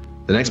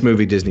 The next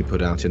movie Disney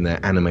put out in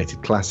their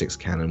animated classics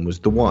canon was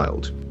The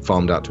Wild,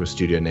 farmed out to a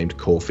studio named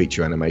Core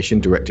Feature Animation,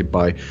 directed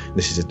by,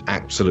 this is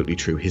absolutely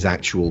true, his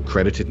actual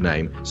credited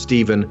name,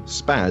 Stephen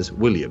Spaz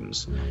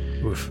Williams.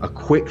 Oof. A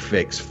quick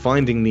fix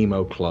Finding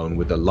Nemo clone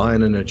with a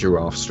lion and a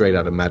giraffe straight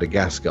out of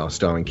Madagascar,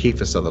 starring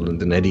Kiefer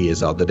Sutherland and Eddie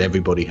Izzard, that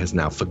everybody has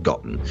now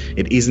forgotten.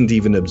 It isn't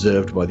even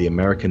observed by the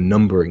American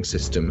numbering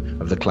system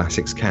of the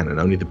classics canon,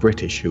 only the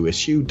British, who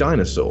eschew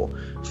dinosaur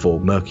for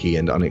murky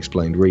and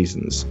unexplained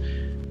reasons.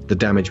 The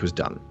damage was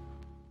done,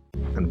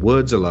 and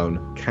words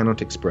alone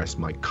cannot express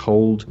my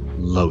cold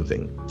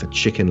loathing for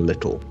Chicken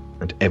Little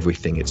and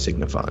everything it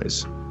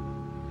signifies.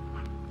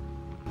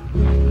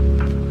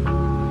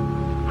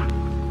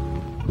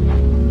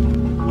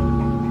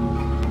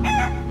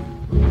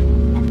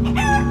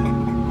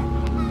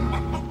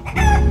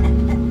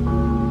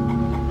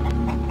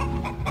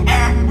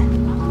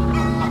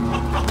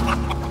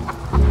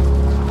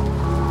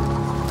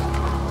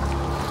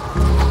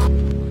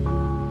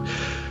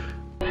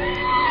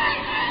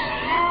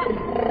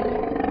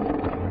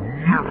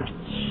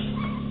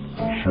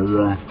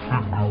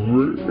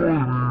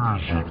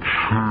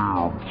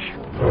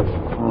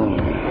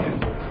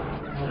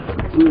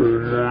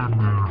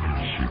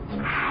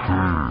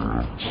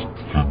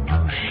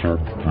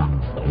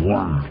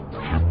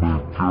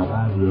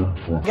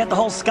 Get the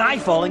whole sky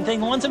falling thing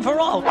once and for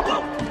all.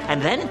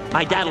 And then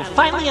my dad will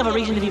finally have a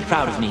reason to be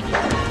proud of me.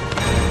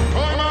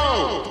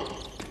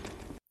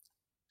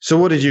 So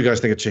what did you guys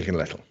think of Chicken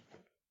Little?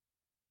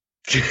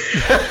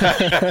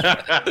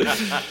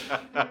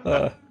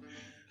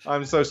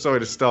 I'm so sorry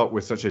to start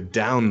with such a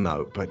down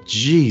note, but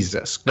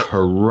Jesus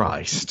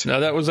Christ. No,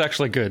 that was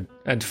actually good.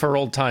 And for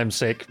old time's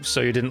sake,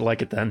 so you didn't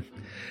like it then.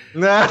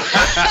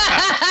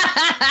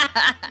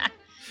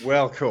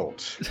 Well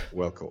caught.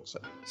 Well caught, sir.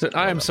 So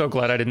I am so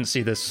glad I didn't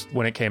see this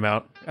when it came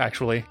out,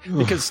 actually.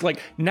 Because,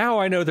 now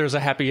I know there's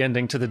a happy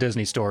ending to the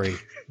Disney story.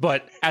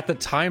 But at the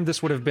time,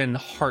 this would have been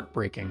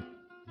heartbreaking.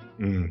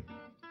 Mm.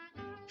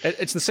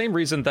 It's the same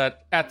reason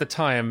that at the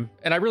time,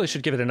 and I really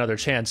should give it another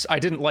chance, I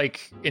didn't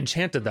like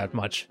Enchanted that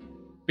much.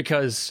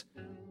 Because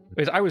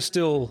I was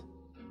still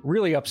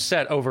really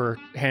upset over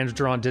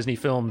hand-drawn Disney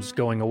films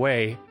going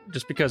away,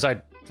 just because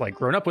I'd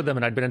grown up with them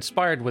and I'd been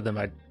inspired with them.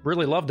 I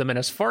really loved them, and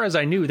as far as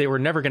I knew, they were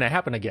never going to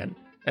happen again.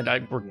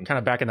 And we're kind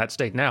of back in that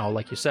state now,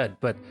 like you said.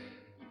 But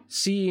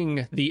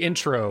seeing the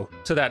intro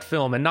to that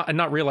film and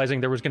not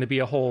realizing there was going to be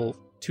a whole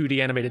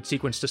 2D animated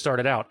sequence to start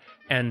it out,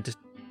 and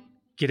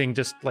getting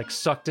just like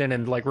sucked in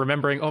and like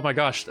remembering, oh my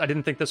gosh, I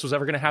didn't think this was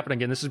ever going to happen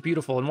again. This is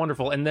beautiful and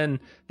wonderful. And then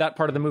that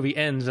part of the movie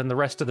ends and the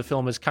rest of the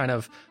film is kind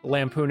of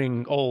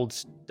lampooning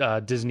old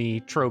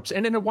Disney tropes,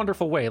 and in a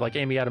wonderful way. Like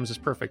Amy Adams is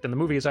perfect and the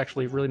movie is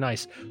actually really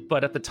nice.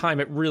 But at the time,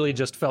 it really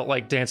just felt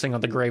like dancing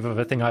on the grave of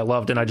a thing I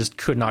loved, and I just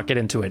could not get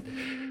into it.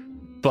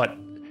 But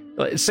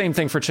same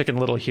thing for Chicken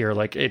Little here.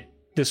 Like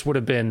this would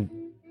have been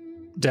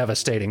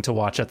devastating to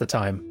watch at the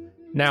time.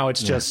 Now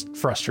it's just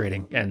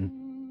frustrating and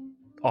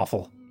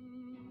awful.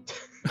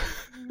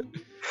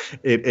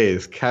 It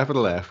is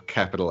capital F,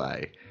 capital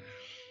A.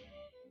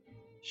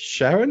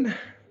 Sharon?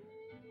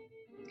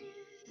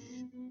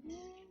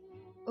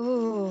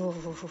 Ooh.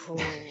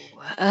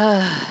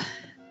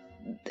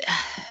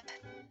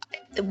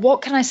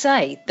 What can I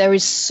say? There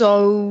is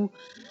so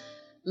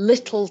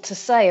little to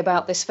say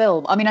about this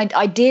film. I mean,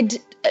 I did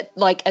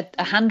like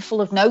a handful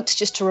of notes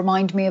just to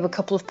remind me of a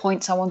couple of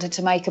points I wanted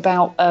to make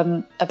about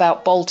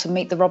Bolt and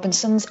Meet the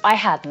Robinsons. I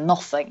had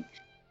nothing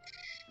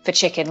for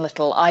Chicken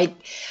Little. I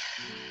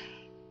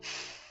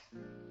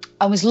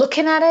was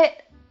looking at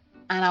it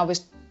and I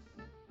was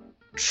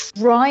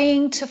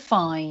trying to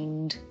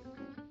find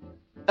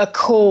a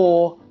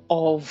core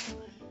of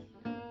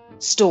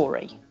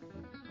story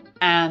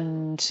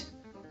and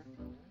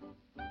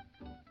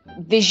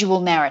visual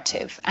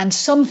narrative and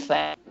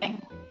something.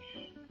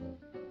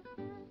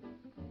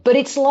 But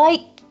it's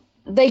like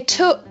they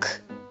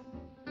took...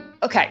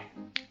 Okay,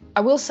 I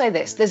will say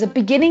this. There's a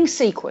beginning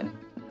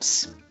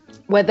sequence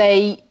where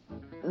they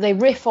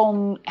riff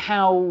on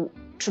how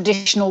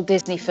traditional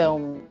Disney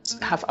films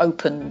have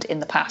opened in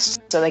the past.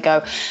 So they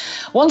go,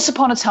 once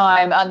upon a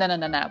time,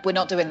 no, we're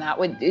not doing that.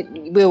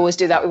 We always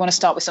do that. We want to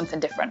start with something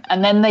different.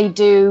 And then they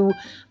do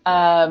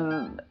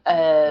the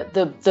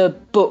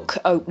book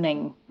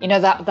opening,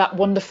 that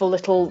wonderful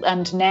little,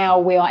 and now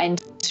we are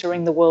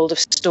entering the world of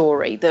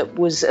story that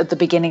was at the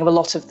beginning of a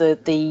lot of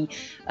the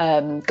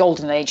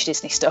Golden Age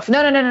Disney stuff.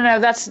 No,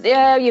 that's,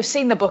 you've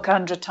seen the book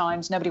 100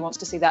 times. Nobody wants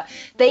to see that.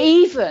 They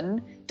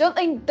even,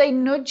 they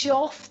nudge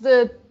off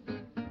the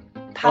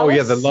palace. Oh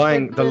yeah,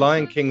 the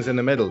Lion King's in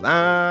the middle.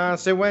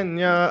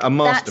 Sewenya, a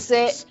masterpiece.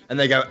 That's it. And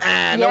they go,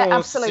 no one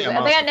wants to see a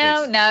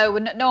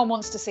masterpiece. No one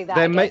wants to see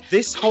that.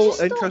 This whole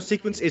intro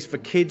sequence is for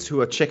kids who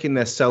are checking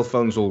their cell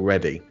phones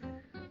already.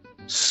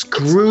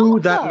 Screw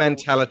that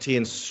mentality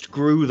and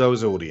screw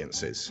those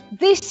audiences.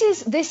 This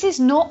is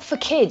not for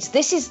kids.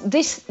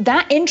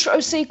 That intro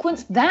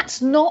sequence,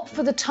 that's not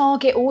for the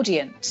target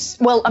audience.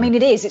 Well, I mean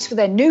it is. It's for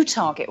their new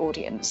target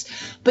audience.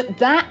 But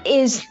that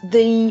is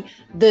the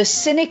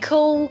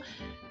cynical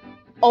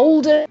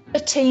older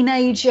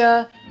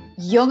teenager,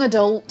 young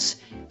adult.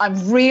 I'm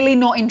really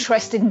not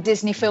interested in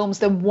Disney films.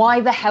 Then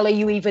why the hell are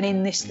you even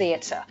in this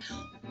theatre?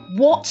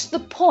 What's the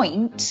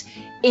point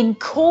in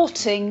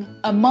courting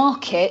a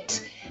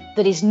market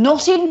that is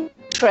not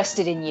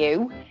interested in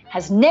you,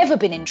 has never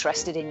been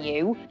interested in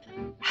you,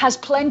 has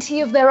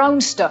plenty of their own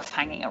stuff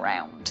hanging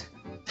around?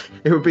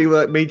 It would be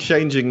like me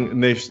changing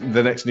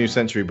the Next New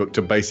Century book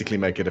to basically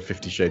make it a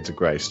 50 Shades of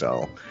Grey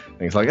style.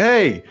 And it's like,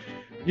 hey,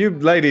 you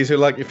ladies who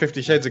like your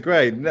 50 Shades of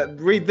Grey,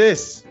 read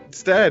this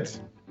instead.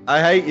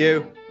 I hate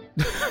you.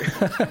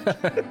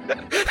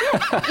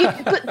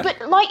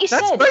 But like you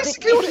said,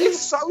 it's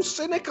so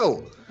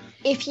cynical.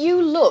 If you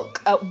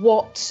look at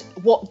what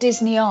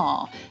Disney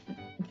are,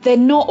 they're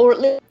not, or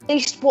at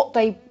least what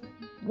they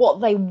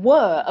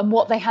were and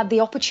what they had the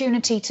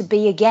opportunity to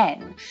be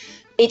again.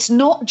 It's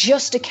not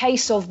just a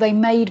case of they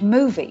made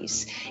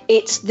movies.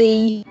 It's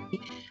the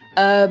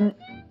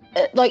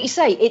like you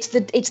say, it's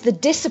the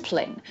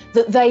discipline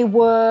that they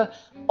were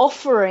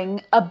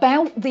offering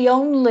about the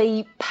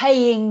only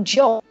paying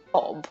job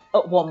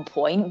at one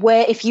point,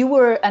 where if you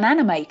were an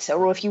animator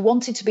or if you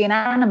wanted to be an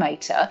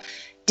animator,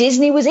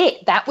 Disney was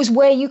it. That was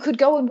where you could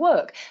go and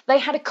work. They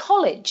had a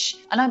college,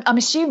 and I'm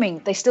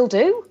assuming they still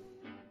do.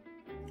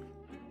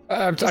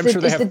 I'm sure they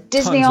have. Is the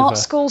Disney Art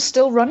School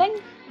still running?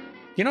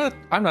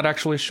 I'm not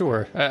actually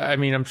sure. I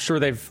mean, I'm sure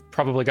they've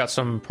probably got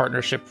some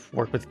partnership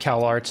work with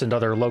CalArts and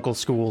other local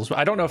schools.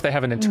 I don't know if they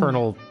have an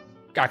internal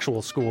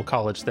actual school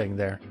college thing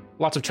there.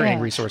 Lots of training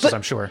resources,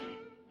 I'm sure.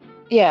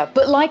 Yeah,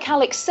 but like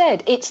Alex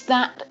said, it's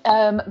that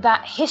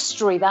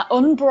history, that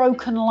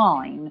unbroken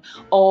line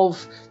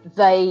of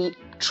they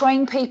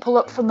train people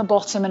up from the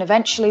bottom and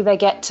eventually they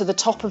get to the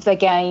top of their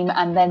game,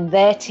 and then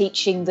they're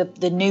teaching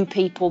the new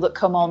people that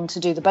come on to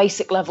do the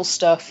basic level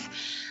stuff.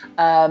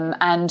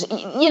 And,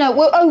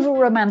 we're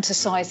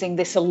over-romanticising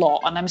this a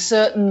lot, and I'm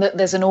certain that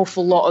there's an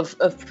awful lot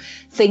of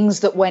things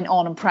that went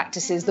on and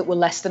practices that were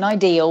less than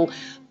ideal,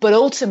 but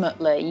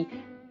ultimately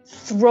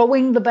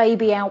throwing the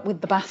baby out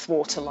with the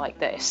bathwater like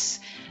this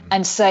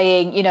and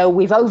saying,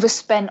 we've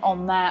overspent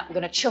on that, we're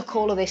going to chuck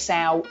all of this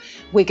out,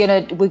 we're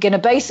going to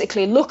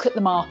basically look at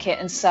the market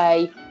and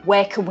say,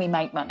 where can we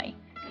make money?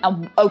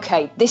 And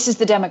okay, this is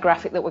the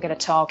demographic that we're going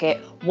to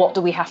target. What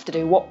do we have to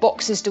do? What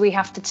boxes do we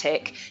have to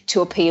tick to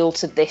appeal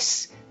to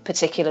this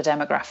particular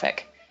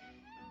demographic?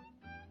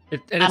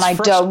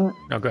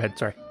 No, go ahead.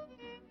 Sorry.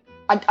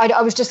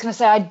 I was just going to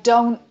say,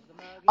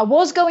 I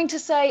was going to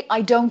say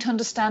I don't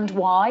understand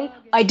why.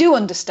 I do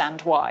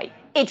understand why.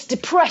 It's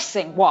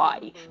depressing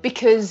why,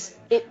 because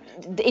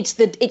it's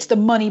the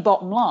money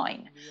bottom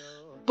line.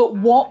 But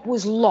what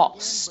was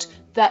lost,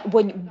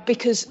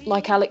 because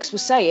like Alex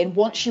was saying,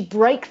 once you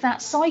break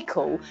that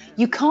cycle,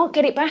 you can't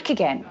get it back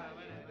again.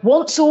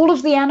 Once all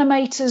of the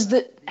animators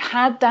that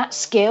had that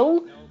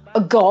skill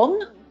are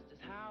gone,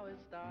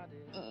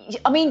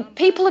 I mean,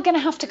 people are going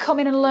to have to come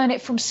in and learn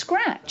it from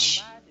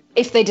scratch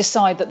if they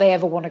decide that they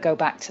ever want to go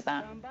back to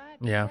that.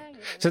 Yeah.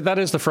 So that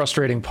is the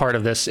frustrating part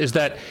of this, is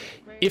that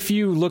if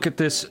you look at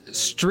this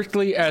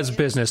strictly as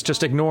business,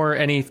 just ignore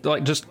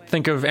just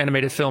think of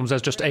animated films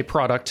as just a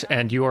product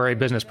and you are a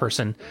business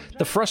person.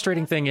 The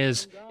frustrating thing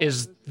is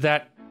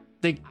that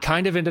they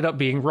kind of ended up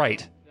being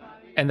right.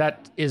 And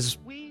that is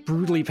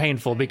brutally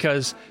painful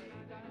because,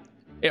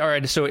 all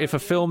right, so if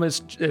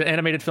an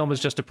animated film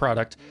is just a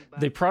product,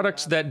 the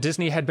products that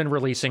Disney had been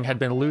releasing had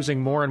been losing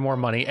more and more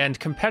money, and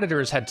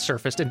competitors had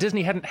surfaced, and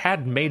Disney hadn't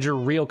had major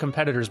real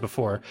competitors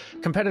before.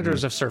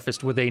 Competitors have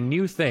surfaced with a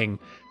new thing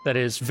that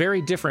is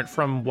very different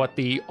from what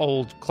the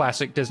old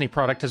classic Disney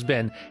product has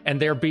been, and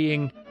they're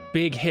being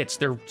big hits.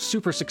 They're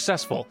super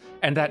successful,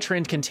 and that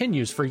trend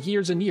continues for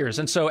years and years.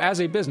 And so as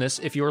a business,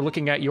 if you're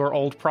looking at your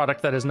old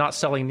product that is not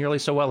selling nearly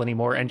so well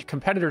anymore, and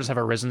competitors have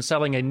arisen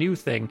selling a new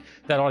thing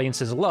that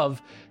audiences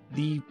love,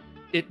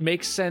 it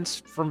makes sense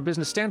from a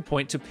business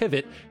standpoint to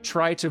pivot,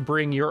 try to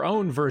bring your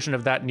own version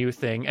of that new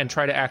thing, and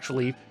try to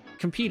actually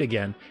compete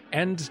again.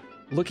 And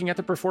looking at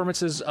the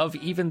performances of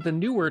even the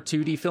newer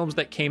 2D films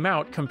that came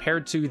out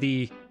compared to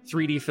the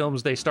 3D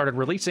films they started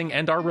releasing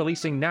and are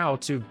releasing now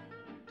to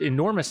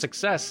enormous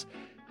success,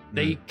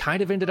 they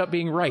kind of ended up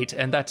being right.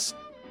 And that's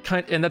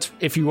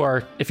if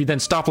you then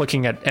stop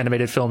looking at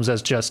animated films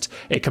as just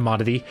a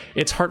commodity,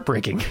 it's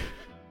heartbreaking.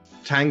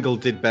 Tangled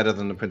did better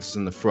than The Princess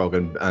and the Frog,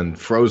 and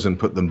Frozen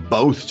put them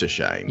both to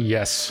shame.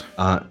 Yes.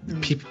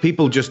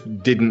 People just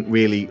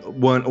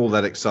weren't all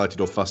that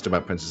excited or fussed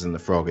about Princess and the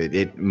Frog.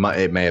 It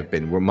may have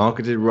been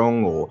marketed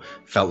wrong or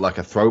felt like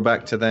a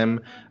throwback to them.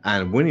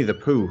 And Winnie the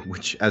Pooh,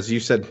 which, as you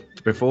said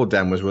before,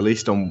 Dan, was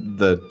released on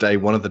the day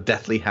one of the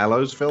Deathly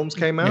Hallows films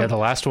came out. Yeah, the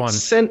last one.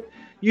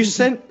 You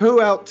sent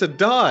Pooh out to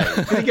die.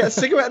 Did he get a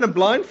cigarette and a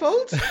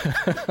blindfold?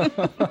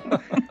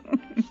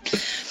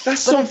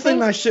 That's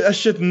something I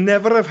should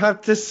never have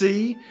had to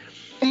see.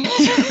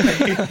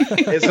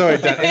 Sorry,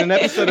 Dan. In an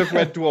episode of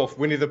Red Dwarf,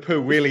 Winnie the Pooh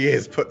really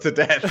is put to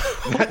death.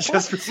 That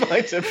just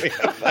reminded me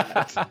of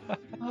that.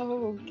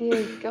 Oh,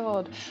 dear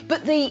God.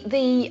 But the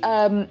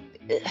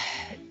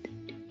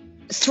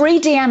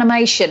 3D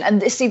animation,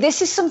 and see,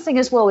 this is something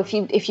as well, if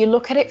you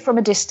look at it from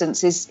a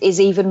distance, is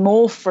even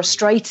more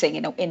frustrating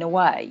in a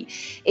way,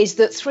 is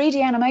that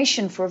 3D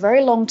animation for a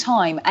very long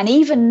time, and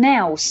even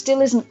now, still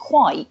isn't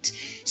quite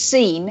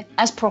seen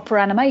as proper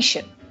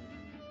animation.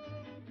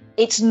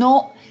 It's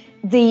not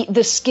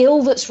the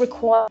skill that's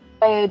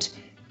required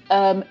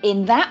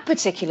in that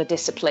particular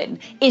discipline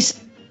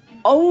is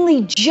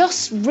only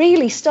just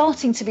really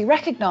starting to be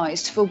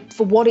recognized for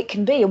what it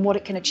can be and what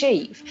it can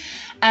achieve.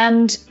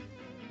 And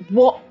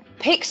what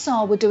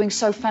Pixar were doing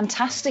so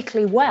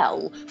fantastically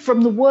well from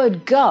the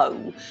word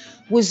go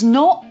was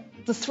not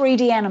the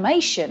 3D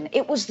animation,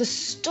 it was the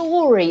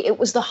story, it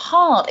was the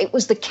heart, it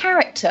was the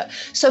character.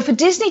 So for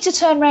Disney to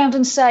turn around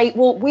and say,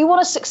 well, we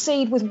want to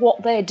succeed with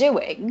what they're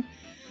doing,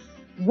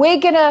 we're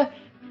going to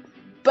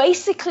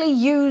basically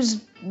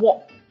use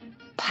what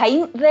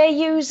paint they're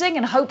using,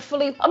 and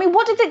hopefully, I mean,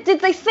 what did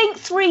they think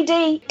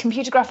 3D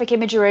computer graphic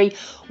imagery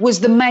was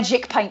the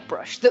magic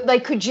paintbrush, that they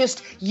could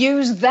just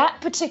use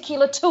that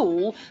particular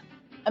tool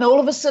and all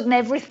of a sudden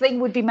everything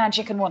would be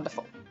magic and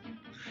wonderful?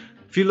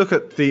 If you look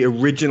at the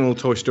original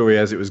Toy Story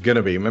as it was going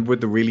to be, remember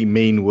with the really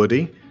mean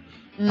Woody?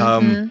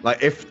 Mm-hmm.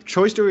 Like if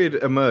Toy Story had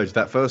emerged,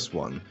 that first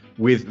one,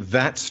 with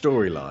that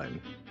storyline,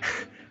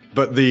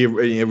 but the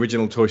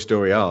original Toy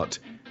Story art,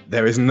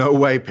 there is no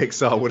way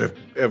Pixar would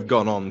have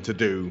gone on to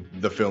do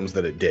the films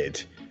that it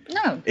did.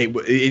 No.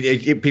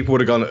 People would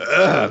have gone,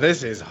 ugh,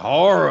 this is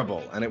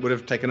horrible. And it would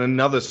have taken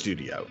another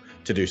studio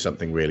to do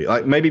something really.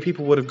 Like maybe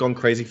people would have gone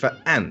crazy for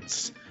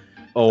Ants.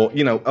 Or,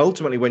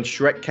 ultimately when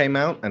Shrek came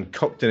out and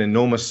cocked an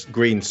enormous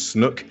green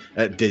snook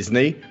at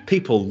Disney,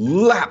 people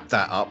lapped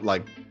that up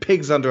like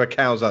pigs under a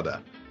cow's udder.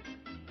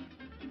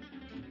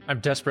 I'm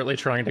desperately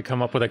trying to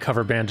come up with a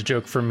cover band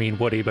joke for Mean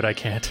Woody, but I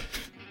can't.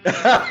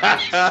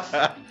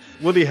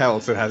 Woody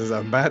Harrelson has his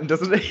own band,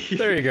 doesn't he?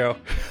 There you go.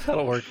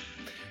 That'll work.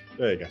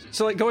 There you go.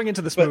 So, like, going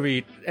into this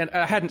movie, and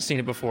I hadn't seen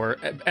it before,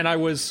 and I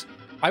was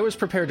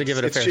prepared to give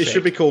it a fair shake. It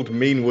should be called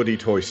Mean Woody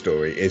Toy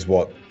Story, is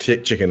what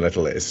Chicken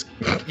Little is.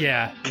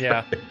 Yeah.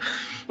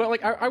 But,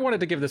 like, I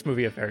wanted to give this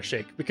movie a fair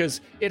shake, because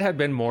it had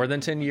been more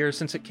than 10 years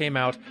since it came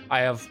out. I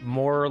have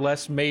more or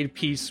less made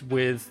peace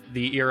with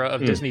the era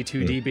of Disney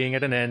 2D being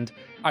at an end.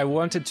 I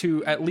wanted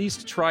to at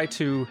least try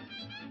to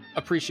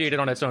appreciate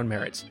it on its own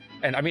merits.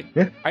 And I mean,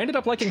 I ended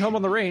up liking Home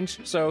on the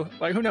Range, so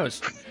like, who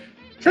knows?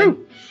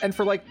 True. And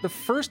for like the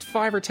first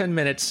 5 or 10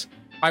 minutes,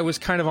 I was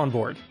kind of on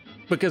board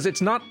because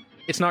it's not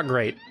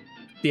great,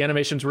 The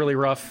animation's really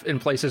rough in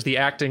places. The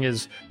acting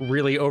is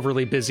really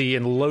overly busy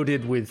and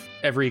loaded with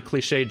every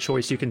cliched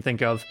choice you can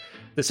think of.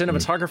 The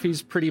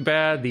cinematography's pretty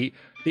bad. The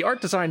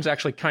art design's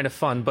actually kind of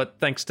fun, but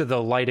thanks to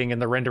the lighting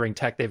and the rendering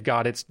tech they've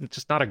got, it's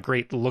just not a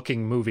great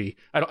looking movie.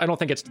 I don't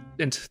think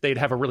they'd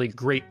have a really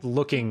great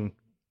looking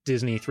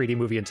Disney 3D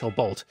movie until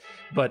Bolt.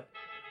 But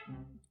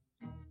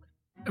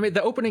I mean,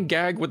 the opening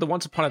gag with the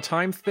Once Upon a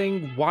Time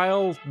thing,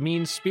 while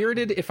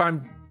mean-spirited, if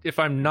I'm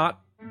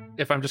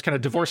just kind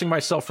of divorcing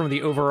myself from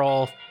the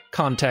overall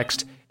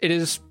context,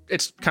 it's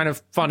kind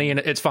of funny and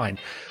it's fine.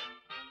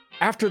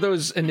 After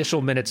those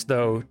initial minutes,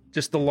 though,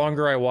 just the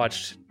longer I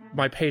watched,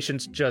 my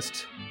patience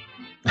just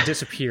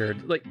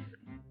disappeared. Like,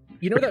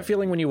 you know that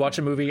feeling when you watch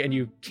a movie and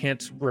you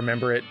can't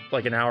remember it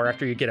like an hour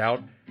after you get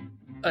out?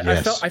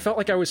 Yes. I felt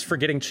like I was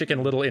forgetting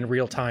Chicken Little in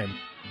real time.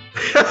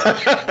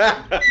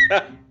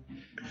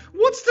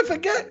 What's to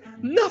forget?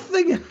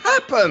 Nothing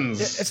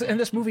happens. And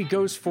this movie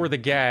goes for the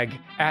gag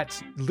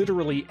at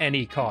literally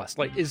any cost.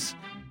 Like, is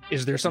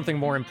there something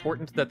more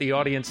important that the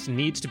audience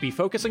needs to be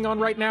focusing on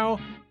right now?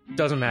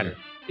 Doesn't matter.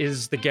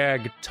 Is the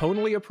gag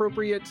tonally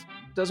appropriate?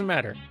 Doesn't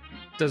matter.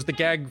 Does the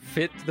gag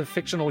fit the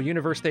fictional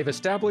universe they've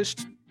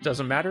established?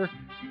 Doesn't matter.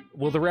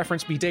 Will the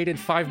reference be dated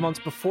 5 months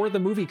before the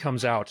movie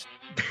comes out?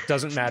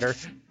 Doesn't matter.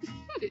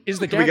 Is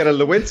the gag... We got a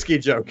Lewinsky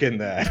joke in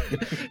there.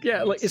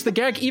 Yeah, like, is the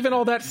gag even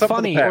all that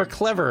funny or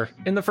clever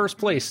in the first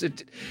place?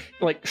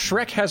 Like,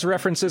 Shrek has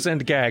references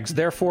and gags,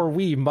 therefore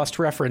we must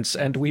reference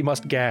and we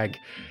must gag.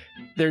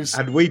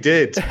 And we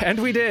did. And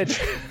we did.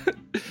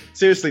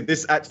 Seriously,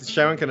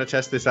 Sharon can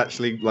attest, this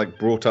actually like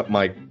brought up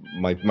my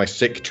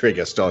sick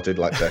trigger started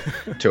like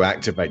to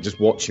activate. Just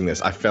watching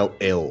this, I felt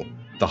ill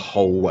the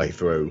whole way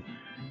through.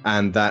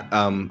 And that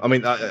I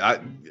mean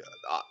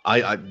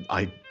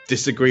I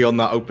disagree on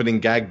that opening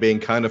gag being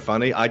kind of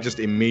funny. I just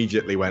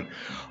immediately went,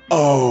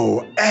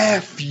 "Oh,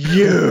 F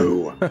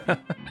you."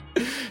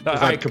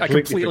 I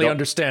completely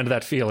understand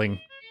that feeling.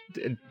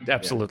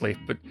 Absolutely.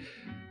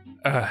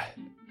 Yeah.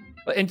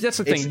 But and that's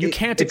the thing, you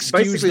can't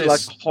excuse this. It's basically like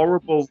a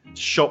horrible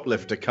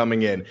shoplifter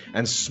coming in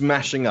and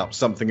smashing up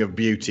something of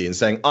beauty and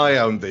saying, "I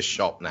own this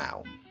shop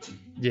now."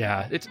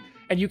 Yeah,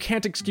 and you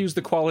can't excuse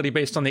the quality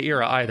based on the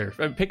era either.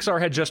 Pixar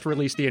had just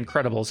released The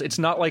Incredibles. It's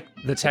not like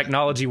the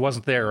technology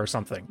wasn't there or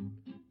something.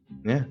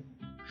 Yeah.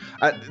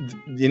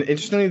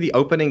 Interestingly, the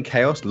opening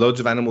chaos, loads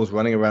of animals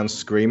running around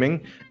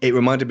screaming, it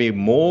reminded me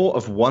more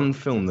of one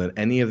film than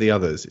any of the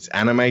others. It's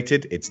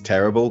animated, it's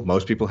terrible,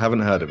 most people haven't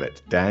heard of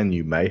it. Dan,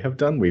 you may have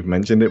done, we've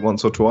mentioned it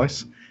once or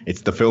twice.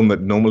 It's the film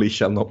that normally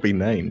shall not be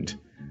named.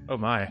 Oh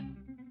my.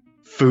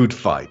 Food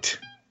Fight.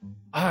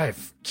 I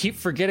keep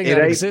forgetting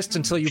that exists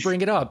until you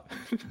bring it up.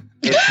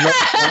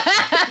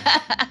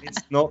 It's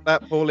not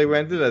that poorly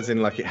rendered, as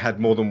in like it had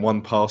more than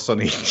one pass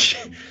on each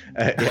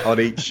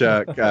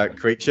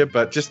creature,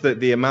 but just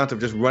the amount of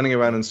just running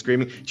around and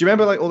screaming. Do you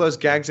remember like all those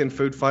gags in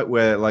Food Fight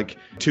where like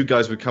two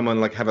guys would come on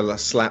like have a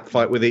slap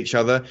fight with each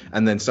other,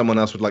 and then someone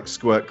else would like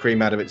squirt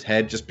cream out of its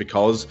head just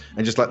because,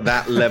 and just like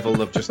that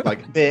level of just like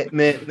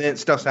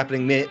stuff's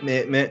happening,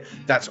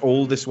 that's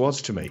all this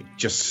was to me.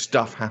 Just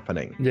stuff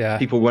happening. Yeah.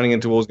 People running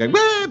into walls going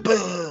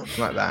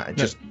like that. It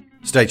just.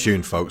 Stay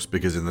tuned, folks,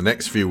 because in the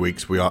next few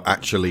weeks we are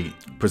actually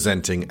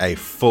presenting a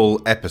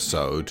full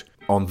episode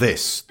on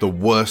this, the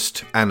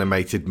worst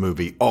animated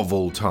movie of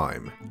all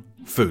time,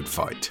 Food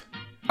Fight.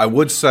 I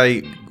would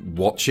say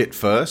watch it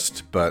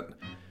first, but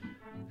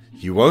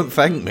you won't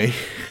thank me.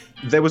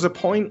 There was a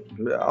point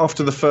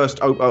after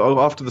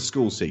the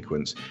school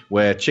sequence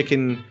where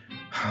Chicken...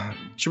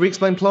 Should we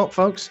explain plot,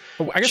 folks?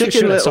 I guess we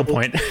should at some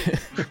point.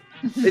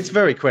 It's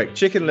very quick.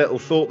 Chicken Little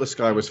thought the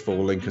sky was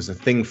falling because a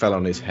thing fell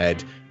on his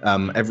head.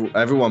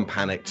 Everyone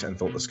panicked and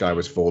thought the sky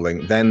was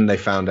falling. Then they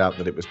found out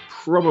that it was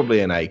probably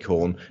an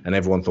acorn, and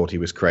everyone thought he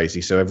was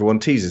crazy. So everyone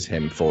teases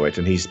him for it,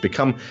 and he's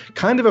become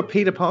kind of a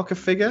Peter Parker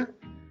figure.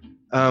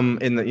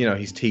 In that,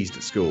 he's teased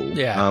at school.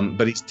 Yeah.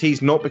 But he's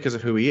teased not because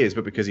of who he is,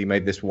 but because he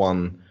made this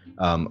one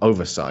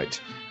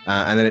oversight.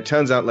 And then it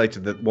turns out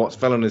later that what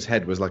fell on his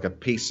head was like a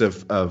piece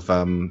of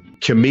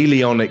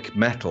chameleonic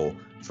metal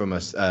from a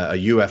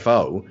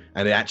UFO,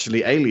 and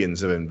actually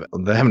aliens they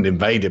haven't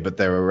invaded, but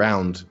they're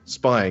around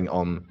spying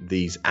on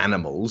these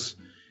animals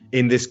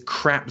in this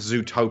crap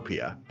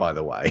Zootopia, by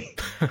the way.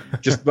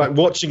 Just like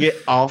watching it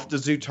after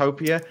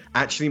Zootopia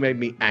actually made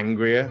me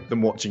angrier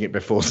than watching it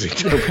before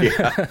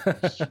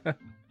Zootopia.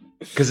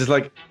 Because it's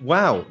like,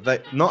 wow,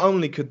 not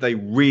only could they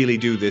really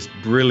do this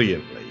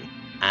brilliantly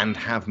and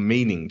have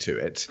meaning to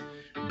it,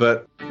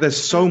 but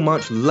there's so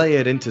much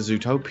layered into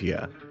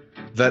Zootopia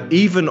that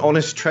even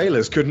honest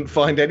trailers couldn't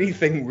find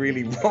anything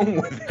really wrong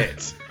with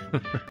it.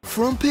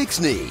 From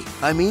Disney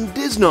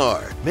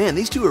Disnar. Man,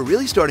 these two are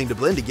really starting to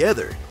blend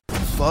together.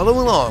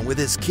 Follow along with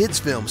this kids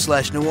film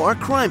 / noir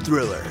crime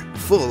thriller,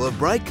 full of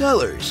bright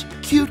colors,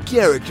 cute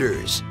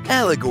characters,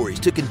 allegories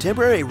to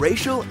contemporary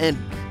racial and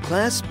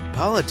class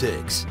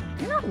politics,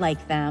 You're not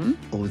like them.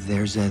 Oh,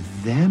 there's a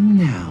them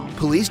now.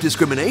 Police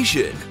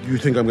discrimination. You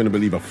think I'm going to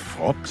believe a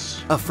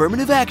fox?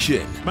 Affirmative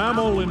action.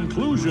 Mammal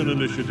Inclusion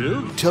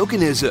Initiative.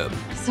 Tokenism.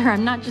 Sir,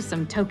 I'm not just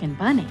some token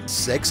bunny.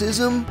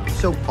 Sexism.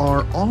 So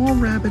are all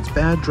rabbits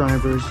bad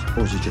drivers,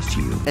 or is it just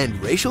you?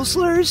 And racial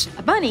slurs?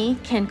 A bunny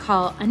can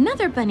call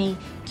another bunny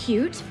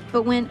cute,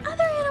 but when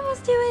other animals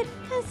do it,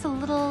 it's a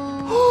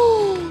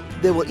little...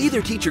 They will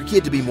either teach your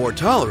kid to be more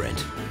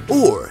tolerant,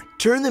 or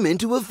turn them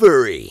into a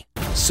furry.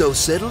 So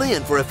settle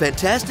in for a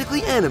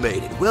fantastically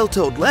animated,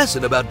 well-told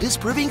lesson about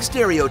disproving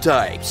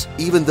stereotypes.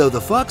 Even though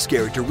the fox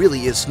character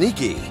really is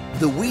sneaky,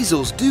 the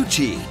weasels do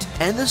cheat,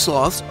 and the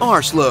sloths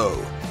are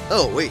slow.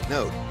 Oh, wait,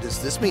 no.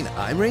 Does this mean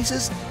I'm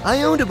racist?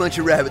 I owned a bunch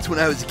of rabbits when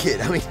I was a kid.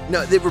 I mean,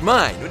 no, they were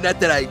mine. Not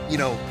that I,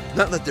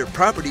 not that they're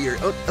property or...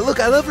 Oh, look,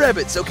 I love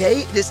rabbits,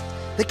 okay?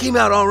 That came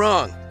out all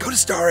wrong. Go to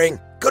starring.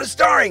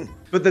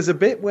 But there's a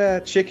bit where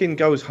Chicken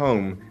goes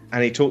home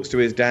and he talks to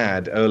his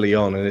dad early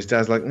on, and his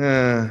dad's like,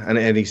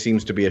 and he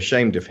seems to be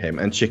ashamed of him,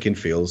 and Chicken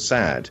feels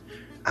sad.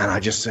 And I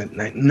just said,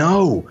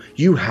 no,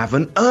 you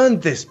haven't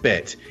earned this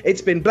bit.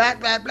 It's been blah,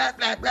 blah, blah,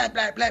 blah, blah,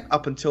 blah, blah,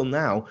 up until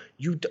now.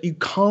 You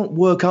can't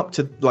work up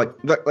to, like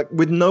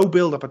with no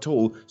build-up at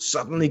all,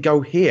 suddenly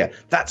go here.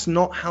 That's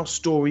not how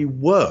story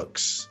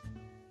works.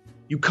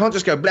 You can't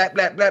just go blah,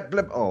 blah, blah,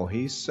 blah. Oh,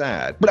 he's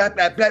sad. Blah,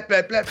 blah, blah,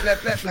 blah, blah, blah,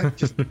 blah, blah.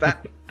 Just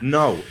that.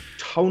 No.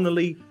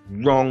 Tonally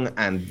wrong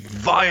and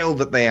vile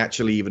that they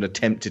actually even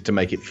attempted to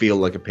make it feel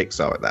like a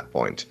Pixar at that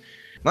point.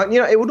 Like,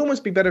 it would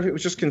almost be better if it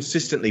was just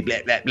consistently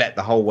blah, blah, blah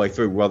the whole way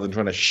through, rather than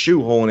trying to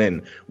shoehorn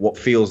in what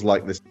feels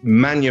like this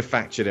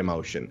manufactured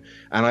emotion.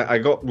 And I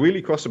got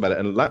really cross about it,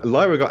 and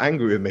Lyra got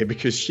angry with me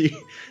because she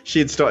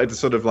had started to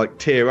sort of like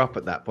tear up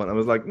at that point. I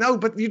was like, no,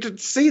 but you just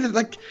see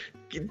that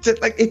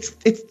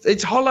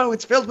it's hollow,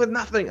 it's filled with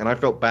nothing. And I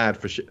felt bad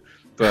for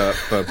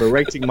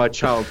berating my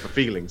child for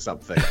feeling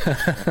something.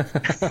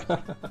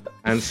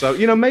 And so,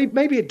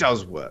 maybe it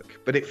does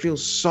work, but it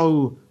feels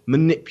so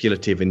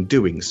manipulative in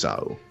doing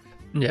so.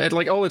 Yeah,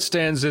 all it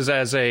stands is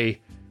as a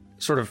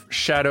sort of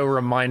shadow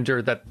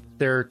reminder that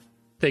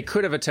they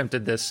could have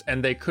attempted this,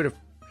 and they could have,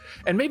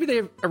 and maybe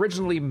they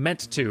originally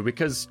meant to,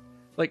 because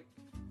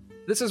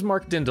this is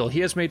Mark Dindal.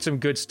 He has made some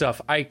good stuff.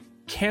 I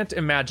can't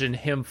imagine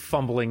him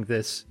fumbling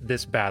this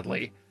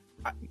badly.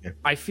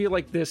 I feel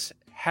like this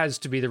has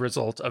to be the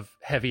result of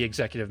heavy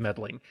executive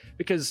meddling,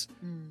 because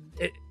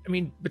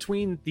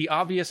between the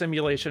obvious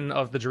emulation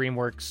of the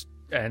DreamWorks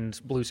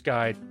and Blue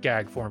Sky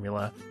gag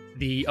formula,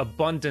 the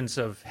abundance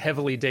of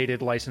heavily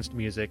dated licensed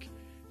music,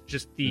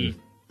 just the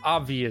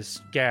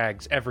obvious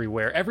gags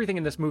everywhere. Everything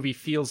in this movie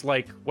feels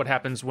like what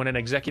happens when an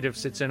executive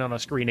sits in on a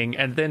screening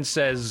and then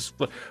says,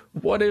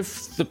 what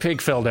if the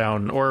pig fell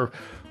down? Or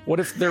what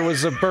if there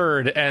was a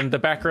bird and the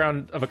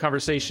background of a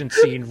conversation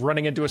scene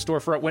running into a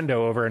storefront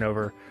window over and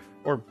over?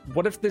 Or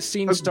what if this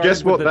scene started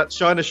Guess what? That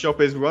China shop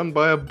is run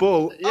by a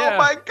bull. Yeah. Oh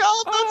my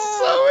god, that's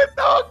so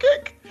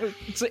anarchic!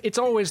 It's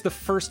always the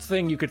first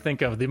thing you could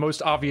think of, the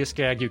most obvious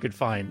gag you could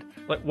find.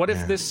 Like, what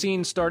if this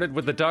scene started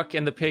with the duck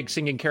and the pig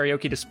singing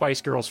karaoke to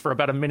Spice Girls for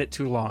about a minute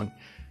too long?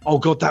 Oh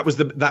god, that was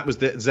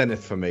the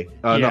zenith for me.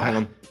 No, hang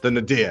on, the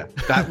nadir.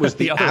 That was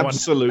the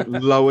absolute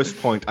lowest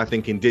point I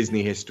think in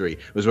Disney history,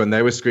 was when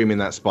they were screaming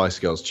that Spice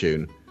Girls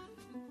tune,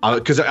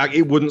 because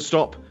it wouldn't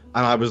stop.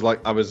 And I was like,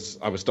 I was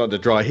starting to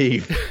dry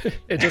heave.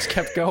 It just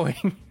kept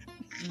going.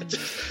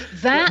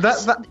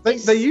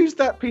 They used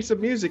that piece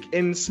of music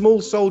in Small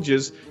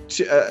Soldiers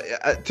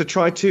to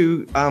try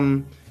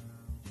to,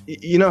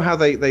 you know how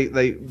they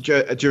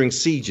during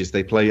sieges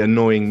they play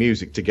annoying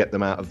music to get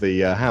them out of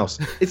the house.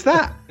 It's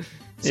that.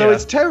 So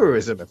it's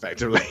terrorism,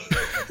 effectively.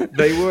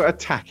 They were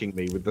attacking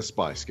me with the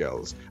Spice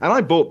Girls, and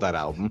I bought that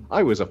album.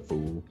 I was a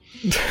fool.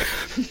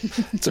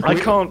 I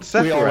can't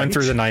separate. We all went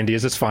through the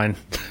 90s. It's fine.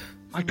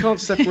 I can't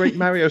separate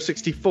Mario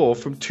 64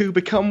 from 2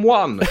 Become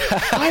 1.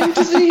 I'm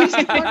diseased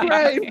in my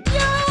brain.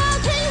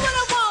 I'll tell you what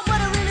I want, what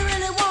I really,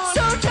 really want.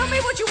 So tell me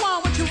what you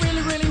want, what you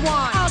really, really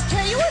want. I'll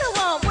tell you what I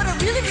want, what I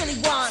really, really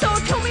want. So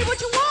tell me what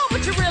you want,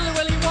 what you really,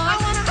 really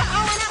want. I wanna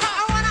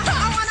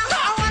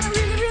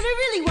really, really,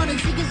 really wanna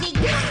zig.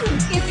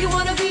 If you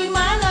wanna be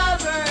my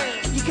lover,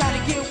 you gotta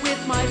get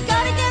with my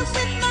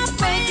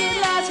make it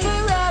last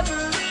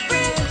forever.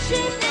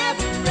 Friendship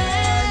never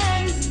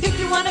ends. If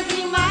you wanna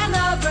be my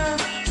lover,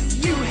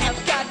 you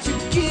have got to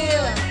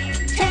give.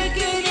 Take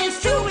it is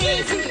too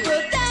easy,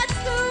 but that's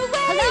the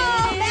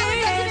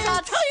way it is.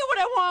 I'll tell you what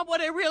I want,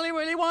 what I really,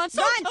 really want.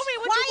 So tell me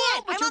what you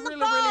want, what you really,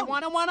 really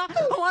want. I wanna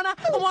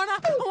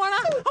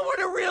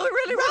really,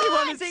 really, really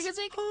want to zig.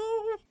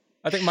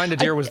 I think Mind the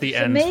Deer was the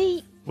end.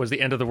 Me, was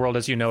the end of the world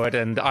as you know it,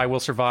 and I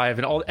Will Survive,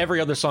 and every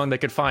other song they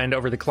could find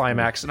over the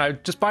climax. And I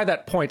just by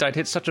that point, I'd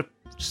hit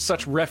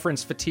such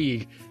reference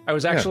fatigue. I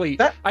was actually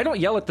I don't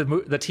yell at the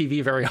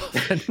TV very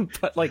often,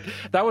 but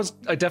that was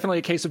definitely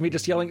a case of me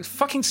just yelling,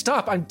 "Fucking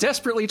stop! I'm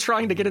desperately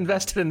trying to get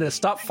invested in this.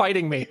 Stop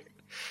fighting me."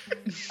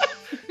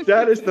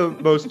 That is the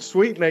most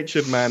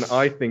sweet-natured man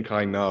I think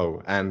I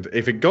know, and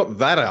if it got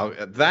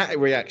that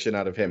reaction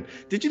out of him.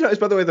 Did you notice,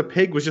 by the way, the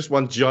pig was just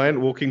one giant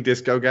walking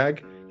disco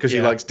gag? Because he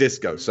likes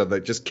disco, so they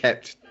just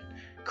kept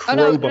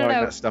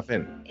crowbarring that stuff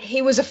in.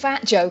 He was a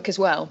fat joke as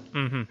well.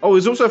 Mm-hmm. Oh,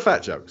 he's also a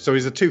fat joke, so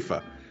he's a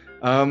twofer.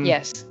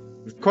 Yes.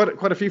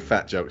 Quite a few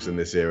fat jokes in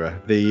this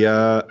era.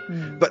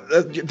 But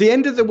the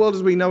end of the world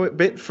as we know it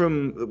bit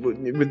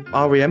with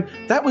REM,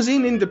 that was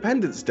in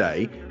Independence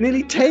Day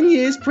nearly 10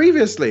 years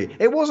previously.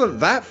 It wasn't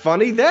that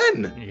funny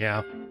then.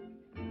 Yeah.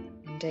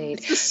 Indeed.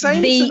 It's the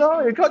same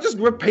scenario. You can't just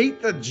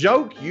repeat the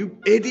joke, you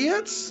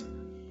idiots.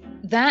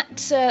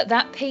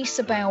 That piece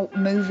about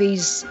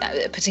movies,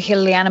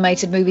 particularly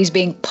animated movies,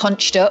 being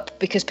punched up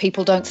because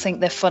people don't think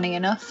they're funny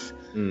enough.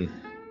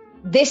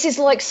 This is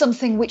like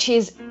something which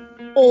is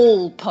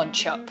all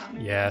punch up.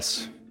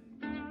 Yes.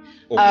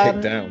 Or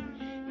kick down.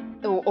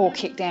 Or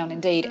kick down,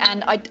 indeed.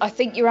 And I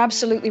think you're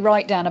absolutely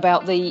right, Dan,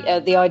 about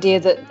the idea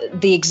that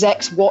the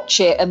execs watch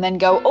it and then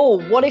go,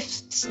 oh, what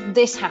if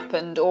this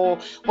happened? Or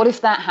what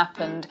if that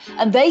happened?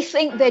 And they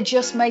think they're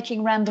just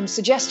making random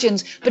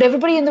suggestions, but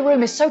everybody in the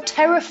room is so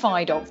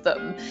terrified of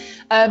them.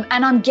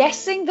 And I'm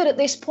guessing that at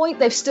this point,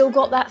 they've still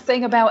got that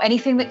thing about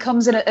anything that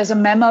comes in as a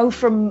memo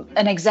from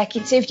an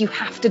executive, you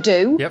have to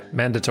do. Yep,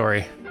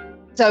 mandatory.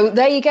 So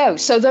there you go.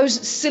 So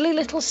those silly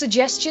little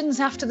suggestions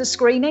after the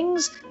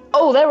screenings,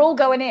 they're all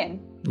going in.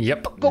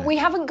 Yep. But we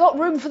haven't got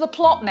room for the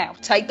plot now.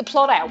 Take the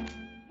plot out.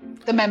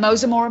 The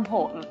memos are more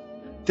important.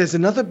 There's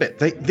another bit.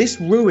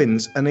 This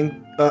ruins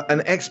an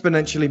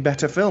exponentially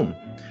better film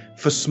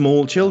for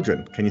small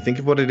children. Can you think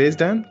of what it is,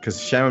 Dan?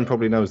 Because Sharon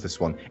probably knows this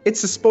one.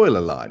 It's a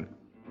spoiler line.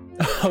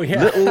 Oh,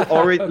 yeah.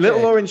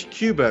 Little orange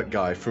Q*bert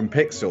guy from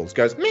Pixels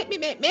goes, meh, meh,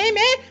 meh, meh,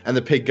 meh. And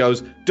the pig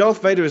goes,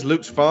 Darth Vader is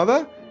Luke's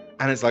father?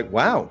 And it's like,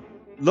 wow.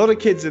 A lot of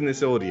kids in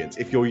this audience.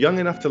 If you're young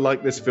enough to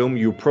like this film,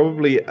 you're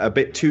probably a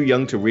bit too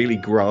young to really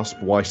grasp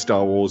why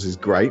Star Wars is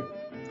great.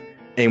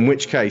 In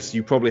which case,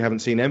 you probably haven't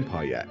seen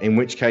Empire yet. In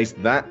which case,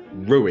 that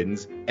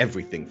ruins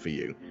everything for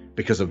you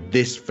because of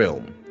this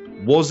film.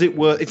 Was it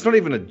worth... It's not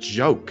even a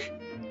joke.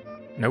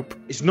 Nope.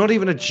 It's not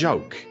even a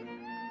joke.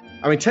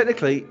 I mean,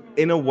 technically,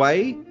 in a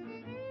way,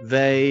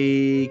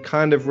 they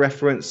kind of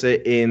reference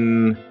it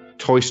in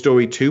Toy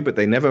Story 2, but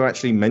they never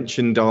actually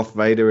mention Darth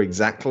Vader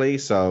exactly.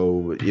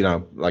 So,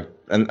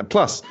 and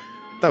plus,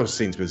 those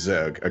scenes with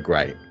Zurg are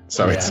great.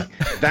 So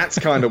that's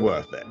kind of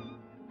worth it.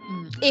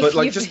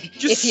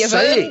 If you've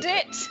earned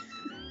it.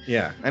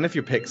 Yeah, and if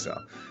you're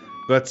Pixar.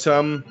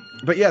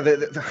 But yeah,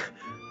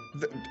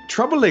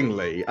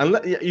 troublingly,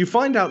 and you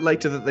find out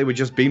later that they were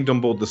just beamed on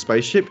board the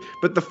spaceship,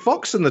 but the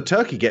fox and the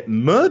turkey get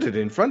murdered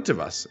in front of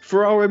us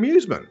for our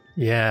amusement.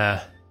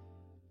 Yeah.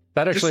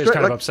 That actually is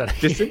kind of upsetting.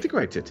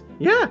 Disintegrated.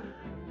 Yeah.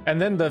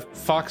 And then the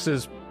fox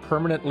is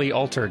permanently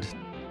altered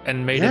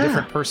and made a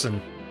different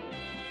person.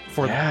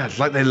 It's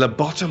like they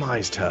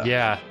lobotomized her.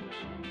 Yeah.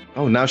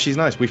 Oh, now she's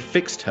nice. We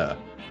fixed her.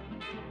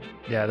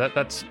 Yeah,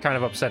 that's kind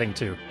of upsetting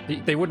too.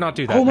 They would not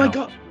do that. Oh my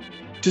god.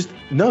 Do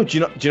you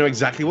know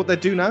exactly what they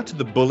do now to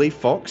the bully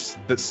fox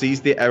that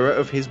sees the error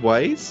of his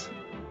ways?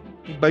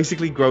 He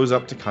basically grows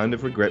up to kind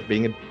of regret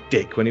being a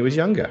dick when he was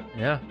younger.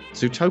 Yeah.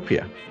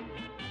 Zootopia.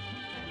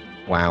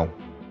 Wow.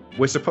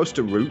 We're supposed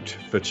to root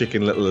for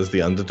Chicken Little as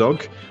the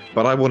underdog,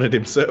 but I wanted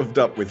him served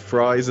up with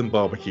fries and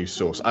barbecue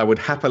sauce. I would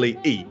happily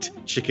eat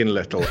Chicken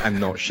Little and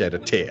not shed a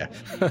tear.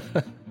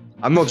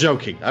 I'm not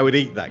joking. I would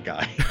eat that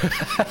guy.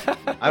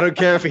 I don't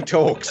care if he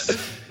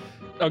talks.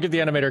 I'll give the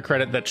animator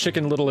credit that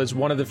Chicken Little is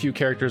one of the few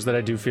characters that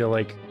I do feel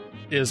like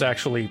is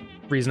actually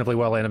reasonably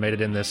well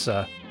animated in this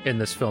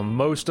film.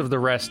 Most of the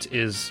rest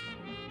is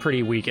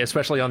pretty weak,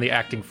 especially on the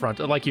acting front.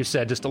 Like you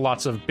said, just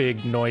lots of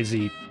big,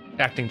 noisy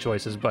acting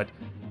choices, but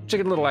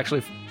Chicken Little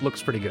actually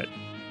looks pretty good.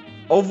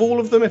 Of all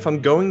of them, if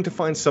I'm going to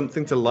find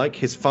something to like,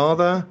 his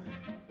father,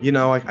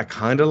 I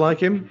kind of like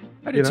him.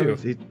 I do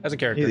too, as a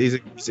character.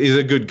 He's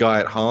a good guy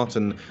at heart,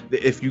 and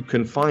if you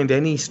can find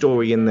any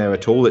story in there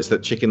at all, it's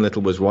that Chicken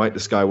Little was right, the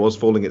sky was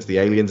falling, it's the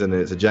aliens, and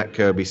it's a Jack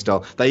Kirby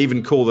style. They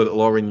even call the little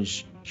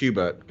orange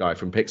Q*bert guy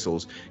from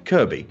Pixels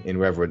Kirby, in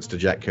reverence to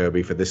Jack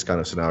Kirby for this kind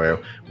of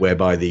scenario,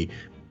 whereby the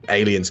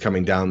aliens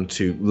coming down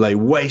to lay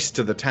waste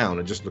to the town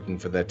and just looking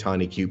for their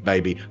tiny cute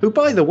baby, who,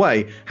 by the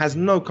way, has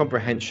no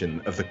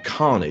comprehension of the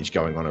carnage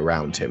going on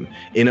around him,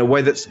 in a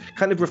way that's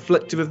kind of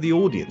reflective of the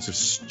audience, of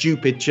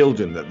stupid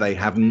children that they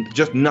have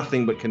just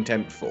nothing but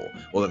contempt for,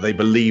 or that they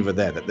believe are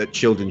there, that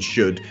children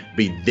should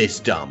be this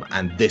dumb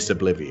and this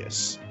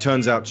oblivious.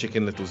 Turns out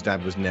Chicken Little's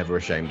dad was never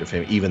ashamed of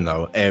him, even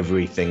though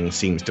everything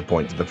seems to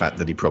point to the fact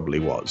that he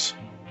probably was.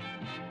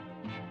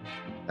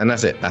 And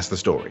that's it. That's the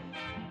story.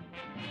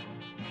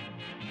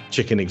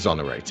 Chicken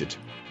exonerated.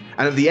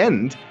 And at the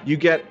end, you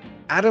get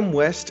Adam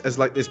West as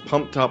like this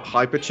pumped up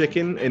hyper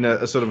chicken in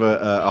a sort of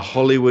a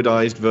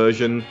Hollywoodized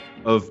version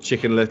of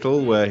Chicken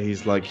Little, where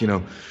he's like,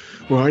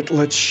 right,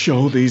 let's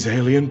show these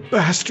alien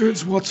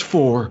bastards what's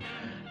for.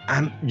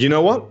 And you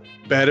know what?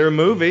 Better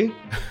movie.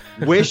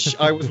 Wish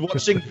I was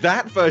watching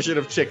that version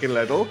of Chicken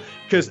Little,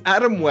 because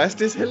Adam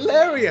West is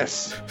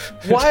hilarious.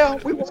 Why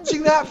aren't we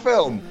watching that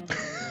film?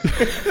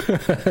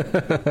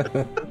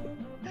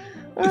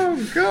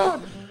 Oh,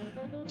 God.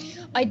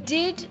 I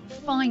did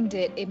find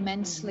it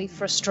immensely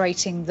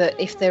frustrating that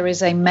if there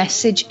is a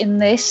message in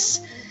this,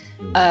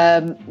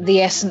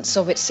 The essence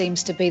of it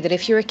seems to be that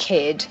if you're a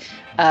kid,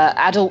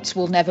 adults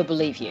will never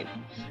believe you.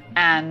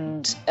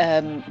 And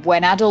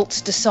when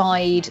adults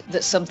decide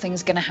that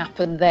something's going to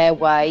happen their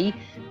way,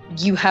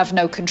 you have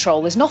no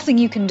control. There's nothing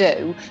you can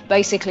do.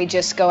 Basically,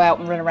 just go out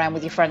and run around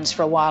with your friends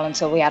for a while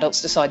until the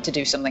adults decide to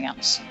do something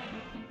else.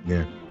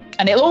 Yeah.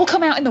 And it'll all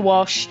come out in the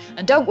wash,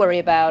 and don't worry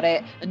about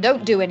it, and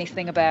don't do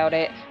anything about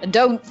it, and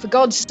don't, for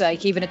God's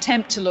sake, even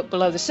attempt to look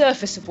below the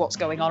surface of what's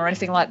going on or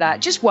anything like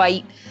that. Just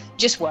wait.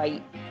 Just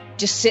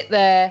sit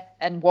there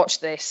and watch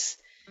this.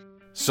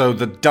 So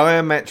the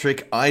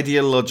diametric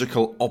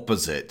ideological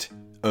opposite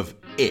of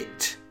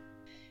It.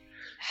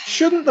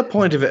 Shouldn't the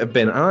point of it have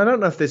been, and I don't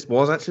know if this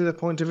was actually the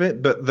point of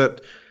it, but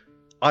that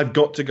I've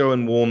got to go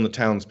and warn the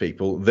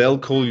townspeople. They'll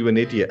call you an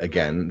idiot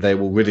again. They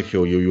will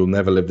ridicule you. You'll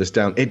never live this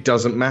down. It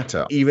doesn't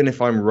matter. Even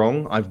if I'm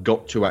wrong, I've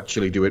got to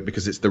actually do it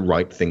because it's the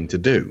right thing to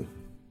do.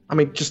 I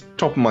mean, just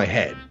top of my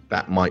head,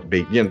 that might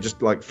be,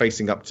 just like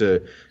facing up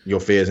to your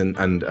fears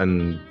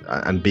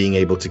and being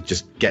able to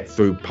just get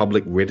through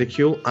public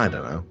ridicule. I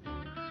don't know.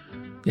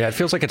 Yeah, it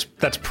feels like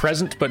that's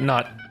present but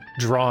not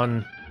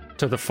drawn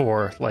to the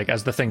fore, like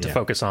as the thing to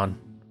focus on.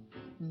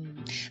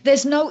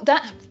 There's no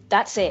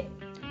that's it.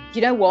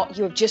 You know what?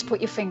 You have just put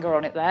your finger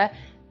on it there.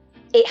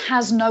 It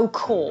has no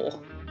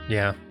core.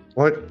 Yeah.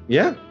 What?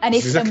 Yeah. And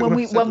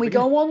when we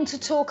go on to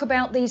talk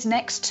about these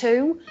next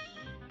two,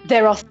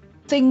 there are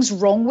things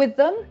wrong with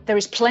them. There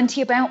is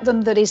plenty about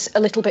them that is a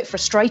little bit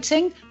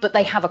frustrating, but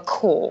they have a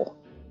core.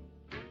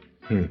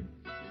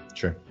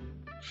 True.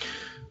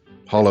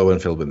 Hollow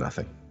and filled with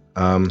nothing.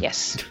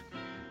 Yes.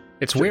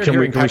 It's weird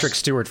hearing Patrick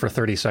Stewart for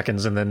 30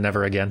 seconds and then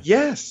never again.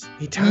 Yes,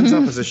 he turns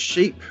up as a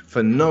sheep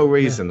for no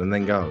reason and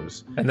then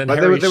goes. And then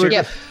Harry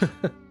Shearer.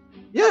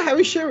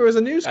 Harry Shearer as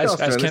a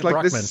newscaster, as and it's like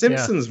Brockman, this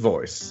Simpsons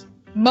voice.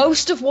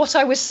 Most of what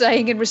I was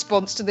saying in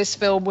response to this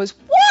film was,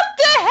 what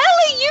the hell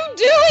are you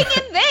doing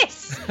in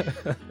this?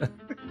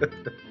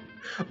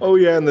 Oh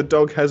yeah, and the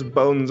dog has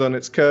bones on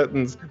its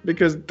curtains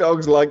because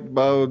dogs like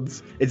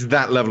bones. It's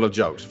that level of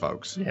jokes,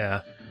 folks.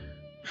 Yeah.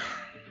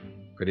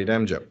 Pretty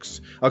damn jokes.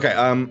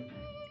 Okay,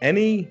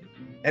 any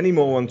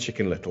more on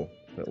Chicken Little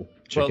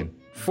Chicken?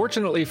 Well,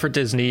 fortunately for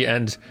Disney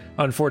and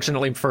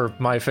unfortunately for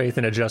my faith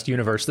in a just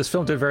universe, this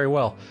film did very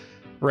well.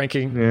 Raked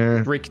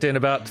in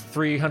about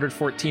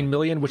 $314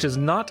 million, which is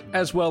not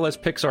as well as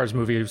Pixar's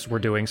movies were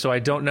doing. So I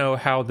don't know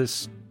how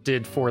this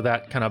did for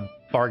that kind of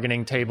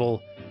bargaining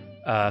table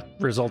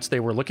results they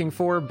were looking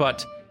for,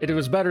 but it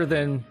was better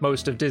than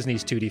most of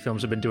Disney's 2D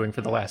films have been doing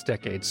for the last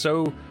decade.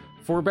 So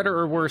for better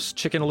or worse,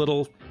 Chicken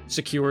Little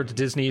secured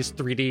Disney's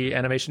 3D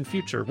animation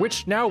future,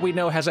 which now we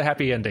know has a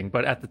happy ending,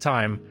 but at the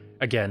time,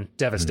 again,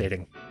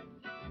 devastating.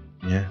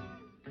 Yeah.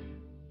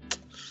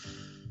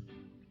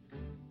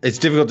 It's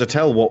difficult to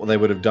tell what they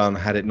would have done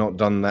had it not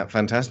done that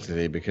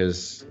fantastically,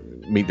 because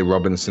Meet the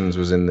Robinsons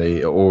was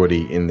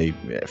already in the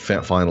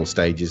final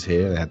stages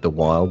here. They had The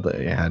Wild,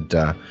 they had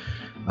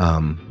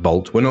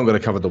Bolt. We're not going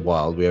to cover The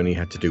Wild. We only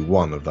had to do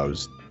one of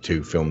those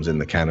two films in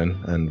the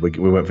canon, and we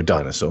went for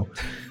Dinosaur.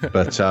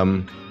 But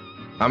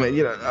I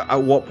mean,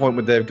 at what point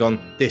would they have gone,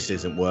 this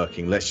isn't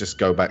working, let's just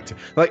go back to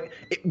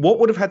what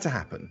would have had to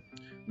happen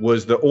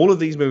was that all of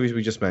these movies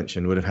we just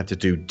mentioned would have had to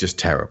do just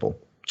terrible,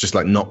 just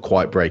like not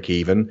quite break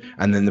even,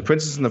 and then The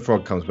Princess and the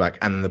Frog comes back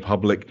and then the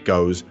public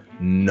goes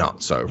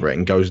nuts over it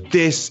and goes,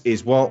 this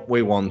is what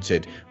we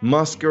wanted.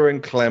 Musker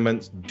and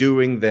Clements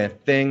doing their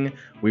thing.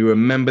 We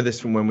remember this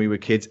from when we were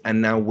kids,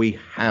 and now we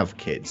have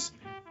kids.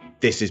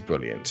 This is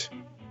brilliant.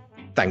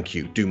 Thank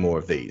you. Do more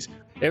of these.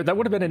 That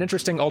would have been an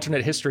interesting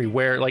alternate history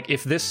where, like,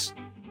 if this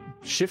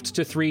shift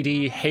to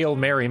 3D Hail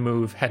Mary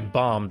move had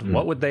bombed,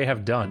 what would they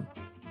have done?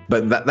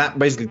 But that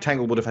basically,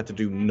 Tangled would have had to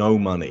do no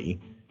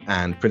money,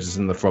 and Princess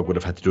and the Frog would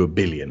have had to do $1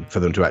 billion for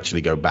them to actually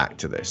go back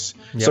to this.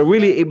 Yep. So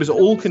really, it was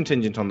all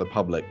contingent on the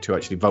public to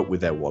actually vote with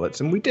their wallets,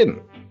 and we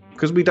didn't.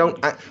 Because we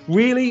don't,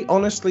 really,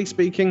 honestly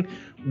speaking,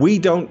 we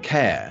don't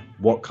care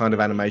what kind of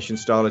animation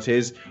style it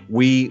is.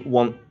 We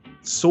want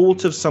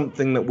sort of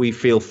something that we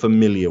feel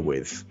familiar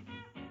with,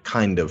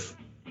 kind of,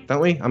 don't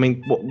we? I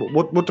mean,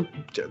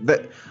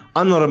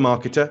 I'm not a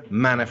marketer,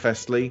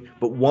 manifestly,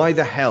 but why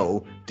the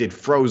hell did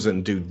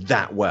Frozen do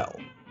that well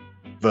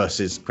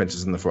versus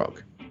Princess and the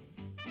Frog?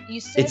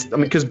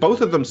 Because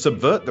both of them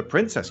subvert the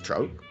princess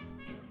trope.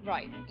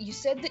 Right. You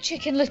said that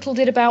Chicken Little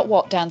did about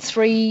what, Dan?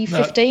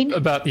 315?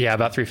 About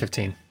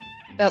 315.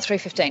 About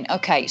 315.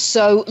 Okay,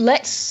 so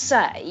let's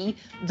say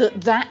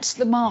that's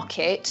the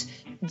market.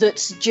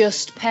 That's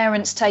just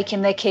parents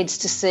taking their kids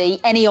to see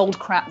any old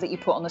crap that you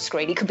put on the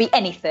screen. It could be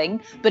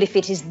anything, but if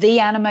it is the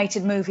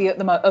animated movie of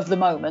the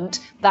moment,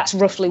 that's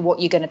roughly what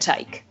you're going to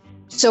take.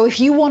 So if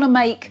you want to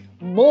make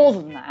more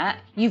than that,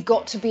 you've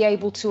got to be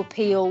able to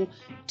appeal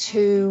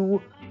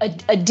to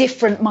a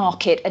different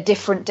market, a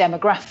different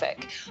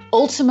demographic.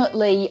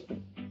 Ultimately,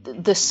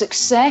 the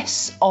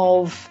success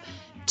of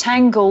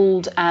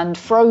Tangled and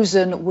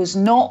Frozen was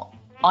not,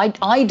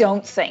 I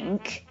don't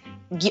think,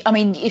 I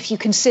mean, if you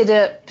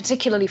consider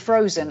particularly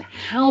Frozen,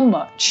 how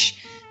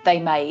much they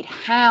made,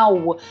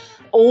 how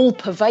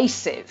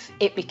all-pervasive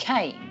it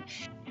became.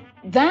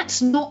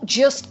 that's not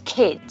just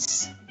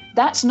kids.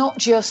 That's not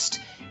just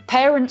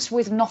parents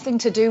with nothing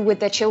to do with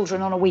their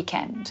children on a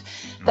weekend.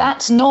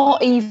 That's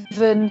not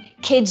even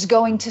kids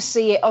going to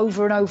see it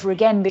over and over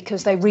again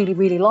because they really,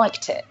 really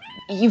liked it.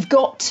 You've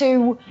got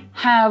to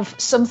have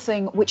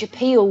something which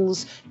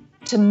appeals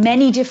to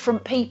many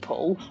different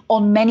people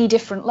on many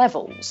different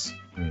levels.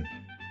 Yeah.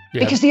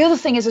 Because the other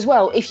thing is as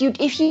well, if you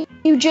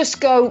just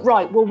go,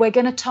 right, well, we're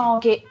going to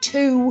target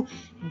two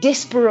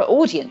disparate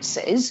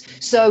audiences.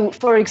 So,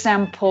 for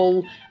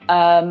example,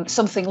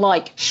 something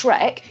like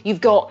Shrek,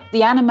 you've got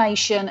the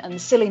animation and the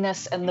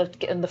silliness and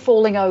the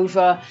falling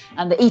over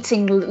and the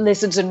eating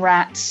lizards and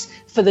rats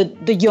for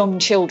the young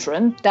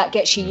children. That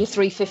gets you your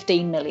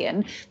 315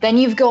 million. Then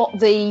you've got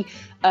the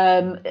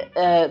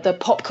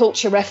pop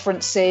culture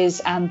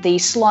references and the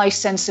sly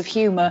sense of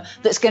humour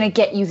that's going to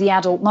get you the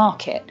adult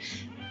market.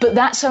 But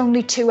that's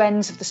only two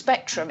ends of the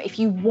spectrum. If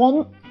you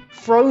want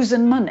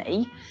Frozen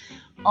money,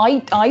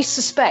 I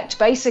suspect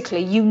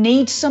basically you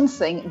need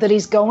something that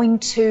is going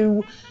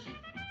to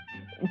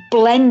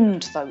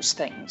blend those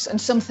things, and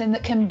something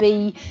that can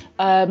be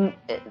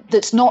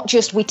that's not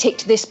just we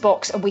ticked this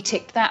box and we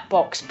ticked that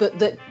box, but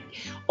that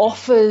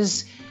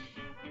offers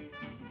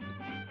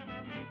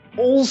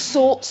all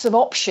sorts of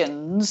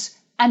options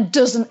and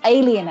doesn't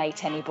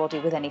alienate anybody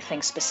with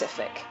anything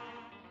specific.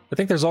 I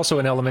think there's also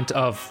an element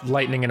of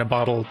lightning in a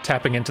bottle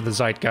tapping into the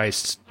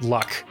zeitgeist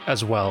luck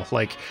as well.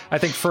 Like, I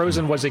think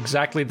Frozen was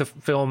exactly the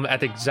film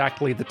at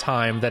exactly the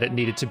time that it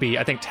needed to be.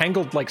 I think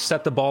Tangled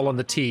set the ball on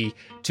the tee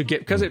to get,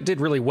 because it did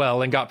really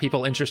well and got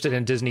people interested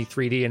in Disney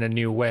 3D in a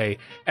new way.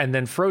 And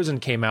then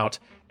Frozen came out,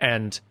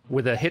 and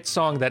with a hit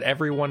song that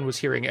everyone was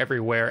hearing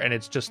everywhere, and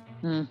it's just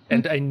and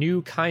a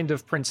new kind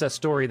of princess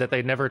story that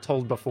they never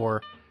told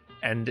before.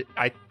 And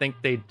I think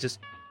they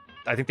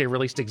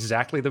released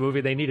exactly the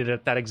movie they needed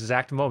at that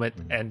exact moment,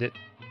 and it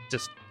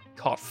just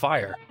caught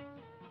fire.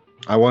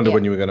 I wonder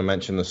when you were going to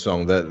mention the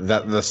song.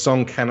 That the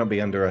song cannot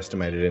be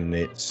underestimated in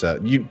its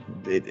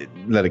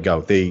let it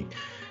go.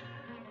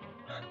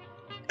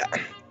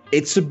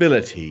 Its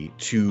ability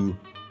to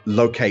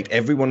locate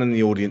everyone in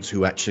the audience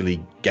who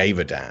actually gave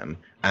a damn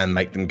and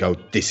make them go,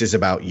 "This is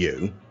about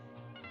you,"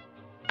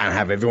 and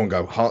have everyone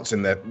go, hearts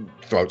in their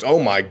throats,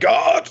 "Oh my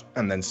God!"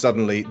 And then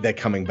suddenly they're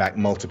coming back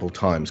multiple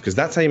times, because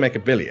that's how you make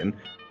 $1 billion.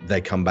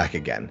 They come back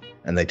again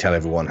and they tell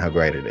everyone how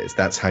great it is.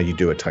 That's how you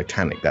do a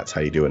Titanic. That's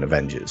how you do an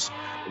Avengers.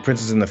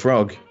 Princess and the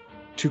Frog,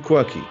 too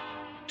quirky,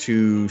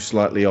 too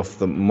slightly off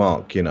the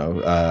mark,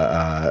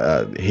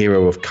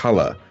 hero of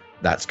color.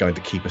 That's going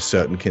to keep a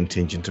certain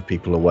contingent of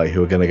people away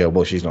who are going to go,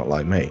 well, she's not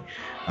like me.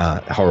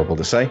 Horrible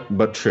to say,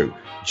 but true.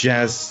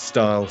 Jazz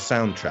style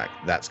soundtrack,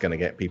 that's going to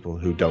get people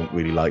who don't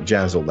really like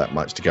jazz all that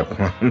much to go,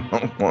 I'm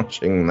not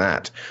watching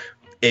that.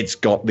 It's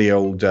got the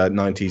old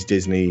 90s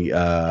Disney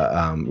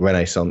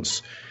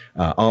Renaissance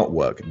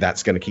artwork.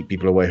 That's going to keep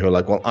people away who are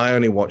like, well, I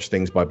only watch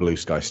things by Blue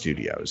Sky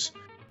Studios.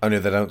 Only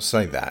they don't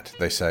say that.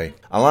 They say,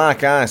 I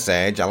like Ice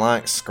Age, I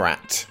like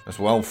Scrat. It's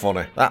well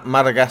funny. That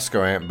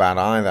Madagascar ain't bad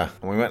either.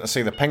 And we went to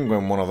see the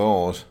Penguin one of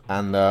those,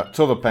 and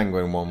t'other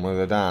Penguin one with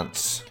a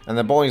dance. And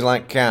the boys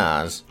like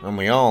Cars, and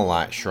we all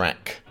like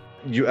Shrek.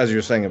 As you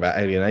were saying about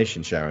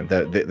alienation, Sharon,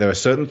 there are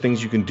certain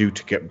things you can do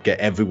to get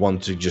everyone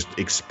to just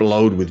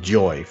explode with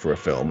joy for a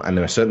film, and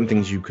there are certain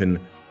things you can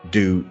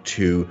do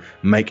to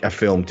make a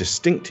film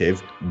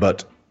distinctive,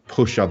 but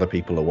push other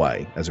people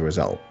away as a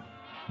result.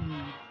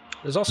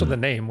 There's also the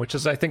name, which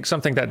is, I think,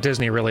 something that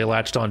Disney really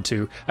latched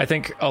onto. I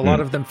think a lot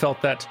of them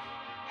felt that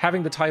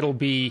having the title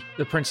be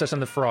The Princess and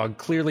the Frog,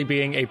 clearly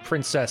being a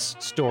princess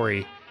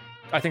story,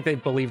 I think they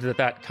believed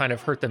that kind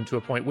of hurt them to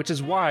a point, which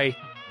is why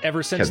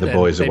ever since then... Kept the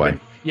boys away.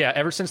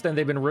 Ever since then,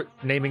 they've been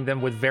naming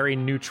them with very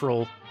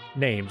neutral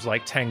names,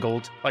 like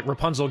Tangled. Like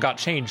Rapunzel got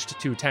changed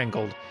to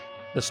Tangled.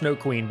 The Snow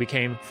Queen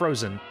became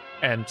Frozen,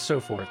 and so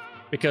forth.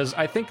 Because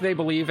I think they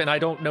believe, and I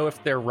don't know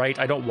if they're right,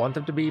 I don't want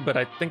them to be, but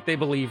I think they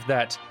believe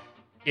that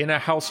in a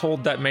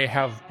household that may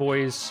have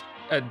boys,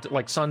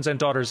 like sons and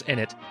daughters in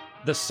it,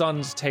 the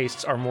son's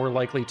tastes are more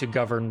likely to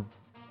govern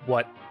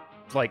what,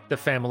 the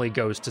family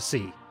goes to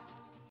see.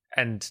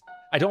 And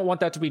I don't want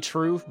that to be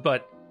true,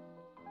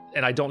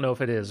 and I don't know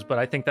if it is, but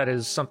I think that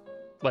is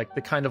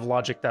the kind of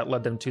logic that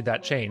led them to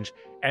that change.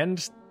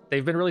 And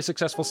they've been really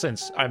successful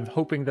since. I'm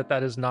hoping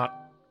that is not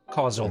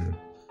causal.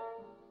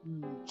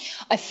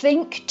 I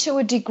think to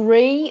a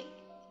degree,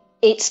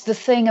 it's the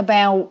thing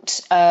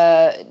about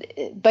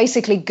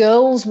basically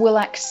girls will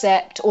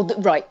accept,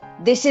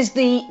 this is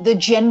the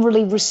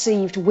generally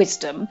received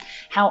wisdom.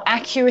 How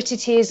accurate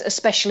it is,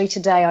 especially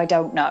today, I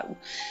don't know.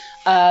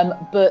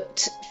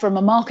 But from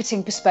a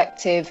marketing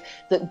perspective,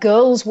 that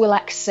girls will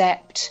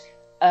accept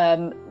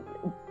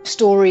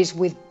stories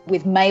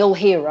with male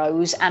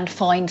heroes and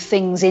find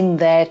things in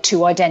there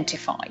to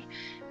identify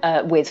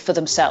with for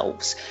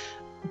themselves.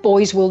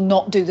 Boys will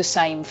not do the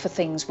same for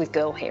things with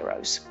girl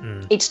heroes.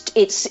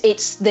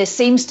 It's there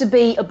seems to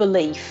be a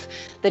belief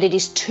that it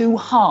is too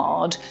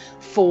hard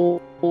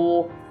for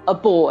a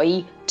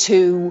boy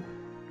to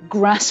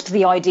grasp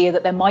the idea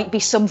that there might be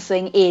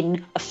something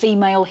in a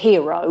female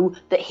hero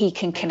that he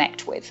can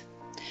connect with.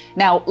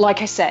 Now,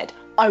 like I said,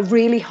 I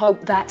really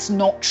hope that's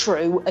not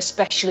true,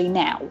 especially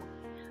now.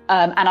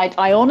 And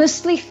I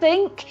honestly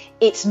think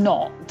it's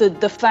not.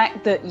 The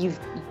fact that you've,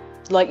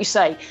 like you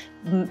say,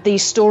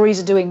 these stories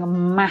are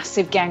doing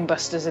massive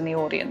gangbusters in the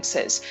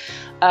audiences.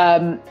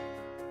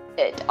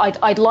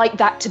 I'd like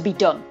that to be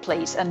done,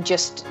 please, and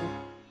just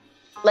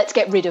let's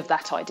get rid of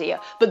that idea.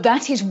 But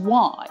that is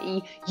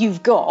why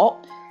you've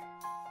got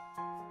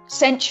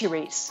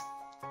centuries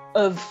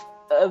of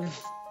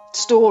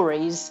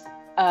stories,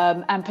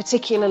 and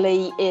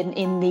particularly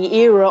in the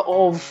era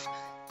of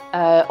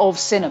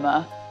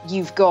cinema,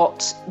 you've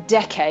got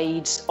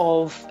decades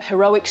of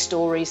heroic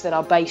stories that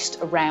are based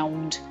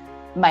around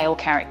male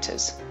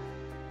characters.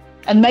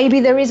 And maybe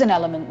there is an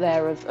element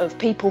there of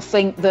people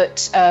think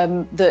that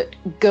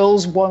that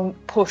girls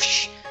won't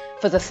push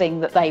for the thing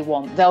that they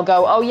want. They'll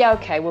go, oh yeah,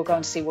 okay, we'll go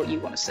and see what you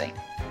want to see.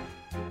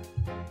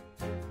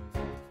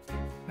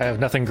 I have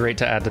nothing great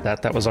to add to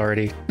that. That was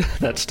already,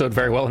 that stood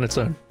very well on its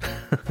own.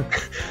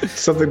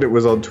 Something that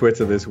was on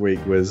Twitter this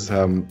week was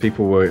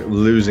people were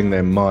losing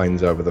their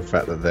minds over the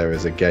fact that there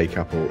is a gay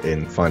couple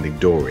in Finding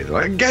Dory. They're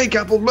like, gay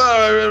couple,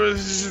 blah,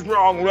 this is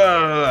wrong, blah,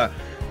 blah, blah.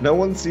 No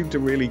one seemed to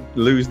really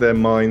lose their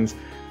minds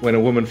when a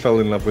woman fell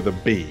in love with a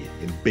bee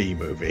in Bee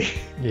Movie.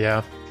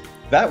 Yeah.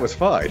 That was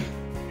fine.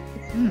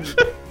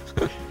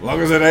 As long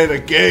as it ain't a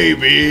gay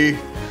bee.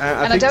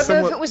 And I don't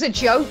know if it was a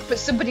joke, but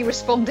somebody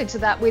responded to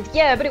that with,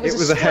 yeah, but it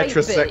was a straight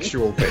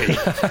heterosexual bee.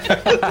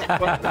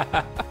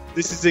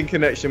 This is in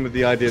connection with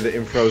the idea that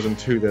in Frozen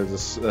 2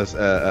 there's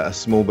a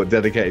small but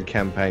dedicated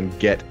campaign,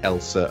 Get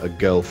Elsa a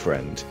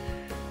Girlfriend.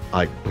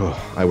 I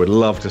would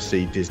love to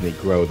see Disney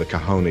grow the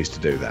cojones to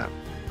do that.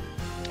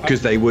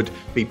 Because they would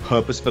be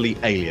purposefully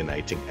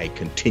alienating a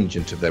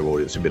contingent of their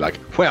audience and be like,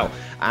 well,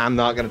 I'm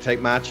not going to take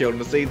my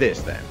children to see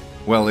this then.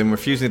 Well, in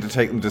refusing to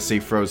take them to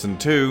see Frozen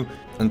 2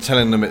 and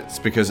telling them it's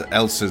because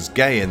Elsa's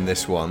gay in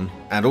this one,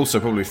 and also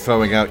probably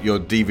throwing out your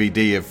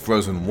DVD of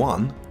Frozen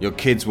 1, your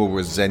kids will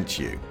resent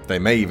you. They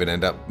may even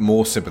end up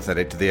more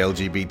sympathetic to the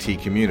LGBT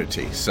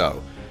community,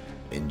 so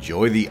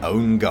enjoy the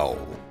own goal.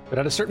 But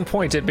at a certain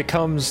point, it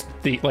becomes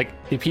the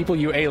people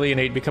you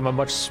alienate become a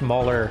much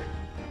smaller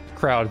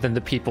crowd than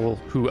the people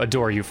who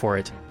adore you for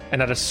it.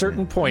 And at a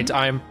certain point,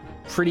 I'm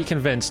pretty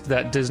convinced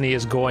that Disney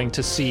is going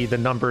to see the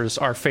numbers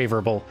are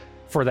favorable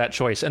for that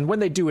choice. And when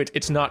they do it,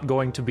 it's not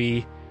going to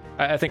be,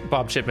 I think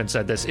Bob Chipman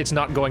said this, it's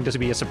not going to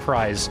be a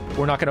surprise.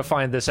 We're not going to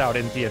find this out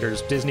in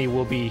theaters. Disney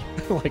will be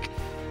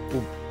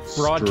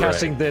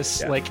broadcasting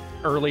this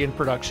early in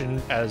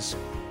production as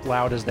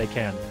loud as they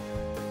can.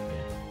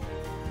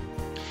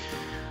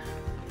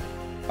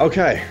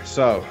 Okay,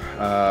 so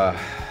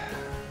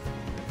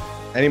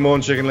any more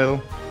on Chicken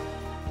Little?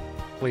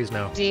 Please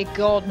no. Dear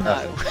God,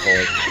 no.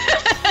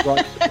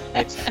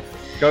 Right.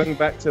 Going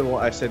back to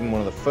what I said in one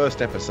of the first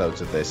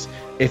episodes of this,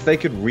 if they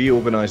could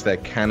reorganize their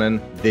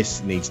canon,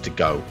 this needs to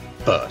go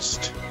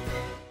first.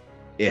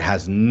 It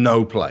has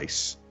no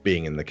place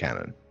being in the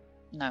canon.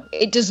 No,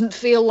 it doesn't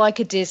feel like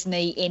a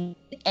Disney in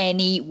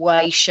any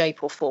way,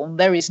 shape, or form.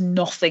 There is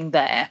nothing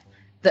there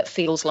that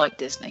feels like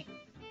Disney.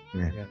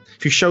 Yeah.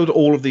 If you showed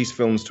all of these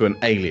films to an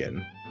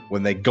alien,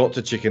 when they got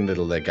to Chicken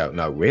Little, they go,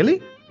 "No,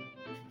 really?"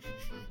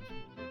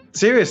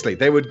 Seriously,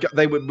 they would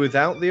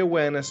without the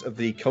awareness of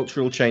the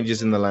cultural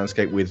changes in the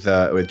landscape with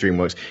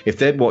DreamWorks. If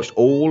they'd watched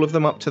all of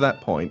them up to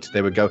that point,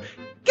 they would go,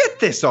 "Get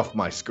this off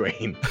my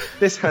screen!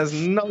 This has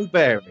no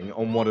bearing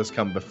on what has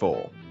come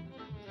before."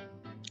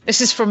 This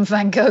is from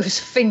Van Gogh's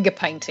finger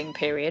painting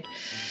period.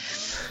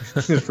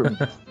 From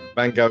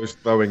Van Gogh's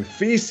throwing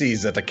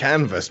feces at a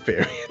canvas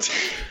period.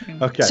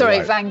 Okay. Sorry,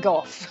 right. Van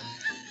Gogh.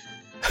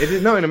 It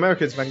is in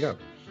America it's Van Gogh.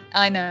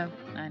 I know.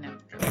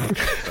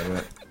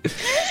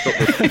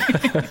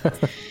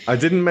 I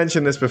didn't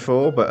mention this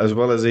before, but as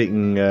well as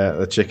eating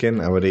the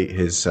chicken, I would eat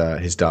his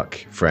duck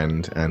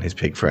friend and his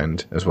pig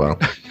friend as well.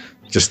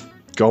 Just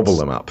gobble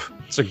them up.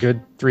 It's a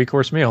good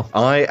 3-course meal.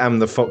 I am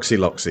the Foxy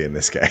Loxy in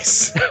this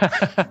case.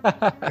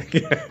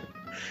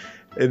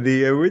 In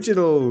the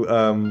original,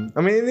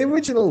 in the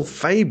original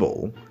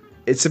fable,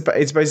 it's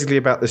basically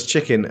about this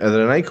chicken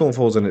that an acorn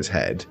falls on its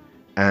head,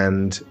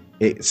 and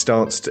it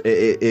starts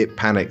it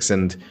panics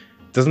and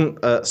doesn't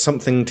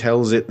something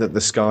tells it that the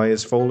sky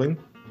is falling,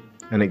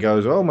 and it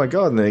goes, "Oh my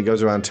god!" And then it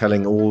goes around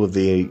telling all of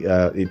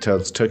it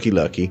tells Turkey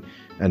Lurkey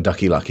and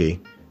Ducky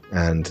Lucky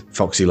and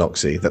Foxy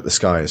Loxy that the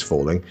sky is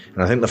falling.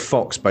 And I think the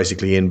fox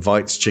basically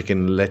invites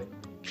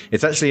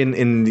it's actually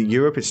in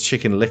Europe it's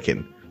Chicken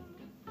Licken.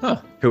 Huh.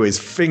 Who is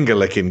finger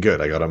licking good,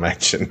 I gotta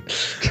mention.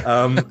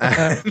 And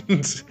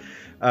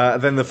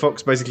then the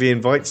fox basically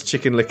invites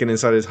Chicken Licken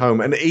inside his home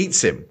and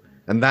eats him.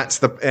 And that's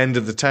the end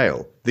of the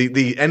tale.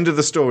 The end of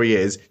the story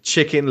is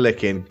Chicken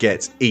Licken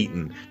gets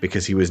eaten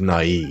because he was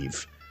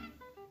naive.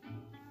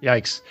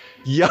 Yikes.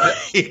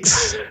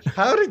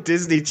 How did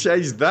Disney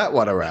change that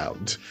one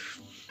around?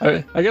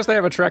 I guess they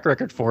have a track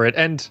record for it.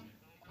 And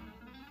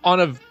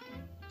on a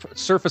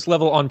surface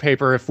level on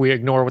paper, if we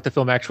ignore what the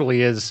film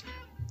actually is,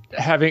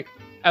 having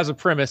as a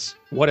premise,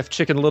 what if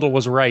Chicken Little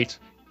was right,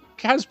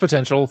 has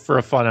potential for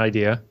a fun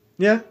idea.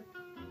 Yeah.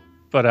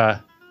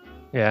 But,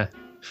 yeah.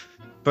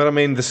 But I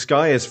mean, the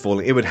sky is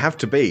falling. It would have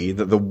to be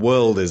that the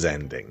world is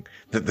ending,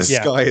 that the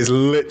sky is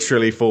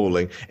literally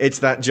falling. It's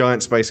that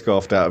giant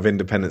spacecraft out of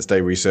Independence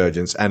Day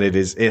Resurgence, and it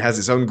has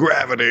its own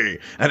gravity,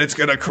 and it's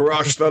going to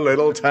crush the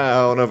little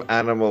town of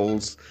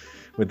animals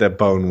with their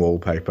bone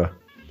wallpaper.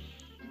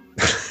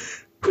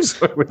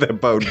 With their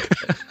bone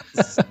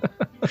curtains.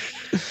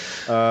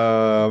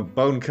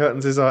 Bone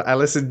Curtains is our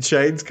Alice in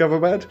Chains cover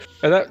band.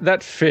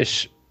 That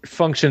fish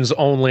functions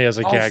only as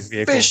a gag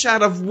vehicle. Fish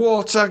out of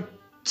water.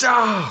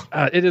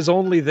 It is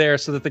only there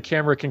so that the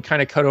camera can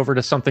kind of cut over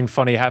to something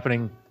funny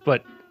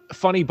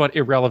but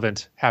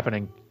irrelevant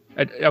happening.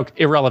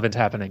 Irrelevant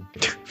happening.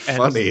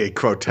 Funny in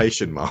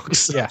quotation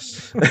marks. Yeah.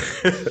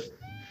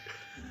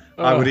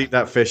 I would eat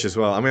that fish as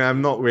well. I mean,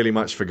 I'm not really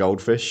much for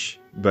goldfish,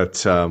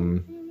 but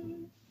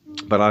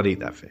I'd eat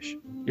that fish.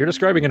 You're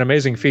describing an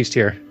amazing feast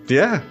here.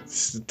 Yeah,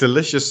 it's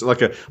delicious.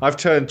 I've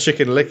turned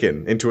chicken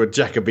licking into a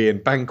Jacobean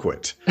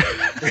banquet.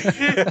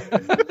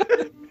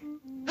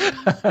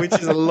 Which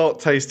is a lot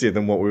tastier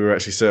than what we were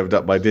actually served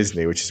up by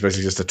Disney, which is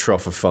basically just a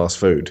trough of fast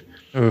food.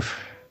 Oof.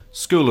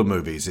 School of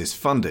Movies is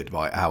funded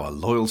by our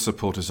loyal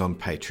supporters on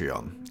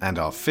Patreon, and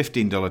our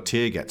 $15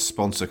 tier gets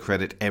sponsor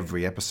credit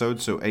every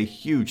episode, so a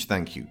huge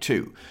thank you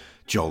to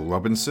Joel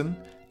Robinson,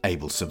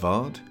 Abel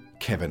Savard,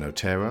 Kevin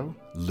Otero,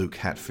 Luke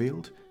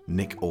Hatfield,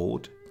 Nick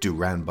Ord,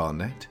 Duran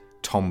Barnett,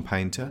 Tom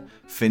Painter,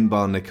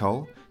 Finbar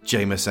Nicole,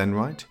 Jameis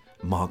Enright,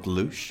 Mark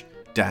Lush,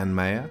 Dan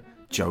Mayer,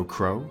 Joe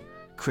Crow,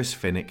 Chris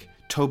Finnick,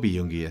 Toby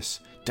Jungius,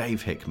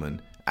 Dave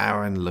Hickman,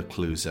 Aaron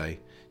Lecluse,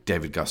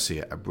 David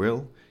Garcia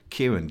Abril,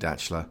 Kieran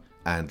Datchler,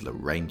 and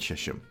Lorraine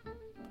Chisham.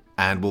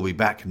 And we'll be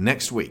back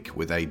next week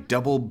with a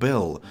double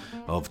bill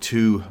of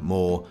 2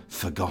 more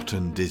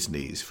forgotten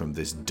Disneys from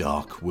this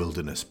dark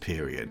wilderness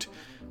period.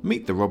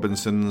 Meet the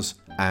Robinsons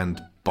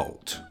and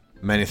Bolt.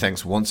 Many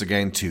thanks once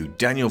again to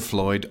Daniel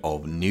Floyd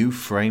of New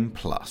Frame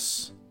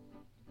Plus.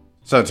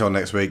 So until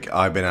next week,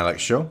 I've been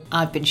Alex Shaw.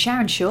 I've been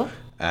Sharon Shaw.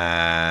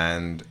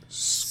 And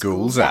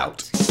school's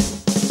out.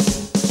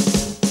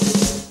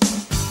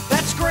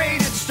 That's great,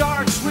 it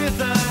starts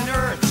with an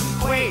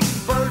earthquake,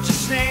 birds and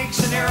snakes,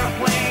 an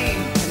airplane,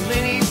 and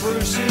Lenny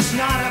Bruce is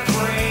not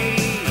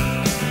afraid.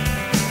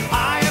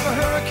 I have a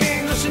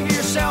hurricane, listen to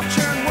yourself,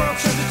 churn, world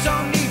serves its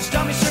own needs,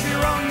 dummy serve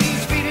your own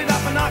needs, beat it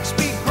up an ox,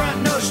 speak,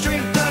 grunt, no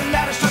strength, the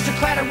ladder starts to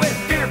clatter with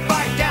fear,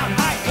 fight down,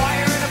 high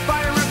wire in a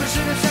fire,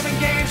 represented 7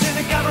 games in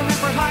a government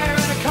for hire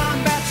in a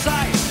combat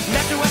site,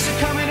 left to west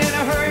are coming in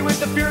a hurry with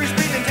the furies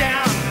breathing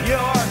down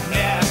your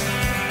neck.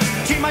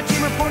 My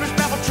team reporters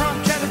babble Trump,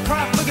 Kevin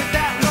Crop, look at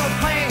that, no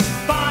plane,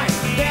 fine,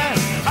 then,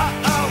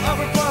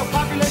 overflow,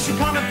 population,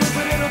 common food,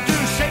 but it'll do,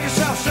 save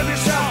yourself,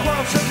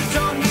 world serves its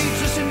own needs,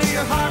 listen to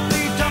your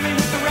heartbeat, dummy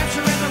with the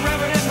rapture and the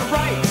reverend and the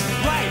right,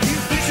 you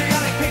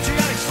patriotic,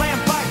 slam,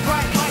 fight,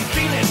 bright, light,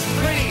 feeling,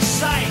 pretty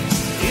sight,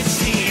 it's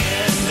the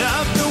end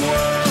of the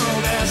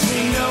world as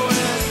we know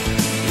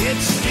it,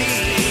 it's the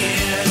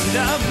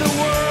end of the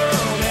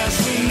world as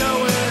we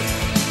know it,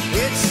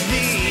 it's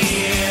the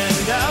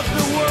end of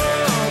the world.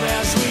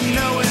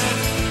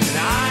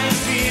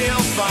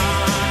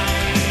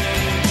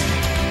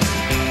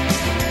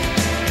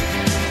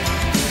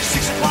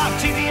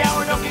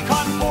 Don't get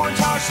caught in foreign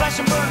towers, slash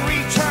and burn,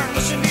 return,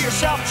 listen to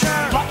yourself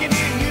churn, lock it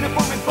in,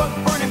 uniform and book,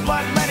 burning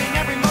blood, letting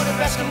every motive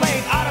escalate,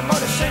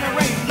 automotive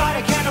incinerate,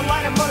 light a candle,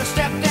 light a motor,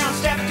 step down,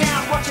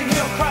 watching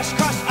hill crush,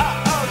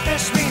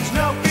 this means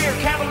no fear,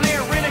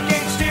 cavalier,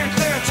 renegade, steer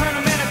clear,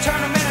 tournament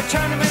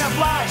of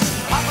lies,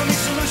 offer me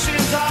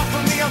solutions, offer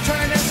me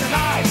alternatives, and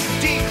I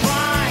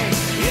decline,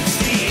 it's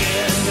the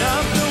end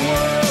of the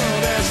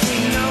world as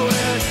we know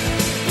it,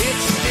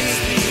 it's the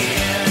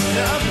end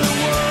of the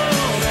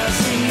world as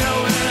we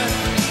know it.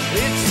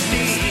 It's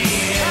the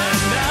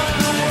end of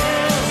the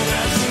world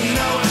as we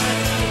know it.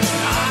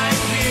 I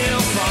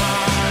feel fine. It's the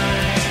end of the world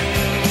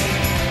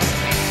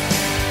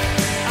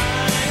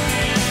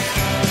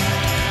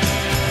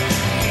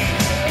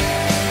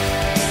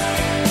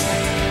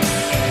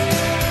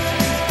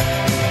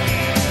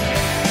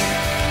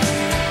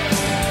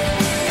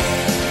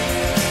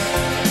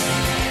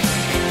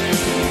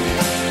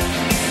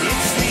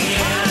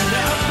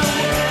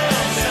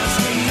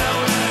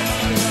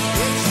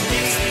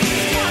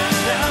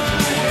as we know it. It's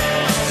the end of the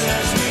world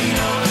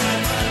as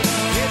we know it.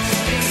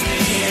 It's the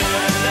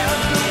end of the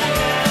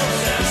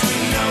world as we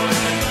know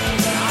it.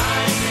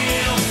 I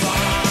feel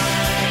fine.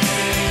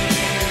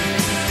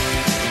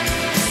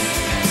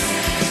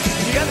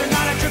 The other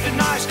night I drifted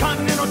nice,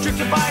 continental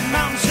drifted by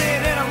mountains,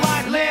 hit in a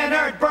line,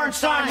 Leonard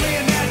Bernstein,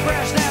 Leonard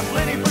Brasnap,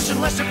 Lenny Bruce and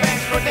Lester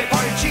Banks, birthday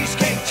party,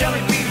 cheesecake,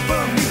 jelly bean,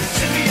 boom,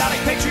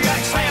 symbiotic,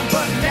 patriotic, slam,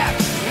 button, that,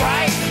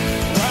 right,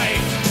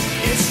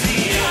 it's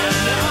the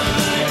end of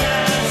the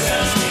world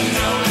as we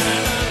know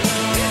it,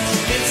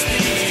 it's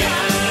the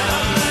end of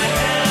the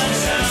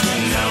world as we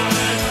know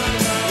it,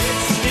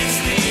 it's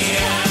the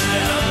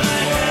end of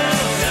the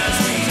world as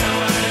we know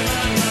it,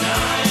 and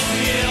I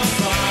feel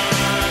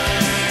fine.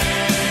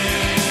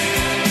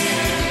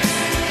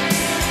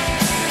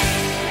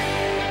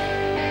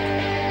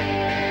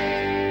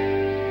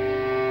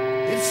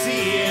 It's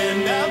the end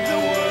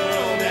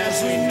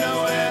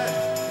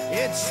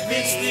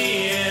It's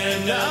the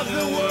end of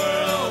the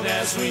world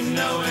as we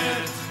know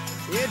it.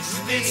 It's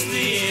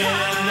the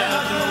end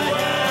of the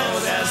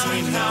world as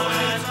we know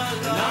it.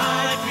 And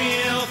I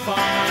feel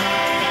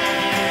fine.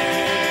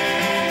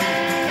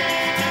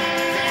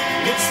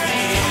 It's the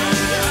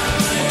end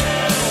of the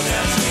world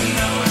as we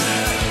know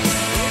it.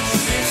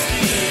 It's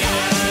the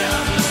end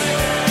of the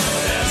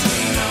world as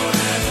we know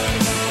it.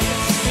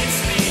 It's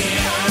the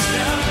end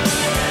of the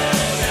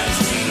world as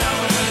we know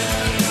it.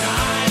 And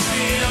I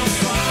feel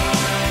fine.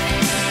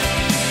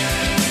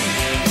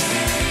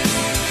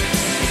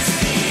 It's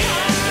the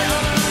end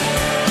of the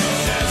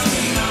world as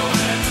we know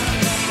it.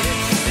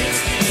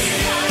 It's the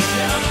end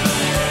of the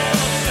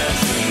world as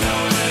we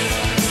know it.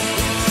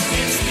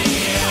 It's the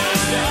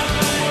end of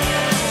the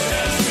world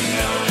as we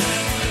know it.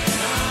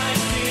 And I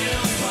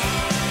feel fine.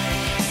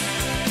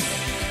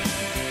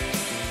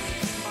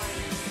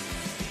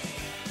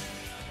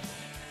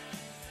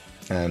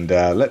 And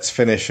let's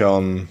finish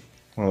on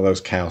one of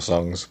those cow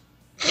songs.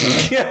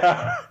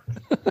 Yeah.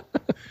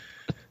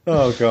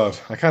 Oh, God.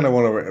 I kind of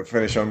want to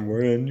finish on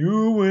When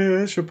You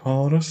Wish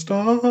Upon a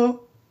Star.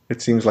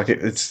 It seems like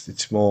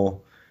it's more...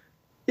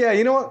 Yeah,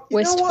 you know what?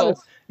 You know what?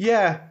 Wistful.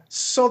 Yeah,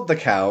 sod the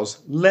cows.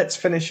 Let's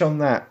finish on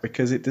that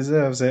because it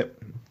deserves it.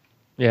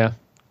 Yeah,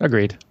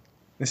 agreed.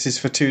 This is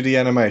for 2D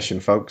animation,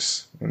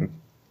 folks. And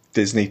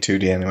Disney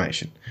 2D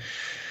animation.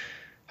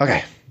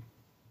 Okay.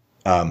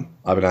 I've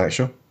been Alex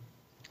Shaw.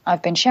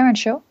 I've been Sharon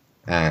Shaw.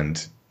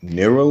 And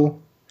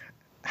neural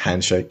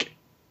handshake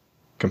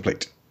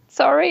complete.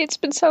 Sorry, it's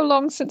been so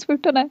long since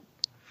we've done it.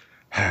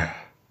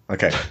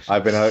 Okay,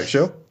 I've been Alex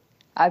Shaw.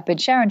 I've been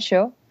Sharon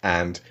Shaw.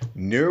 And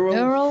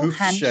neural hoof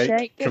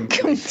shake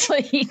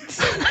complete.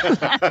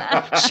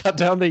 Shut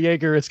down the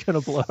Jaeger, it's going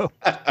to blow.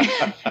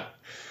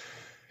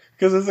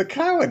 Because there's a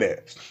cow in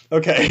it.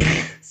 Okay,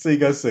 see you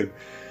guys soon.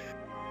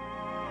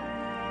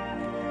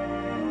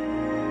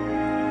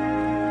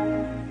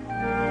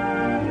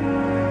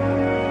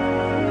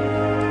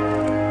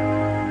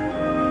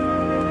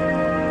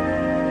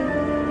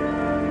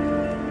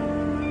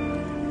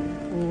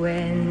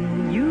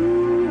 When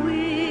you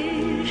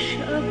wish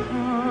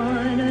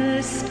upon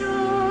a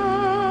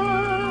star,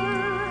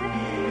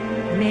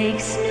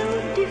 makes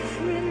no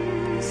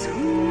difference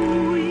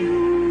who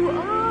you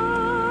are.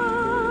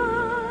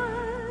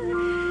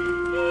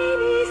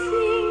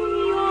 Anything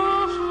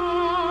your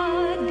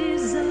heart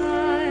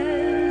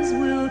desires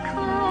will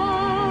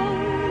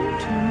come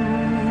to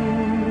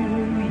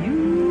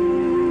you.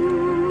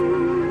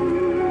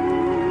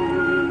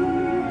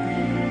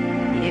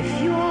 If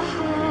your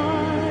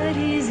heart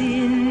is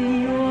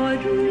in your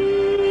dream,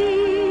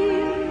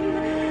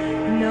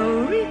 no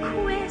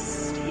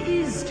request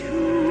is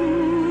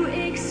too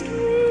extreme.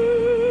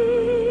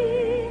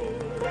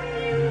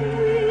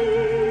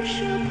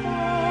 Wish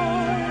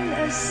upon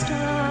a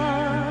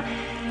star,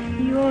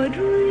 your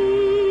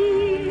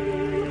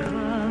dream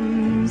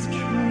comes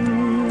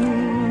true.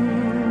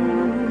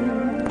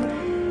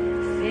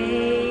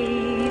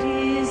 Fate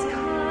is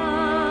kind.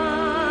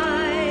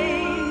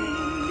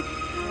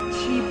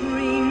 She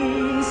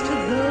brings to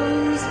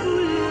those who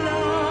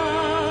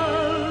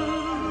love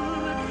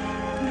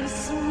the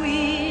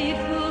sweet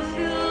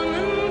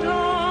fulfillment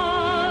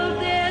of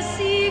their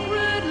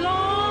secret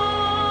longing.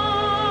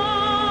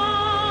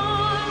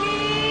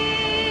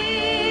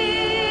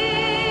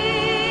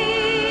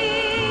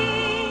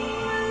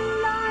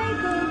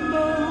 Like a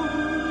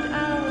boat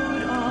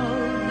out of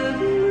the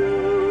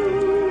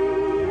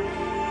blue,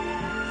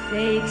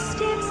 fate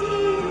steps in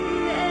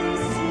and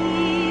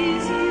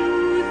sees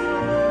you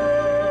through.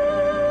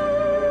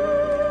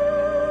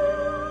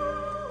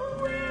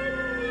 When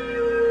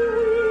you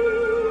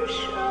wish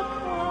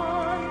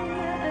upon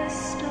a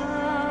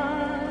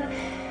star,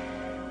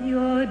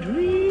 your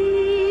dream